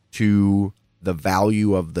to the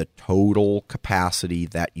value of the total capacity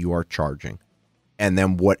that you are charging, and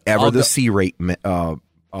then whatever the C rate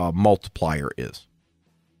multiplier is.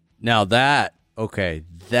 Now that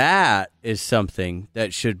is something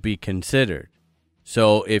that should be considered.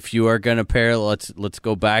 So if you are going to parallel, let's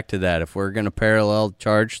go back to that. If we're going to parallel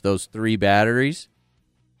charge those 3 batteries,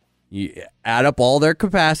 you add up all their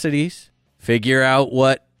capacities, figure out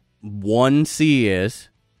what 1C is,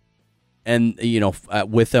 and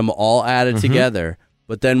with them all added together.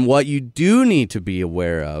 But then what you do need to be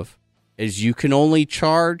aware of is you should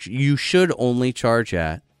only charge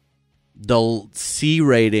at the C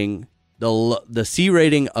rating, the C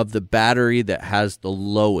rating of the battery that has the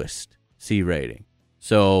lowest C rating.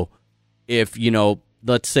 So if,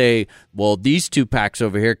 let's say, well, these 2 packs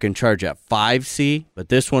over here can charge at 5C, but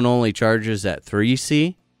this one only charges at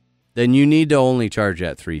 3C, then you need to only charge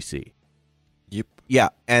at 3C. Yep. Yeah,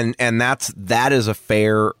 and that is a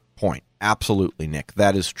fair point. Absolutely, Nick.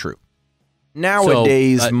 That is true.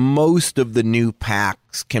 Nowadays, most of the new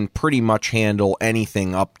packs can pretty much handle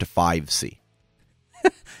anything up to 5C.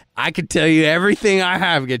 I can tell you everything I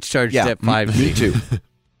have gets charged at 5C. Me too.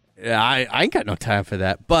 I ain't got no time for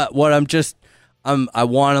that. But what I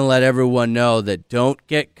want to let everyone know that don't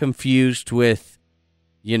get confused with,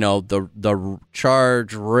 the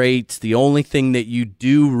charge rates. The only thing that you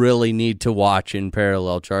do really need to watch in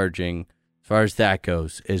parallel charging, as far as that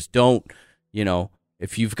goes, is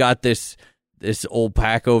if you've got this old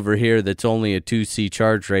pack over here that's only a 2C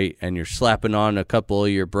charge rate and you're slapping on a couple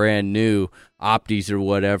of your brand new Optis or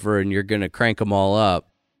whatever and you're going to crank them all up,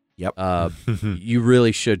 you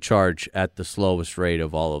really should charge at the slowest rate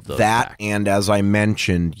of all of those packs. And as I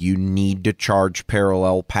mentioned, you need to charge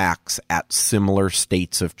parallel packs at similar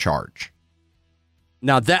states of charge.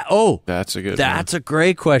 Now that's a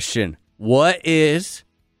great question. What is,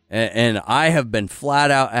 and I have been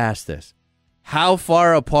flat out asked this, how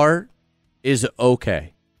far apart is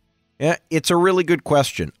okay? Yeah, it's a really good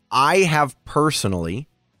question. I have personally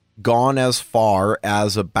gone as far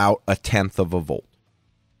as about 1/10 of a volt.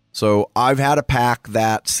 So I've had a pack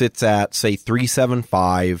that sits at, say,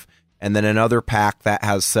 375, and then another pack that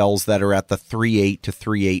has cells that are at the 3.8 to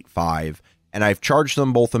 3.85, and I've charged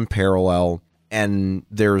them both in parallel, and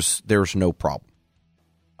there's no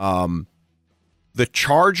problem. The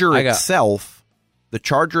charger itself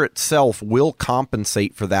will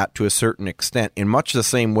compensate for that to a certain extent, in much the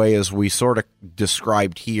same way as we sort of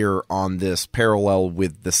described here on this parallel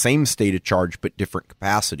with the same state of charge but different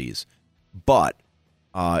capacities. But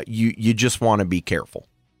you just want to be careful.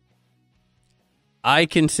 I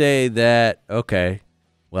can say that, okay,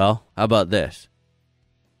 well, how about this?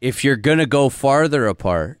 If you're going to go farther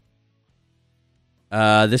apart,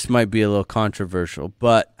 this might be a little controversial,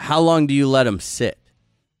 but how long do you let them sit?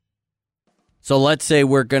 So let's say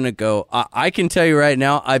we're going to go, I can tell you right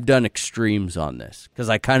now, I've done extremes on this because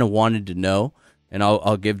I kind of wanted to know, and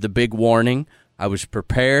I'll give the big warning. I was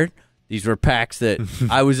prepared. These were packs that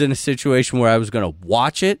I was in a situation where I was going to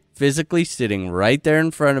watch it physically sitting right there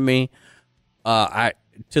in front of me. To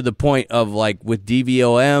the point of like with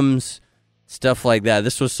DVOMs, stuff like that.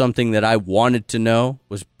 This was something that I wanted to know,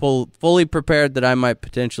 was fully prepared that I might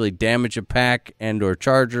potentially damage a pack and or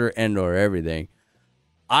charger and or everything.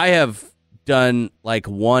 I have done like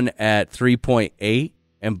one at 3.8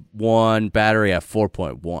 and one battery at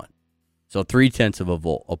 4.1. So 0.3 of a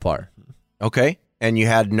volt apart. Okay. And you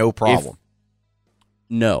had no problem.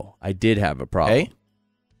 No, I did have a problem. Okay.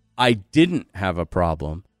 I didn't have a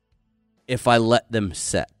problem if I let them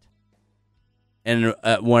set. And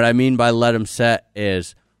what I mean by let them set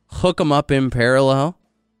is hook them up in parallel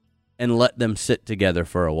and let them sit together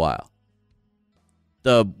for a while.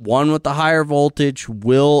 The one with the higher voltage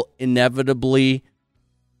will inevitably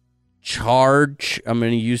charge. I'm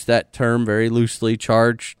going to use that term very loosely,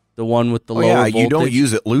 charge the one with the lower voltage. You don't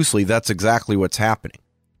use it loosely. That's exactly what's happening.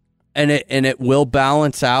 And it will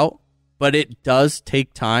balance out, but it does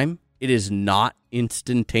take time. It is not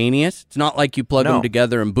instantaneous. It's not like you plug them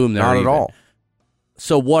together and boom, they're not even. at all.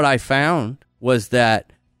 So what I found was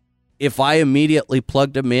that if I immediately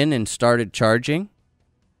plugged them in and started charging,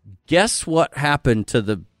 guess what happened to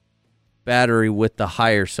the battery with the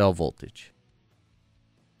higher cell voltage?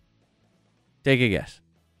 Take a guess.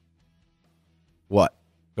 What?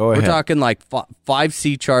 Go ahead. We're talking like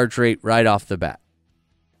 5C charge rate right off the bat.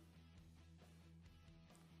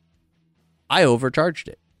 I overcharged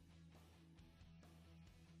it.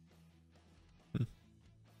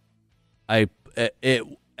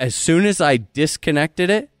 As soon as I disconnected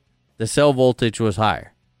it, the cell voltage was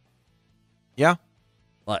higher. Yeah.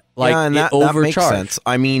 Like and it that overcharged. makes sense.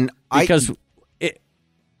 I mean, because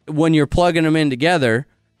when you're plugging them in together,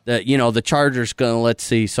 the charger's going to, let's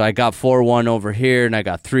see, so I got 4.1 over here and I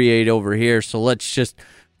got 3.8 over here. So let's just,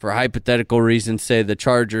 for hypothetical reasons, say the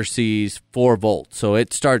charger sees 4 volts. So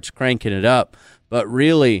it starts cranking it up. But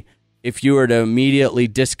really, if you were to immediately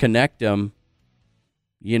disconnect them,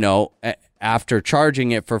 after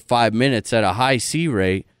charging it for 5 minutes at a high C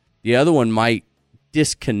rate, the other one might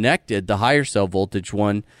disconnected, the higher cell voltage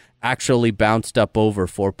one actually bounced up over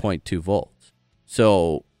 4.2 volts.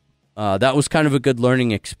 So that was kind of a good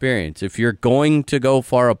learning experience. If you're going to go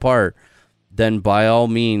far apart, then by all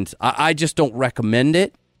means, I just don't recommend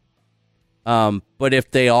it. But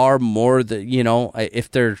if they are more than,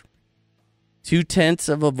 if they're 0.2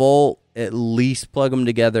 of a volt, at least plug them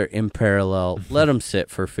together in parallel. Let them sit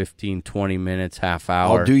for 15, 20 minutes, half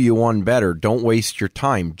hour. I'll do you one better. Don't waste your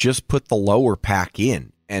time. Just put the lower pack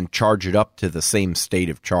in and charge it up to the same state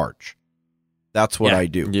of charge. That's what I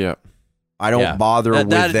do. Yeah. I don't bother with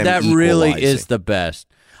them That equalizing. really is the best.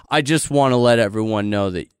 I just want to let everyone know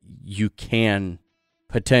that you can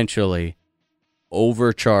potentially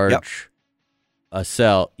overcharge a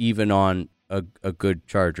cell even on a good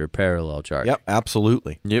charger, parallel charge. Yep,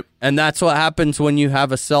 absolutely. Yep. And that's what happens when you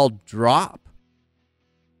have a cell drop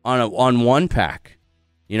on one pack.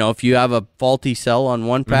 If you have a faulty cell on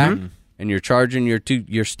one pack and you're charging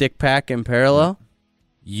your stick pack in parallel,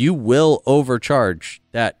 you will overcharge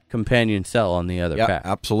that companion cell on the other pack.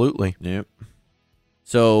 Absolutely. Yep.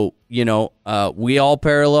 So, we all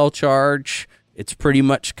parallel charge. It's pretty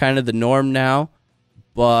much kind of the norm now,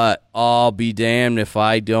 but I'll be damned if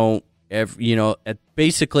I don't.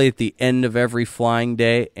 Basically at the end of every flying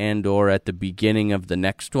day and or at the beginning of the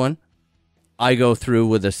next one, I go through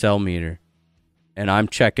with a cell meter, and I'm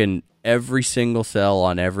checking every single cell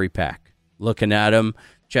on every pack, looking at them,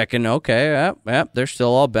 checking, okay, yep, they're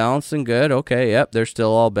still all balancing good. Okay, yep, they're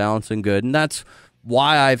still all balancing good. And that's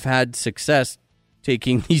why I've had success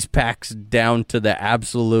taking these packs down to the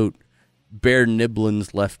absolute bare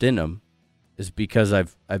nibblings left in them is because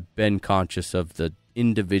I've been conscious of the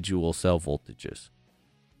individual cell voltages.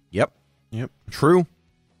 Yep. True.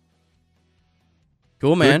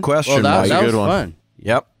 Cool, man. Good question, Well, Mike. that was Good one. fun.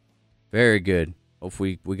 Yep. Very good.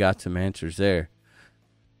 Hopefully we got some answers there.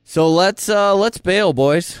 So let's bail,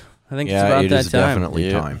 boys. I think it's about it that is time. definitely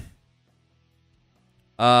Yep.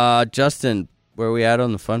 time. Justin, where are we at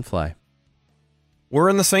on the Fun Fly? We're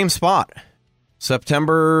in the same spot.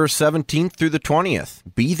 September 17th through the 20th.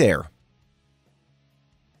 Be there.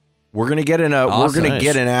 We're gonna get an Awesome.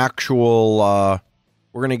 actual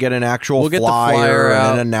we'll get the flyer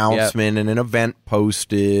out. and an announcement and an event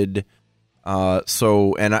posted.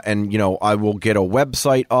 So I will get a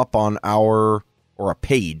website up on a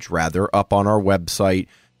page rather up on our website,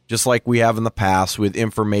 just like we have in the past, with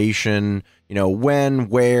information, when,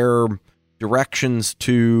 where, directions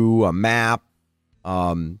to, a map,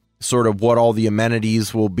 sort of what all the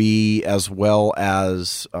amenities will be, as well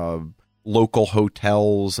as local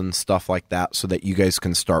hotels and stuff like that, so that you guys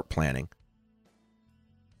can start planning.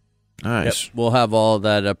 Nice. Yep, we'll have all of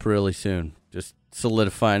that up really soon. Just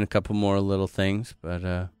solidifying a couple more little things,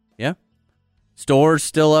 but yeah. Store's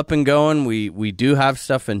still up and going. We do have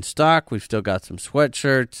stuff in stock. We've still got some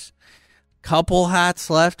sweatshirts, couple hats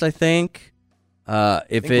left, I think. I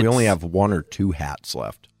think we only have 1 or 2 hats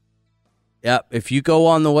left. Yep. If you go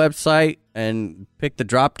on the website and pick the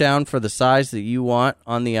drop down for the size that you want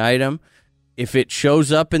on the item, if it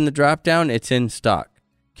shows up in the drop down, it's in stock.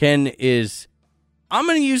 Ken is, I'm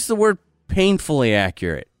going to use the word painfully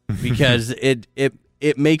accurate because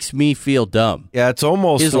it makes me feel dumb. Yeah, it's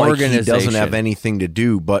almost His like he doesn't organization. have anything to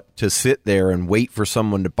do but to sit there and wait for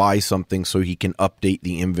someone to buy something so he can update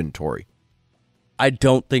the inventory. I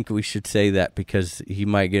don't think we should say that because he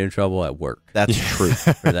might get in trouble at work That's true.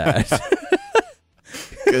 for that.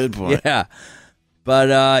 Good point. Yeah.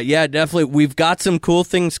 But yeah, definitely we've got some cool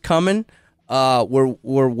things coming.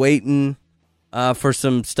 We're waiting for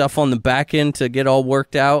some stuff on the back end to get all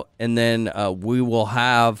worked out, and then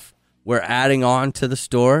we're adding on to the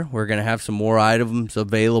store. We're going to have some more items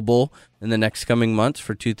available in the next coming months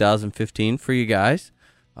for 2015 for you guys,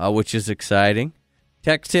 which is exciting.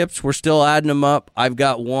 Tech tips, we're still adding them up. I've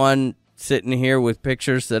got one sitting here with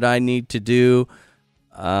pictures that I need to do.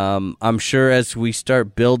 I'm sure as we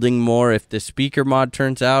start building more, if the speaker mod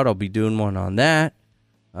turns out, I'll be doing one on that.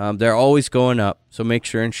 They're always going up, so make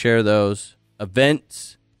sure and share those.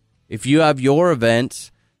 Events, if you have your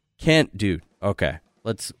events, Kent, dude, okay,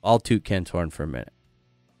 I'll toot Kent's horn for a minute.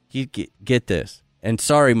 Get this, and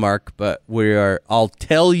sorry, Mark, but I'll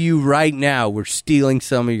tell you right now, we're stealing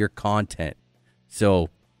some of your content. So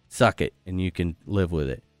suck it, and you can live with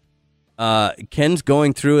it. Ken's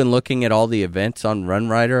going through and looking at all the events on Run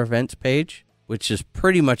Rider events page, which is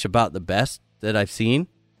pretty much about the best that I've seen,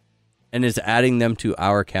 and is adding them to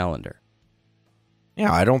our calendar.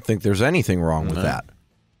 Yeah, I don't think there's anything wrong with that.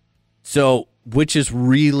 So, which is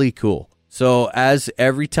really cool. So as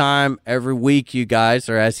every week, you guys,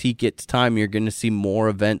 or as he gets time, you're going to see more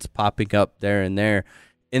events popping up there and there.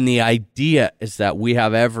 And the idea is that we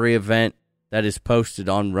have every event that is posted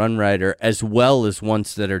on Run Rider, as well as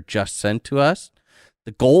ones that are just sent to us.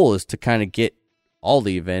 The goal is to kind of get all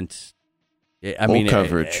the events, Full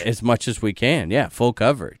coverage. as much as we can. Yeah, full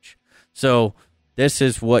coverage. So this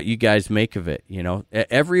is what you guys make of it.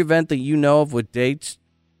 Every event that you know of with dates,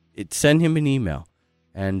 send him an email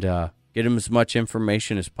and get him as much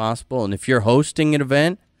information as possible. And if you're hosting an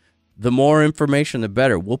event, the more information, the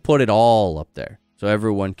better. We'll put it all up there so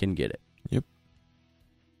everyone can get it. Yep.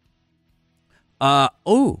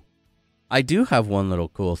 I do have one little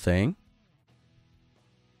cool thing.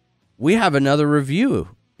 We have another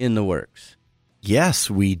review in the works. Yes,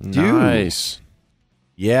 we do. Nice.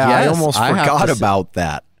 Yeah, Yes, I almost I have forgot to about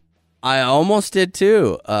that. I almost did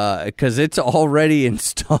too, because it's already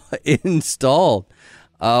installed.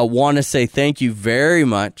 Want to say thank you very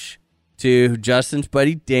much to Justin's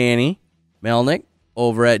buddy Danny Melnick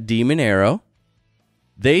over at Demon Arrow.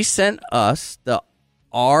 They sent us the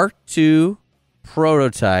R2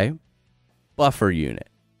 prototype buffer unit.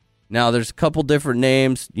 Now, there's a couple different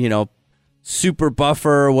names, super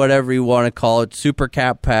buffer or whatever you want to call it, super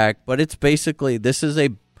cap pack, but it's basically, this is a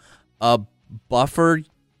buffer.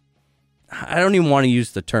 I don't even want to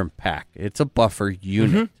use the term pack. It's a buffer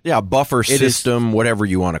unit. Mm-hmm. Yeah, buffer system, whatever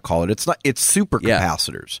you want to call it. It's super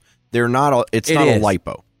capacitors. They're not a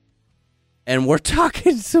LiPo. And we're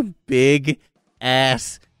talking some big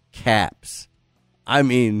ass caps. I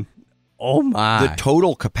mean, oh my. The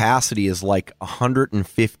total capacity is like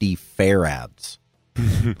 150 farads.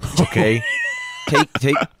 Okay?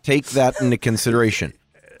 Take that into consideration.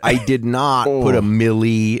 I did not put a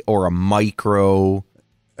milli or a micro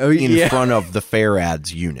in front of the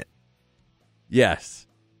FARADS unit. Yes.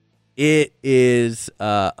 It is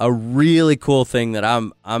a really cool thing that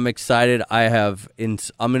I'm excited. I'm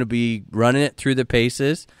going to be running it through the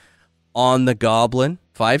paces on the Goblin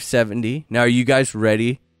 570. Now, are you guys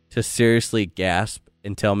ready to seriously gasp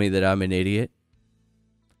and tell me that I'm an idiot?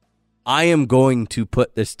 I am going to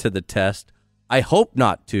put this to the test. I hope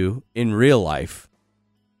not to in real life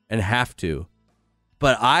and have to.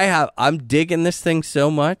 But I'm digging this thing so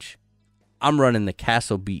much. I'm running the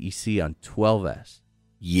Castle BEC on 12S.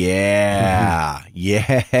 Yeah.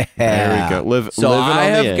 Yeah. There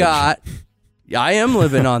we go. I am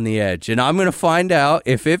living on the edge, and I'm going to find out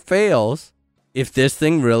if it fails, if this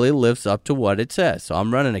thing really lives up to what it says. So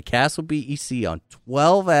I'm running a Castle BEC on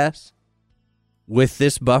 12S with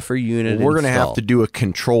this buffer unit We're going to installed. have to do a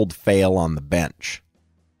controlled fail on the bench.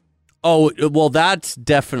 Oh, well, that's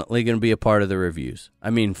definitely going to be a part of the reviews. I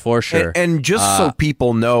mean, for sure. And just so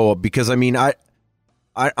people know, because, I mean,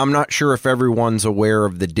 I'm not sure if everyone's aware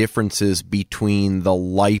of the differences between the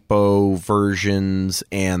LiPo versions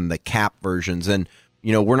and the cap versions. And,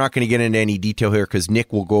 you know, we're not going to get into any detail here because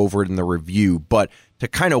Nick will go over it in the review. But to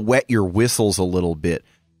kind of wet your whistles a little bit,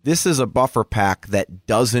 this is a buffer pack that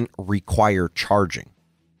doesn't require charging.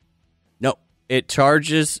 No, it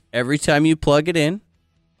charges every time you plug it in.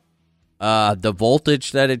 The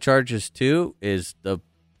voltage that it charges to is the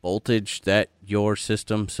voltage that your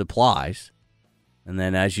system supplies. And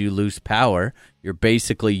then as you lose power, you're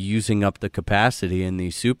basically using up the capacity in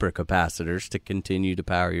these supercapacitors to continue to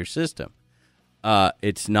power your system.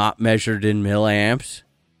 It's not measured in milliamps.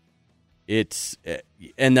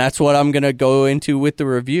 And that's what I'm going to go into with the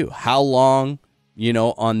review. How long,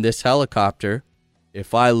 on this helicopter,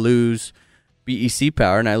 if I lose BEC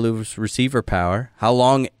power and I lose receiver power, how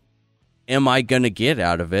long am I going to get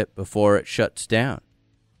out of it before it shuts down?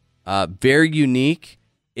 Very unique.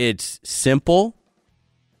 It's simple.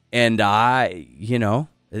 And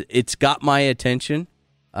it's got my attention.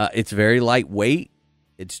 It's very lightweight.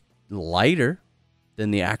 It's lighter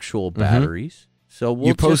than the actual batteries. So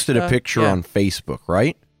you posted a picture on Facebook,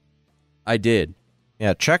 right? I did.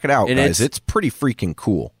 Yeah, check it out, and guys. It's pretty freaking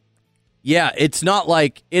cool. Yeah, it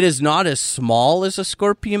is not as small as a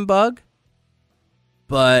Scorpion Bug,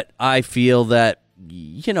 but I feel that,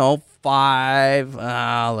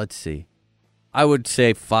 let's see. I would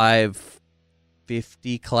say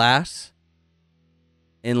 550 class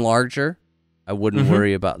and larger. I wouldn't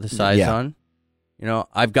worry about the size on.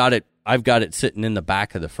 I've got it sitting in the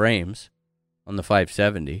back of the frames on the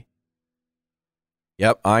 570.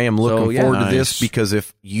 Yep, I am looking forward to this because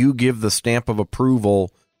if you give the stamp of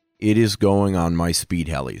approval, it is going on my speed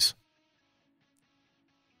helis.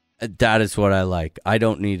 That is what I like. I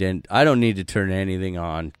don't need to turn anything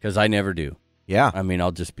on because I never do. Yeah. I mean,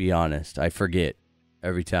 I'll just be honest. I forget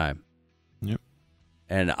every time. Yep.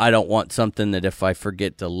 And I don't want something that if I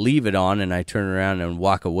forget to leave it on and I turn around and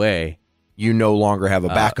walk away, you no longer have a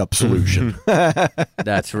backup solution.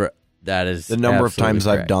 That's right. That is the number of times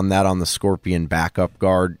correct. I've done that on the Scorpion backup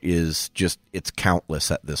guard is just, it's countless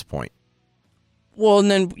at this point. Well, and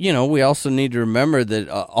then, we also need to remember that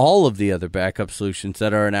all of the other backup solutions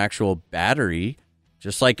that are an actual battery,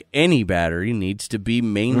 just like any battery, needs to be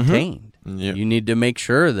maintained. Yep. You need to make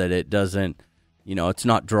sure that it doesn't, it's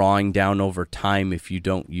not drawing down over time if you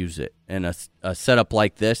don't use it. And a setup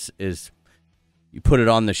like this is, you put it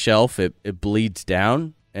on the shelf, it bleeds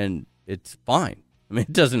down, and it's fine. I mean,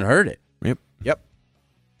 it doesn't hurt it. Yep.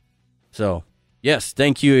 So, yes,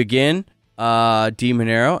 thank you again, Demon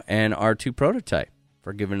Arrow and R2 Prototype,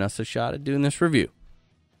 for giving us a shot at doing this review.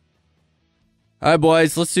 All right,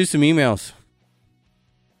 boys, let's do some emails.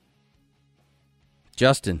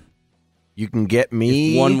 Justin. You can get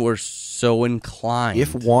me... If one were so inclined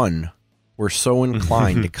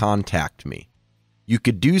to contact me, you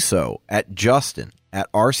could do so at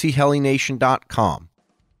justin@rchelination.com,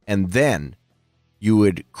 and then you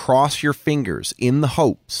would cross your fingers in the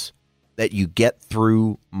hopes that you get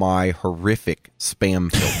through my horrific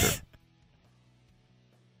spam filter.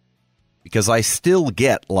 Because I still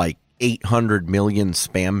get like 800 million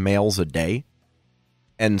spam mails a day.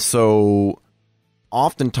 And so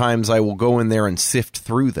oftentimes I will go in there and sift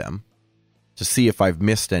through them to see if I've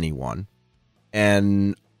missed anyone.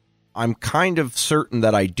 And I'm kind of certain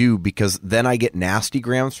that I do, because then I get nasty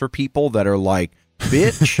grams for people that are like,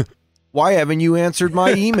 bitch, why haven't you answered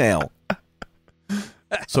my email?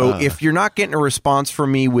 So if you're not getting a response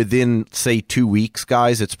from me within, say, 2 weeks,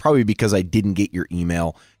 guys, it's probably because I didn't get your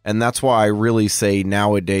email. And that's why I really say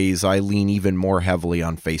nowadays I lean even more heavily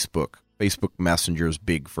on Facebook. Facebook Messenger is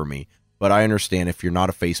big for me. But I understand if you're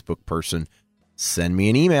not a Facebook person, send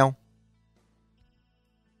me an email.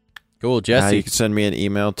 Cool, Jesse. You can send me an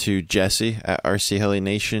email to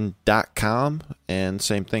jesse@rchellynation.com. And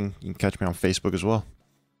same thing, you can catch me on Facebook as well.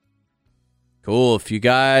 Cool. If you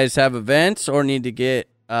guys have events or need to get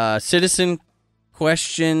citizen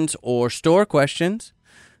questions or store questions,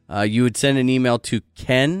 you would send an email to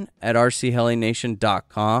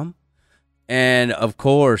ken@rchellynation.com. And, of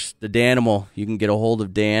course, the Danimal. You can get a hold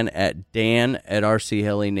of Dan at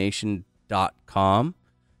dan@rchellynation.com.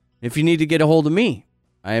 If you need to get a hold of me,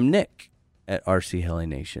 I am Nick at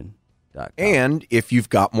rchellynation.com. And if you've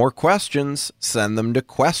got more questions, send them to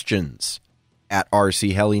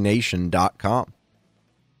questions@rchellynation.com.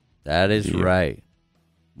 That is right.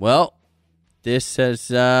 Well, this has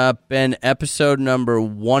been episode number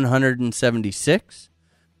 176.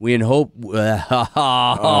 We hope... that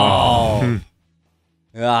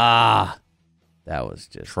was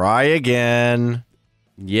just... Try again.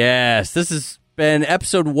 Yes, this has been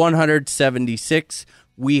episode 176.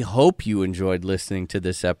 We hope you enjoyed listening to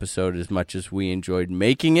this episode as much as we enjoyed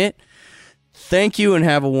making it. Thank you and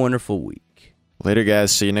have a wonderful week. Later,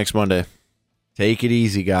 guys. See you next Monday. Take it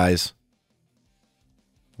easy, guys.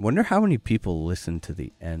 Wonder how many people listened to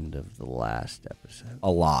the end of the last episode. A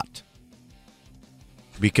lot.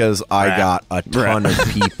 Because I got a ton of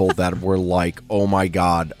people that were like, oh my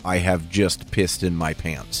God, I have just pissed in my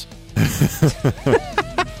pants. All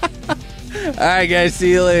right, guys.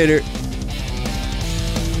 See you later.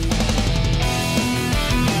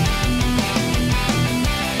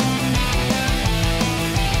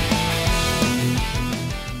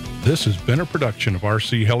 This has been a production of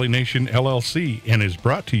RC Heli Nation LLC and is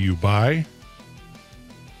brought to you by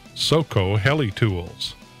SoCo Heli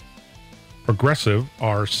Tools, Progressive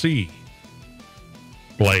RC,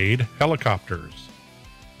 Blade Helicopters,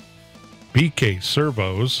 BK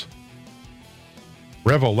Servos,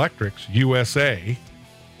 Revolectrics USA,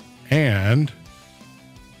 and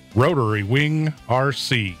Rotary Wing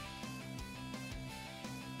RC.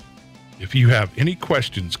 If you have any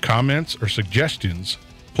questions, comments, or suggestions,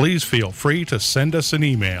 please feel free to send us an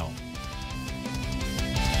email.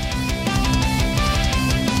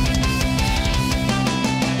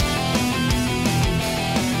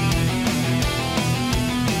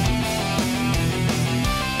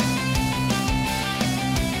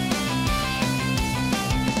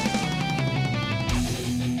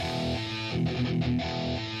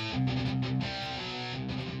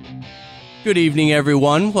 Good evening,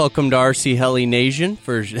 everyone. Welcome to RC Heli Nation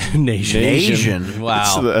for Nation.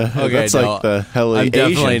 Wow. That's like the Heli I'm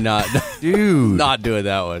definitely Asian. not, Dude. not doing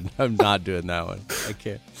that one. I'm not doing that one. I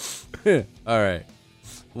can't. All right.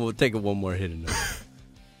 We'll take one more hit.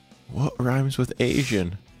 What rhymes with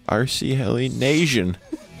Asian? RC Heli Nation.